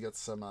downstairs and get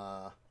some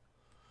of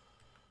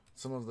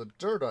the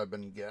dirt I've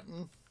been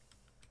getting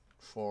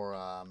for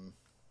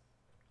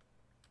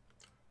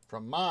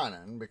from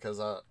mining, because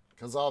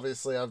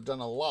obviously I've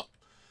done a lot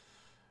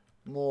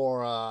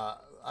more. I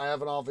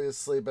haven't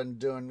obviously been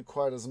doing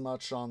quite as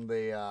much on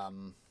the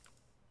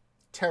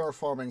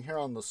terraforming here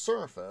on the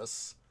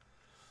surface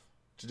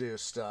to do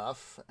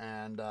stuff,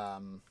 and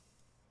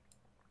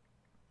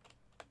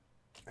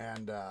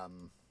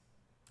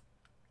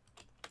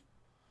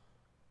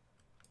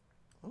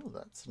oh,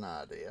 that's an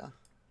idea.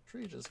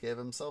 Tree just gave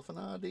himself an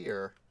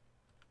idea.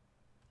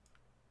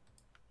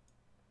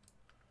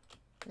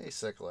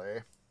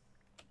 Basically,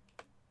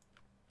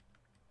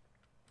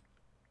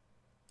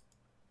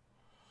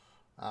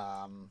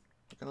 I'm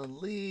going to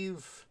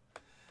leave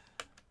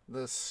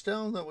the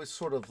stone that we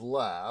sort of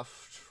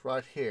left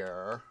right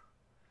here.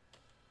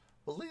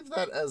 We'll leave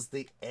that as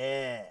the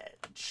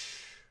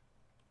edge.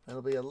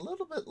 It'll be a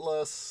little bit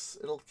less.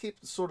 It'll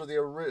keep sort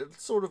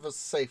of a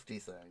safety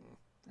thing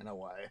in a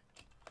way.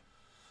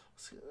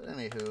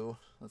 Anywho,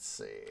 let's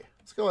see.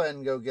 Let's go ahead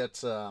and go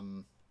get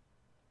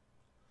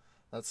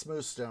that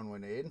smooth stone we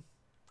need.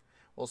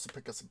 We'll also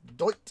pick us a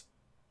doit.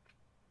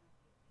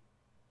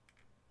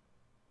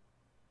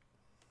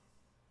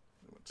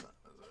 What time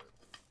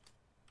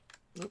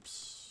is it?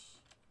 Oops.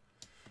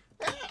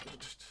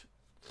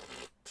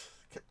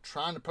 Kept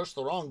trying to push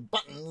the wrong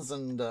buttons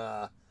and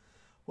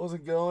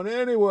wasn't going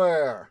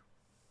anywhere.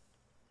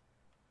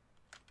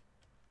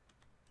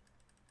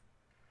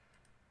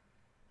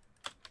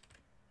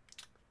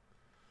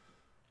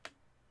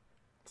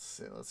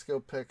 see. Let's go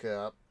pick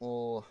up.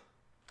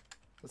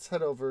 Let's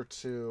head over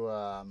to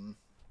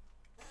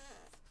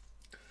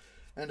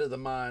end of the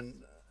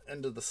mine,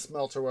 end of the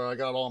smelter where I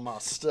got all my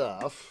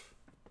stuff.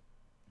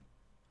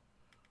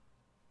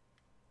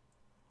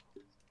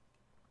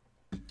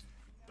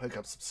 Pick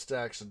up some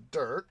stacks of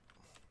dirt.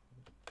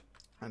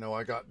 I know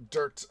I got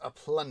dirt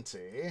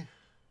aplenty.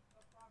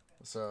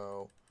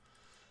 So,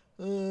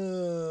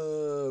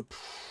 that'll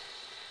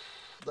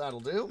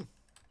do.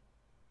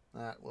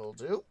 That will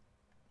do.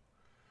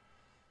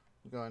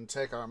 We'll go ahead and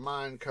take our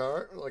mine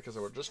cart. Like I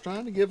said, we're just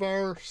trying to give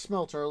our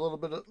smelter a little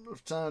bit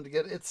of time to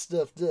get its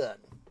stuff done.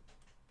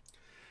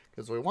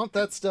 Because we want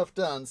that stuff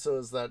done so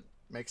as that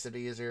makes it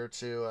easier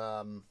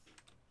to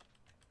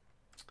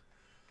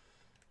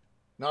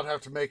not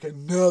have to make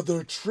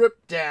another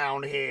trip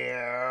down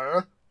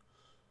here.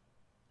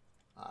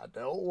 I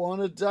don't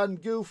want to done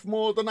goof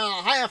more than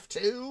I have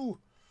to.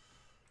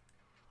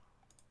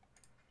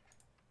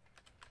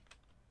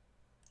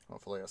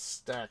 Hopefully a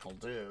stack will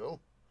do.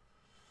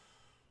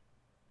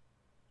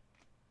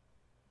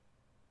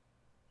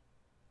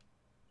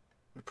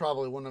 We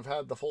probably wouldn't have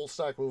had the full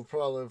stack. We would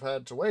probably have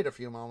had to wait a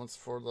few moments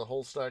for the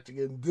whole stack to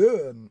get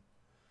done.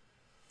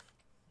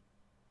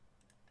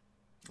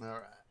 All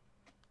right.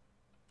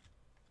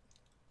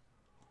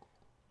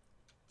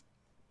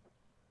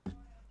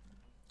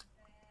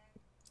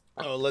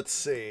 Oh, let's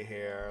see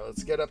here.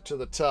 Let's get up to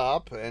the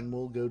top and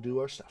we'll go do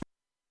our stuff.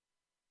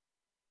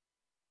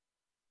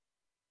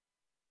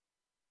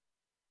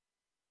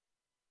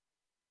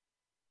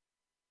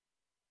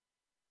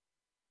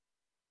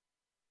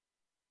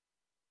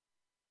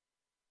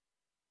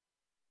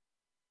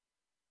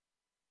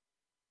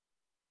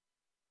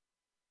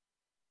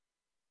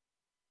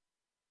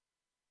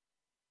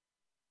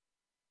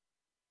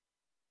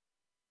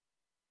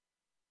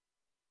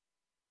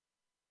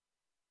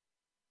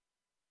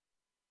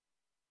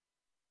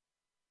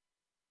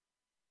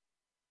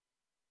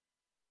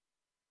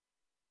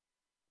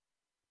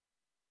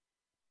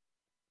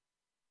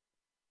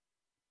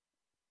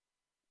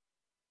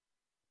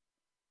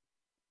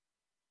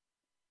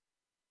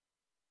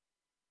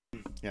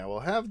 Yeah,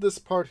 we'll have this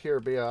part here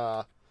be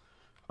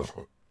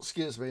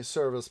excuse me,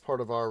 serve as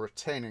part of our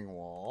retaining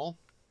wall.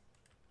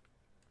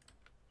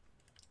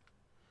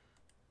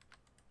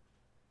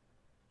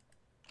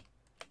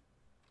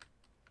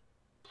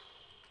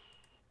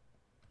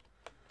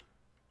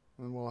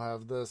 And we'll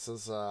have this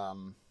as a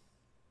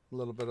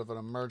little bit of an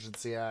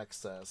emergency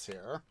access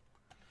here.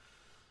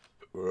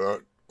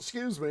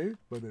 Excuse me,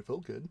 but I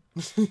felt good.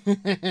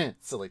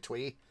 Silly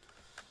twee.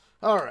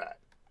 Alright.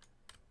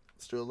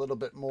 Let's do a little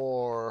bit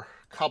more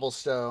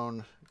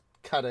cobblestone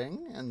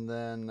cutting, and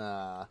then,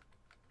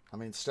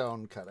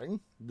 stone cutting.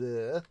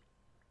 Definitely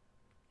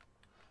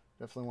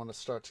want to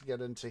start to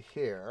get into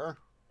here.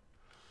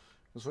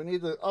 Because we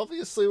need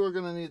obviously we're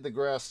going to need the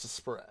grass to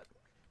spread.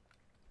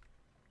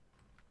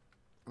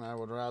 And I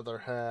would rather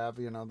have,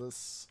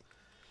 this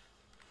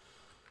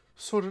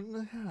sort of,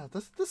 yeah,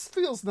 this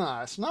feels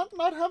nice. Not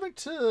having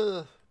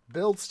to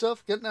build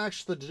stuff, getting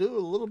actually to do a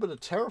little bit of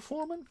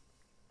terraforming.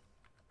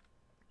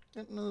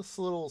 Getting this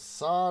little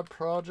side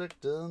project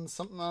done,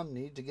 something I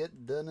need to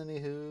get done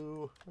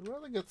anywho. I'd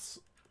rather get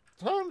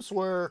times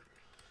where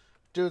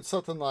doing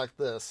something like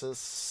this is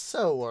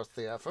so worth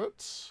the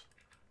effort.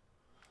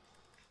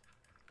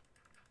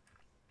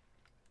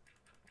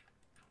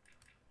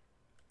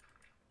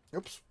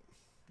 Oops.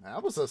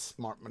 That was a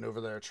smart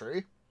maneuver there,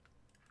 tree.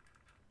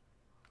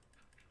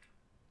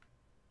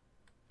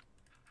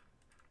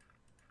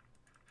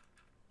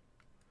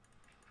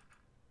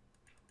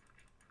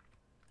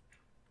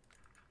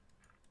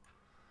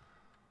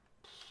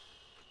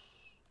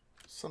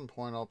 At some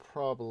point I'll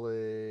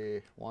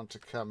probably want to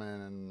come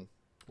in and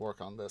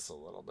work on this a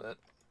little bit.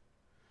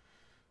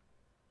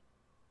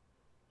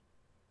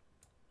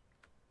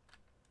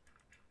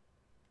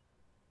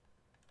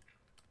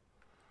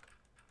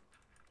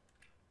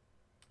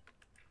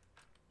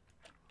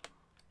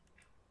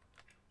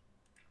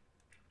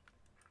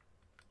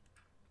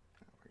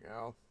 There we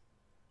go.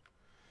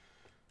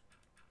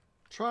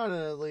 Try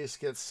to at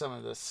least get some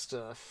of this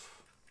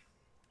stuff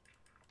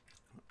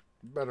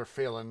better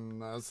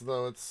feeling, as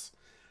though it's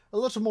a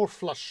little more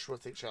flush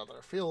with each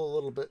other. Feel a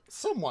little bit,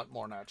 somewhat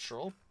more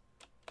natural.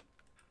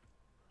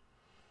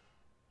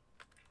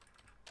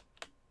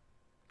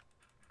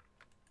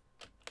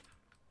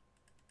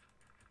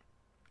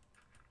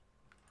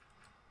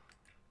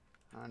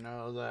 I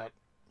know that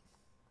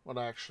what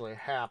actually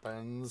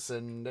happens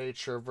in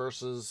nature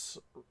versus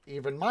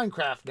even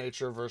Minecraft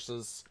nature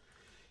versus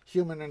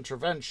human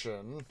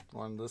intervention,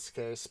 or in this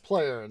case,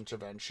 player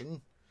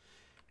intervention,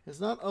 is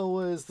not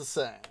always the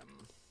same.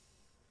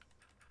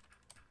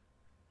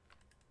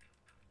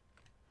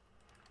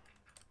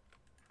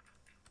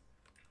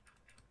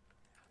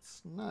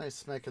 It's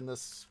nice making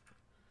this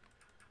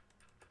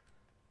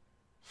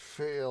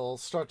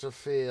start to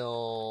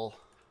feel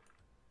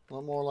a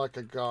little more like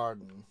a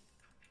garden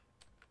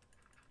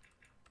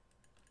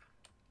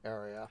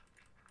area.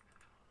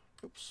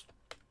 Oops.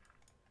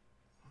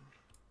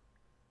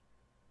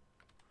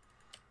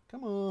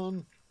 Come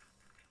on.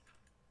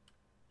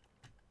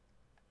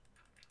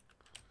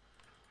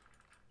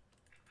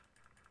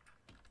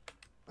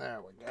 There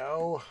we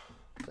go.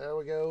 There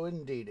we go,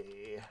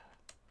 indeedy.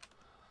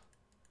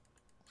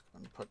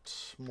 And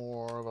put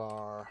more of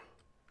our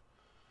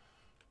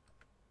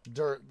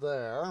dirt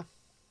there.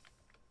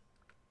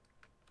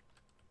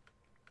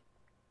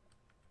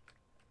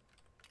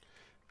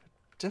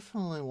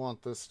 Definitely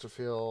want this to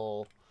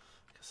feel,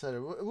 like I said,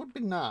 it would be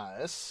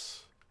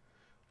nice.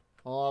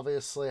 I'll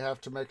obviously have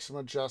to make some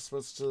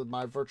adjustments to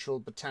my virtual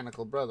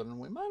botanical brethren.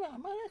 I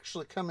might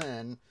actually come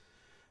in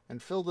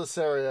and fill this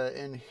area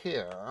in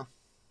here.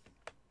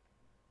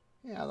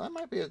 Yeah, that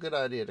might be a good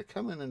idea, to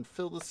come in and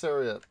fill this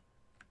area.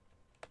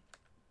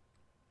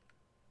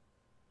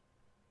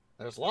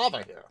 There's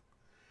lava here.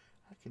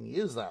 I can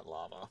use that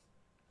lava.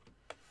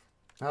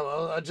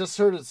 I just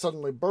heard it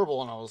suddenly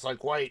burble, and I was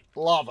like, wait,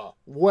 lava,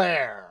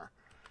 where?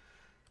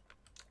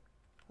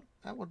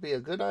 That would be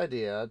a good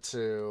idea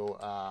to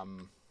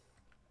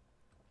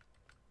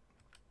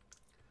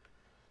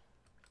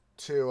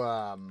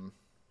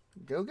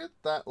go get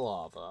that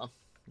lava.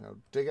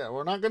 Dig it.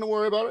 We're not going to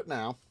worry about it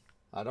now.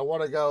 I don't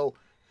want to go,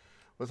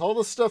 with all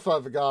the stuff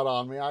I've got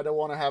on me, I don't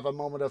want to have a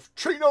moment of,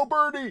 tree no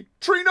birdie!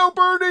 Tree no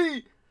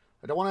birdie!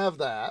 I don't want to have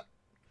that.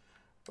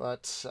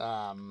 But,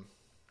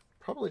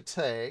 probably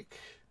take,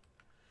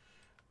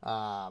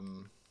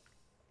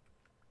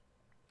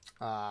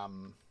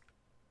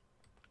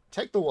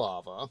 take the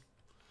lava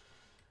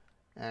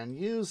and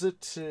use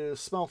it to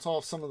smelt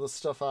off some of the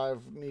stuff I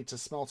need to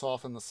smelt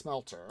off in the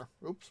smelter.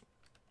 Oops.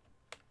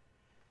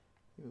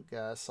 You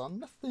guys saw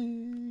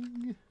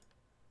nothing.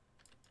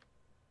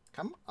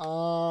 Come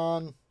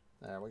on.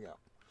 There we go.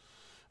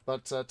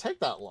 But take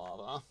that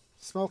lava,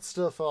 smelt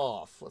stuff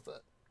off with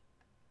it.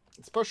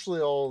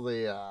 Especially all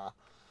the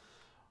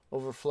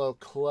overflow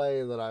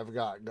clay that I've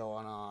got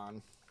going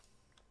on.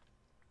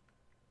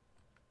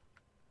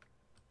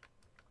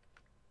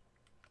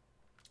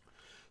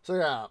 So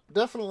yeah,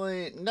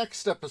 definitely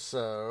next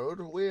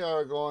episode we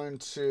are going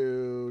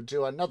to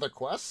do another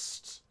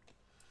quest.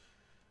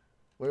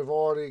 We've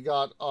already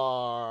got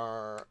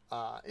our,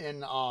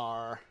 in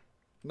our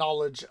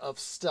knowledge of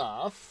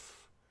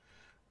stuff,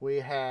 we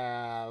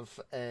have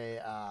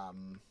a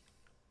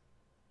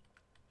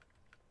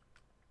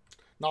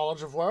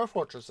knowledge of where our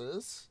fortress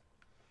is.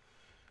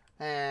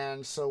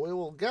 And so we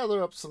will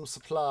gather up some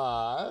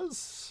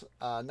supplies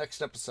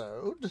next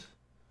episode.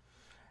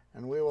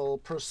 And we will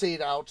proceed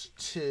out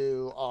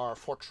to our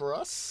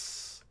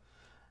fortress.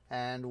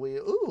 And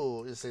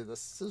ooh, you see,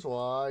 this is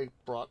why I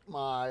brought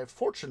my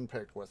fortune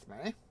pick with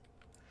me.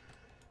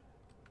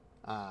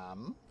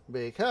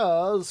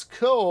 Because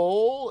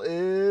coal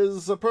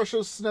is a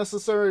precious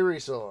necessary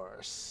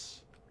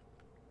resource.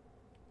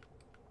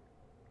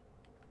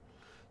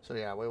 So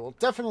yeah, we will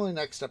definitely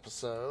next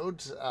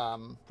episode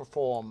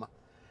perform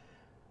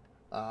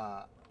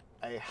a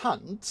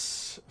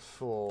hunt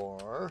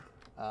for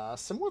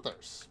some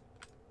withers.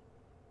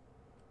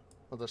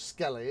 Wither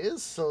skellies,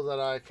 so that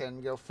I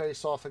can go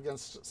face off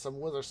against some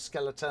wither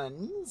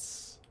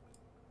skeletons.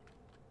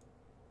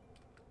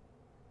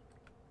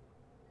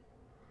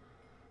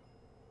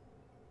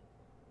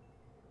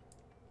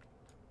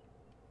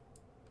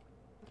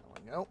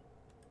 There we go.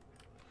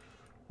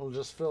 We'll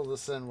just fill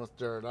this in with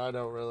dirt. I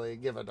don't really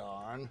give a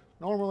darn.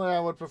 Normally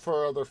I would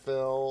prefer other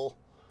fill.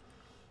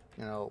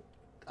 You know,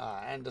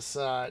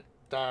 andesite,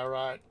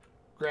 diorite,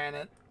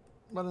 granite.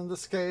 But in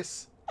this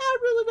case, I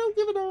really don't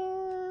give a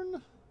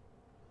darn.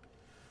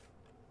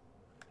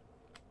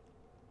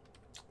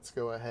 Let's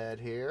go ahead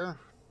here.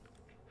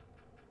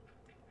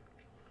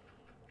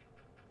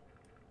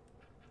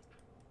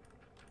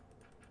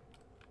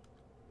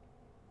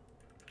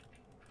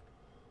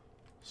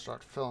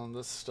 Start filling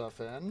this stuff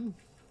in.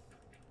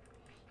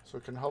 So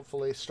we can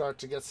hopefully start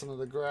to get some of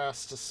the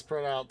grass to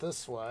spread out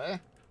this way.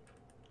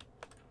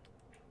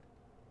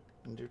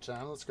 In due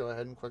time, let's go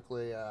ahead and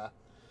quickly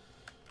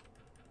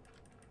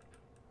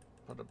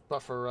put a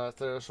buffer right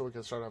there so we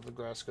can start having the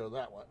grass go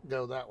that way.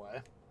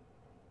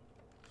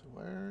 So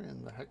where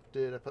in the heck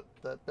did I put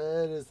that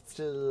bed? Is it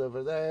still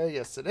over there?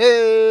 Yes, it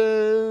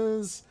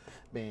is.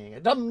 Being a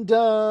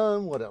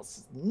dum-dum. What else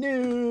is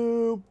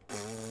new?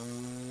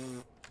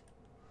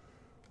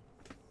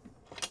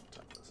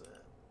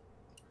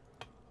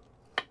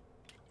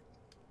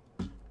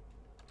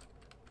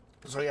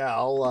 So yeah,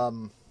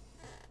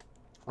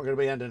 we're going to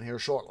be ending here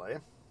shortly.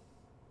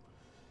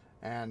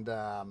 And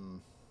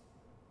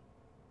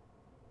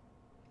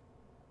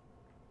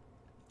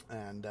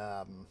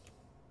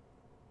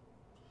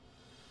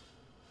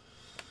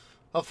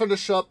I'll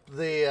finish up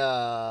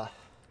the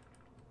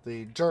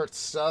dirt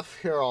stuff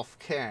here off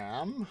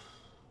cam.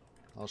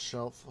 I'll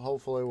show.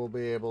 Hopefully, we'll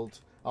be able to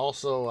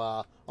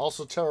also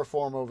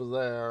terraform over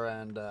there,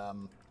 and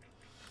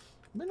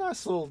be a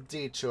nice little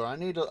detour. I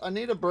need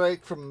a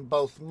break from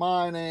both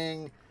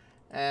mining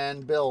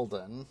and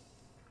building.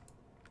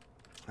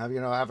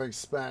 Having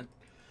spent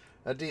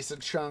a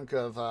decent chunk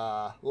of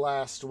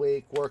last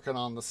week working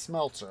on the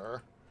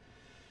smelter,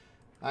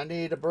 I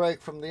need a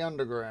break from the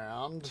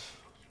underground.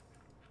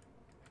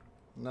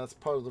 And that's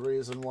part of the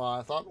reason why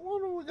I thought,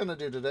 what are we going to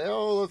do today?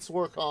 Oh, let's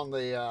work on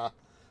the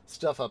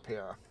stuff up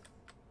here.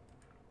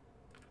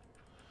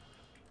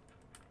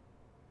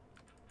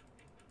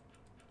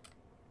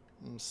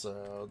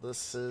 So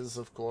this is,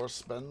 of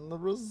course, been the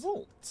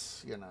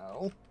result, you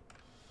know.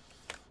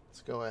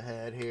 Let's go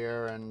ahead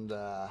here and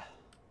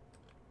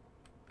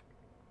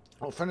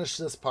we'll finish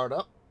this part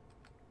up.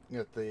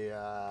 Get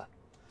the,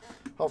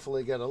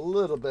 hopefully get a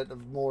little bit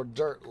of more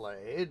dirt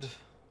laid.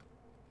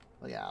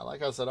 But yeah,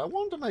 like I said, I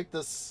wanted to make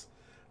this,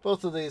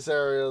 both of these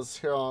areas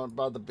here on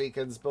by the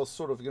beacons, both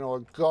sort of, you know,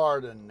 a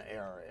garden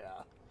area.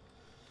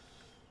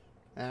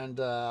 And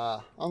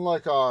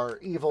unlike our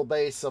evil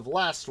base of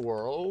last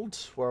world,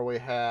 where we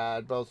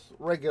had both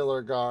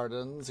regular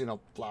gardens, you know,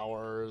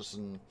 flowers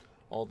and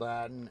all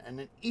that, and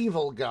an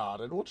evil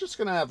garden, we're just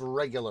going to have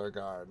regular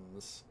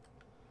gardens.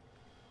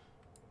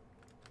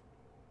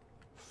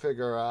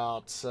 Figure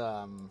out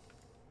some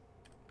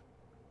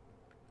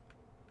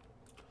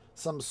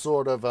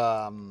sort of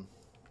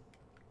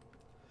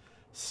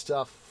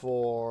stuff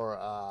for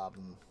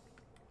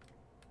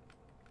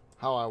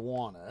how I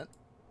want it.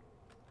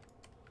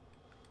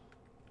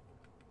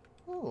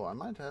 Oh, I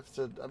might have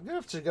to. I'm gonna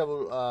have to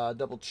go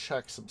double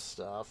check some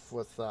stuff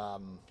with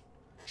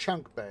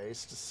chunk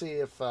base to see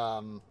if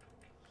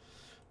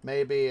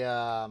maybe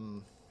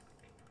can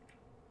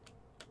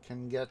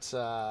get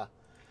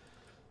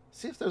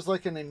see if there's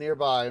like any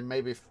nearby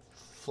maybe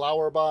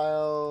flower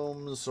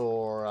biomes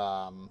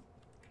or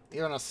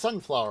even a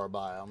sunflower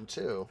biome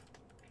too.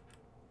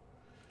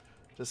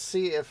 To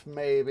see if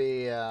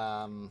maybe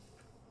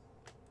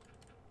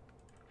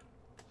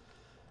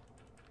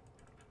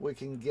we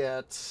can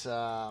get you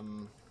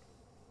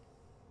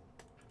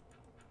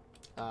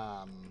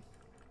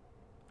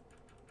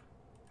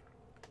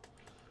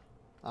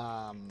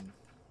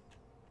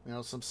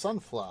know, some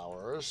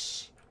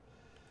sunflowers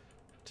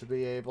to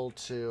be able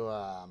to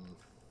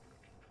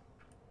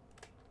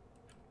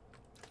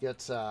get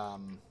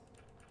some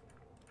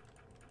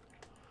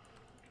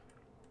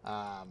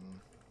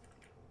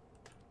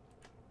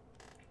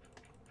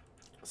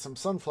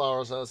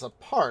sunflowers as a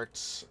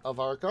part of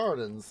our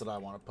gardens that I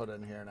want to put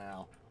in here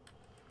now.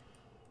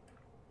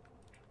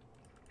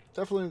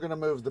 Definitely going to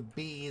move the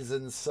bees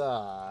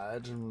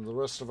inside and the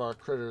rest of our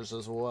critters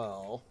as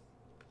well.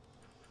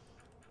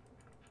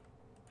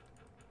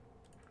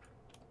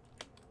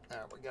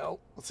 There we go.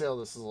 Let's see how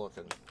this is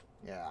looking.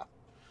 Yeah.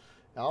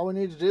 Now all we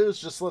need to do is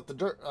just let the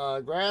dirt,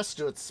 grass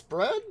do its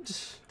spread.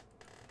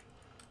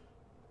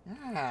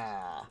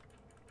 Yeah.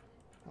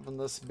 Having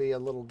this be a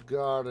little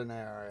garden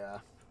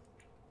area.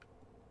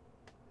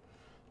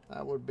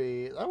 That would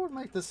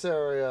make this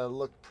area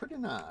look pretty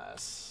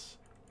nice.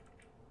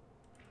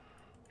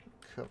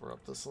 Cover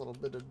up this little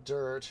bit of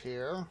dirt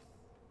here.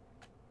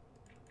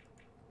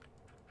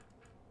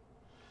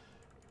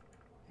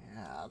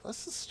 Yeah,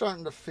 this is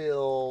starting to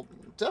feel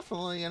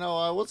definitely, you know,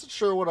 I wasn't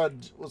sure what I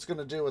was going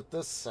to do with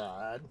this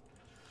side.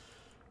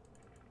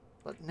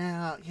 But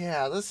now,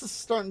 yeah, this is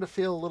starting to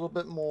feel a little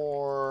bit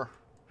more.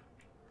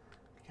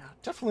 Yeah,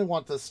 definitely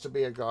want this to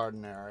be a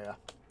garden area.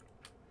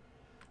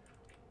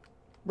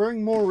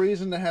 Bring more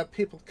reason to have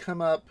people come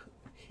up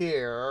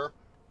here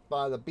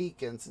by the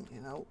beacons, and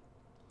you know,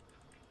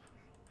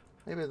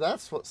 maybe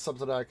that's what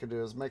something I could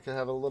do is make it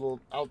have a little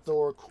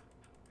outdoor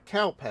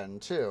cow pen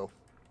too,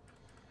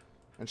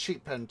 and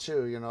sheep pen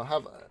too. You know,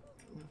 have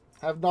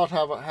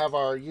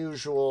our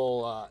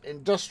usual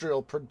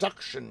industrial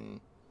production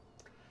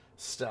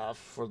stuff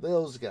for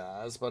those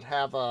guys, but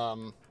have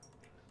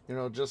you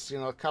know, just, you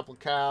know, a couple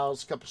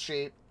cows, a couple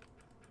sheep.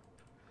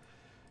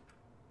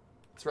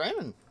 It's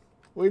raining.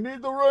 We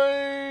need the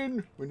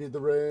rain! We need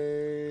the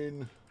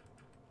rain.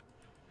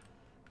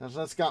 And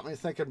that's got me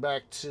thinking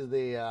back to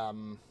the,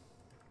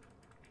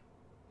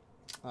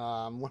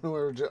 when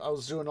I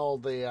was doing all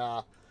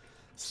the,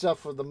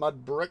 stuff with the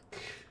mud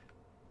brick.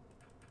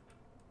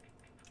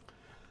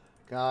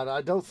 God,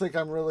 I don't think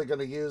I'm really going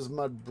to use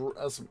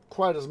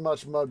quite as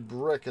much mud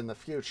brick in the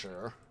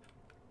future.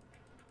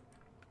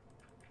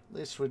 At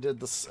least we did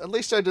this, at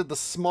least I did the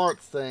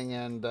smart thing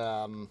and,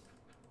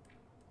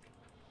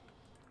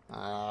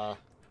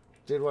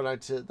 did what I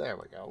did. There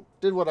we go.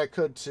 Did what I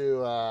could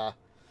to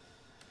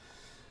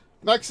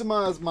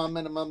maximize my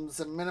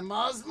minimums and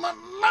minimize my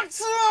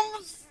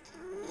maximums.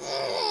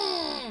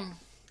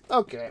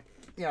 Okay.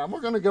 Yeah,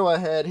 we're gonna go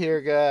ahead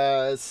here,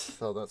 guys.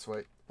 Oh, that's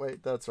wait,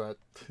 that's right.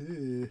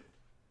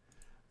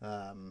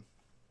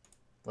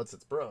 What's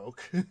it's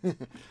broke?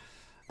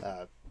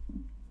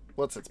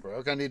 What's it's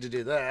broke? I need to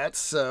do that.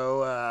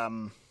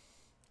 So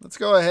let's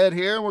go ahead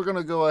here. We're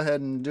gonna go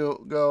ahead and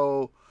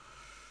go.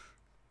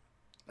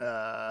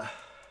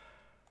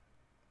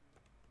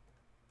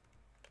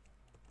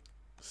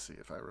 See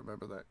if I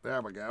remember that.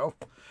 There we go.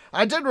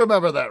 I did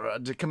remember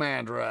that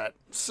command right.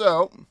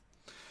 So,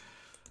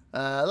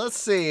 let's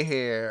see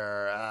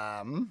here.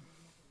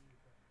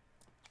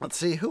 Let's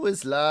see who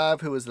is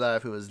live, who is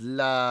live, who is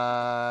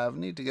live.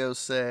 Need to go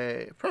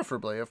say,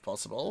 preferably if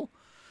possible,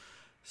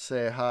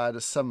 say hi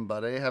to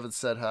somebody. Haven't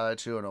said hi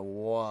to in a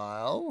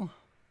while.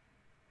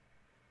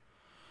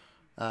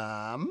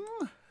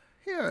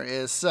 Here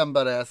is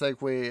somebody. I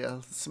think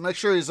let's make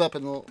sure he's up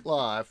and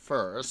live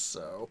first.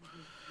 So,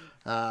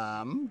 He's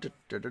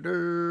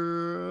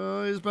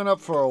been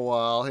up for a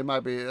while. He might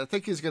be. I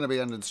think he's going to be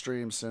ending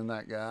stream soon,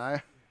 that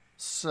guy.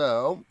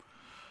 So,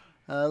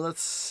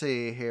 let's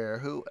see here.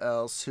 Who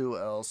else? Who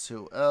else?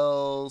 Who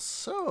else?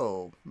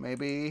 So,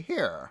 maybe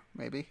here.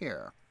 Maybe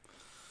here.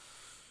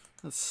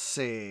 Let's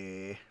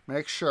see.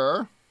 Make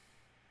sure.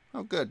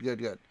 Oh, good, good,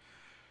 good.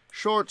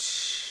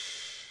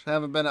 Shorts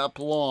haven't been up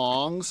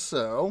long,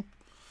 so.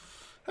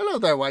 Hello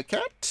there, White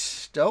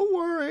Cat. Don't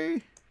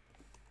worry.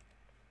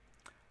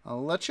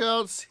 I'll let you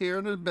out here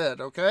in a bit,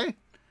 okay?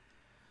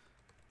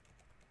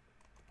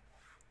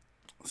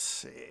 Let's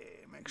see.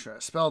 Make sure I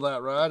spell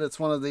that right. It's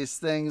one of these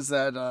things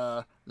that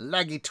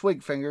laggy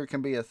twig finger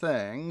can be a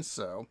thing,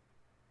 so.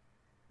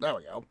 There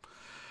we go.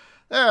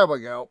 There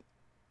we go.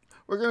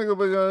 We're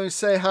going to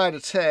say hi to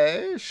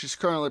Tay. She's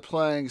currently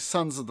playing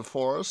Sons of the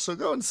Forest, so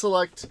go and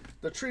select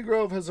The Tree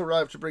Grove has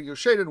arrived to bring you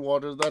shade and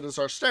water. That is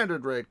our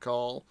standard raid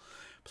call.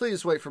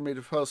 Please wait for me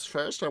to post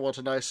first. I want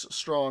a nice,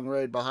 strong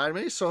raid behind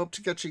me. So hope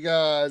to get you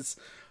guys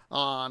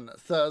on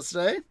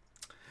Thursday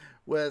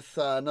with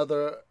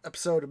another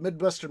episode of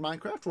Midwestern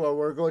Minecraft, where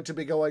we're going to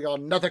be going on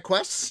another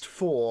quest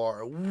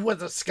for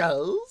Wither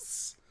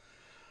Skulls.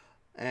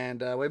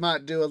 And we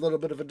might do a little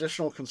bit of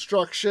additional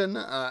construction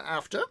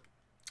after.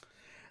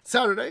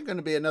 Saturday, going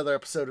to be another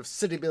episode of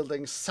City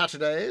Building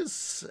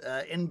Saturdays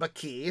in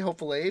Baki.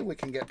 Hopefully we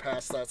can get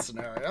past that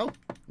scenario.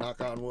 Knock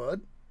on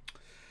wood.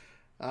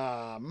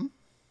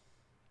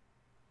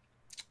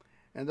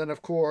 And then,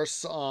 of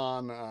course,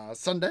 on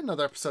Sunday,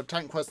 another episode of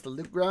Titan Quest: The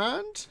Loot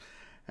Grind.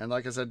 And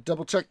like I said,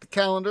 double check the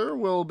calendar.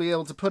 We'll be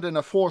able to put in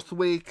a 4th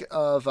week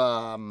of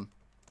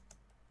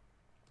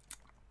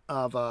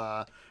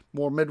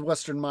more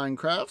Midwestern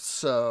Minecraft.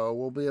 So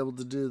we'll be able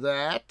to do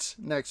that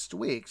next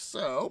week.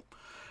 So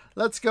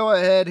let's go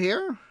ahead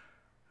here.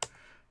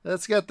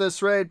 Let's get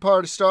this raid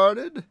party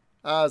started.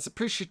 It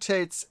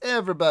appreciates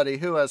everybody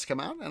who has come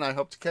out. And I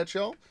hope to catch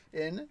y'all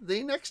in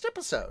the next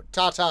episode.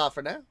 Ta-ta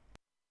for now.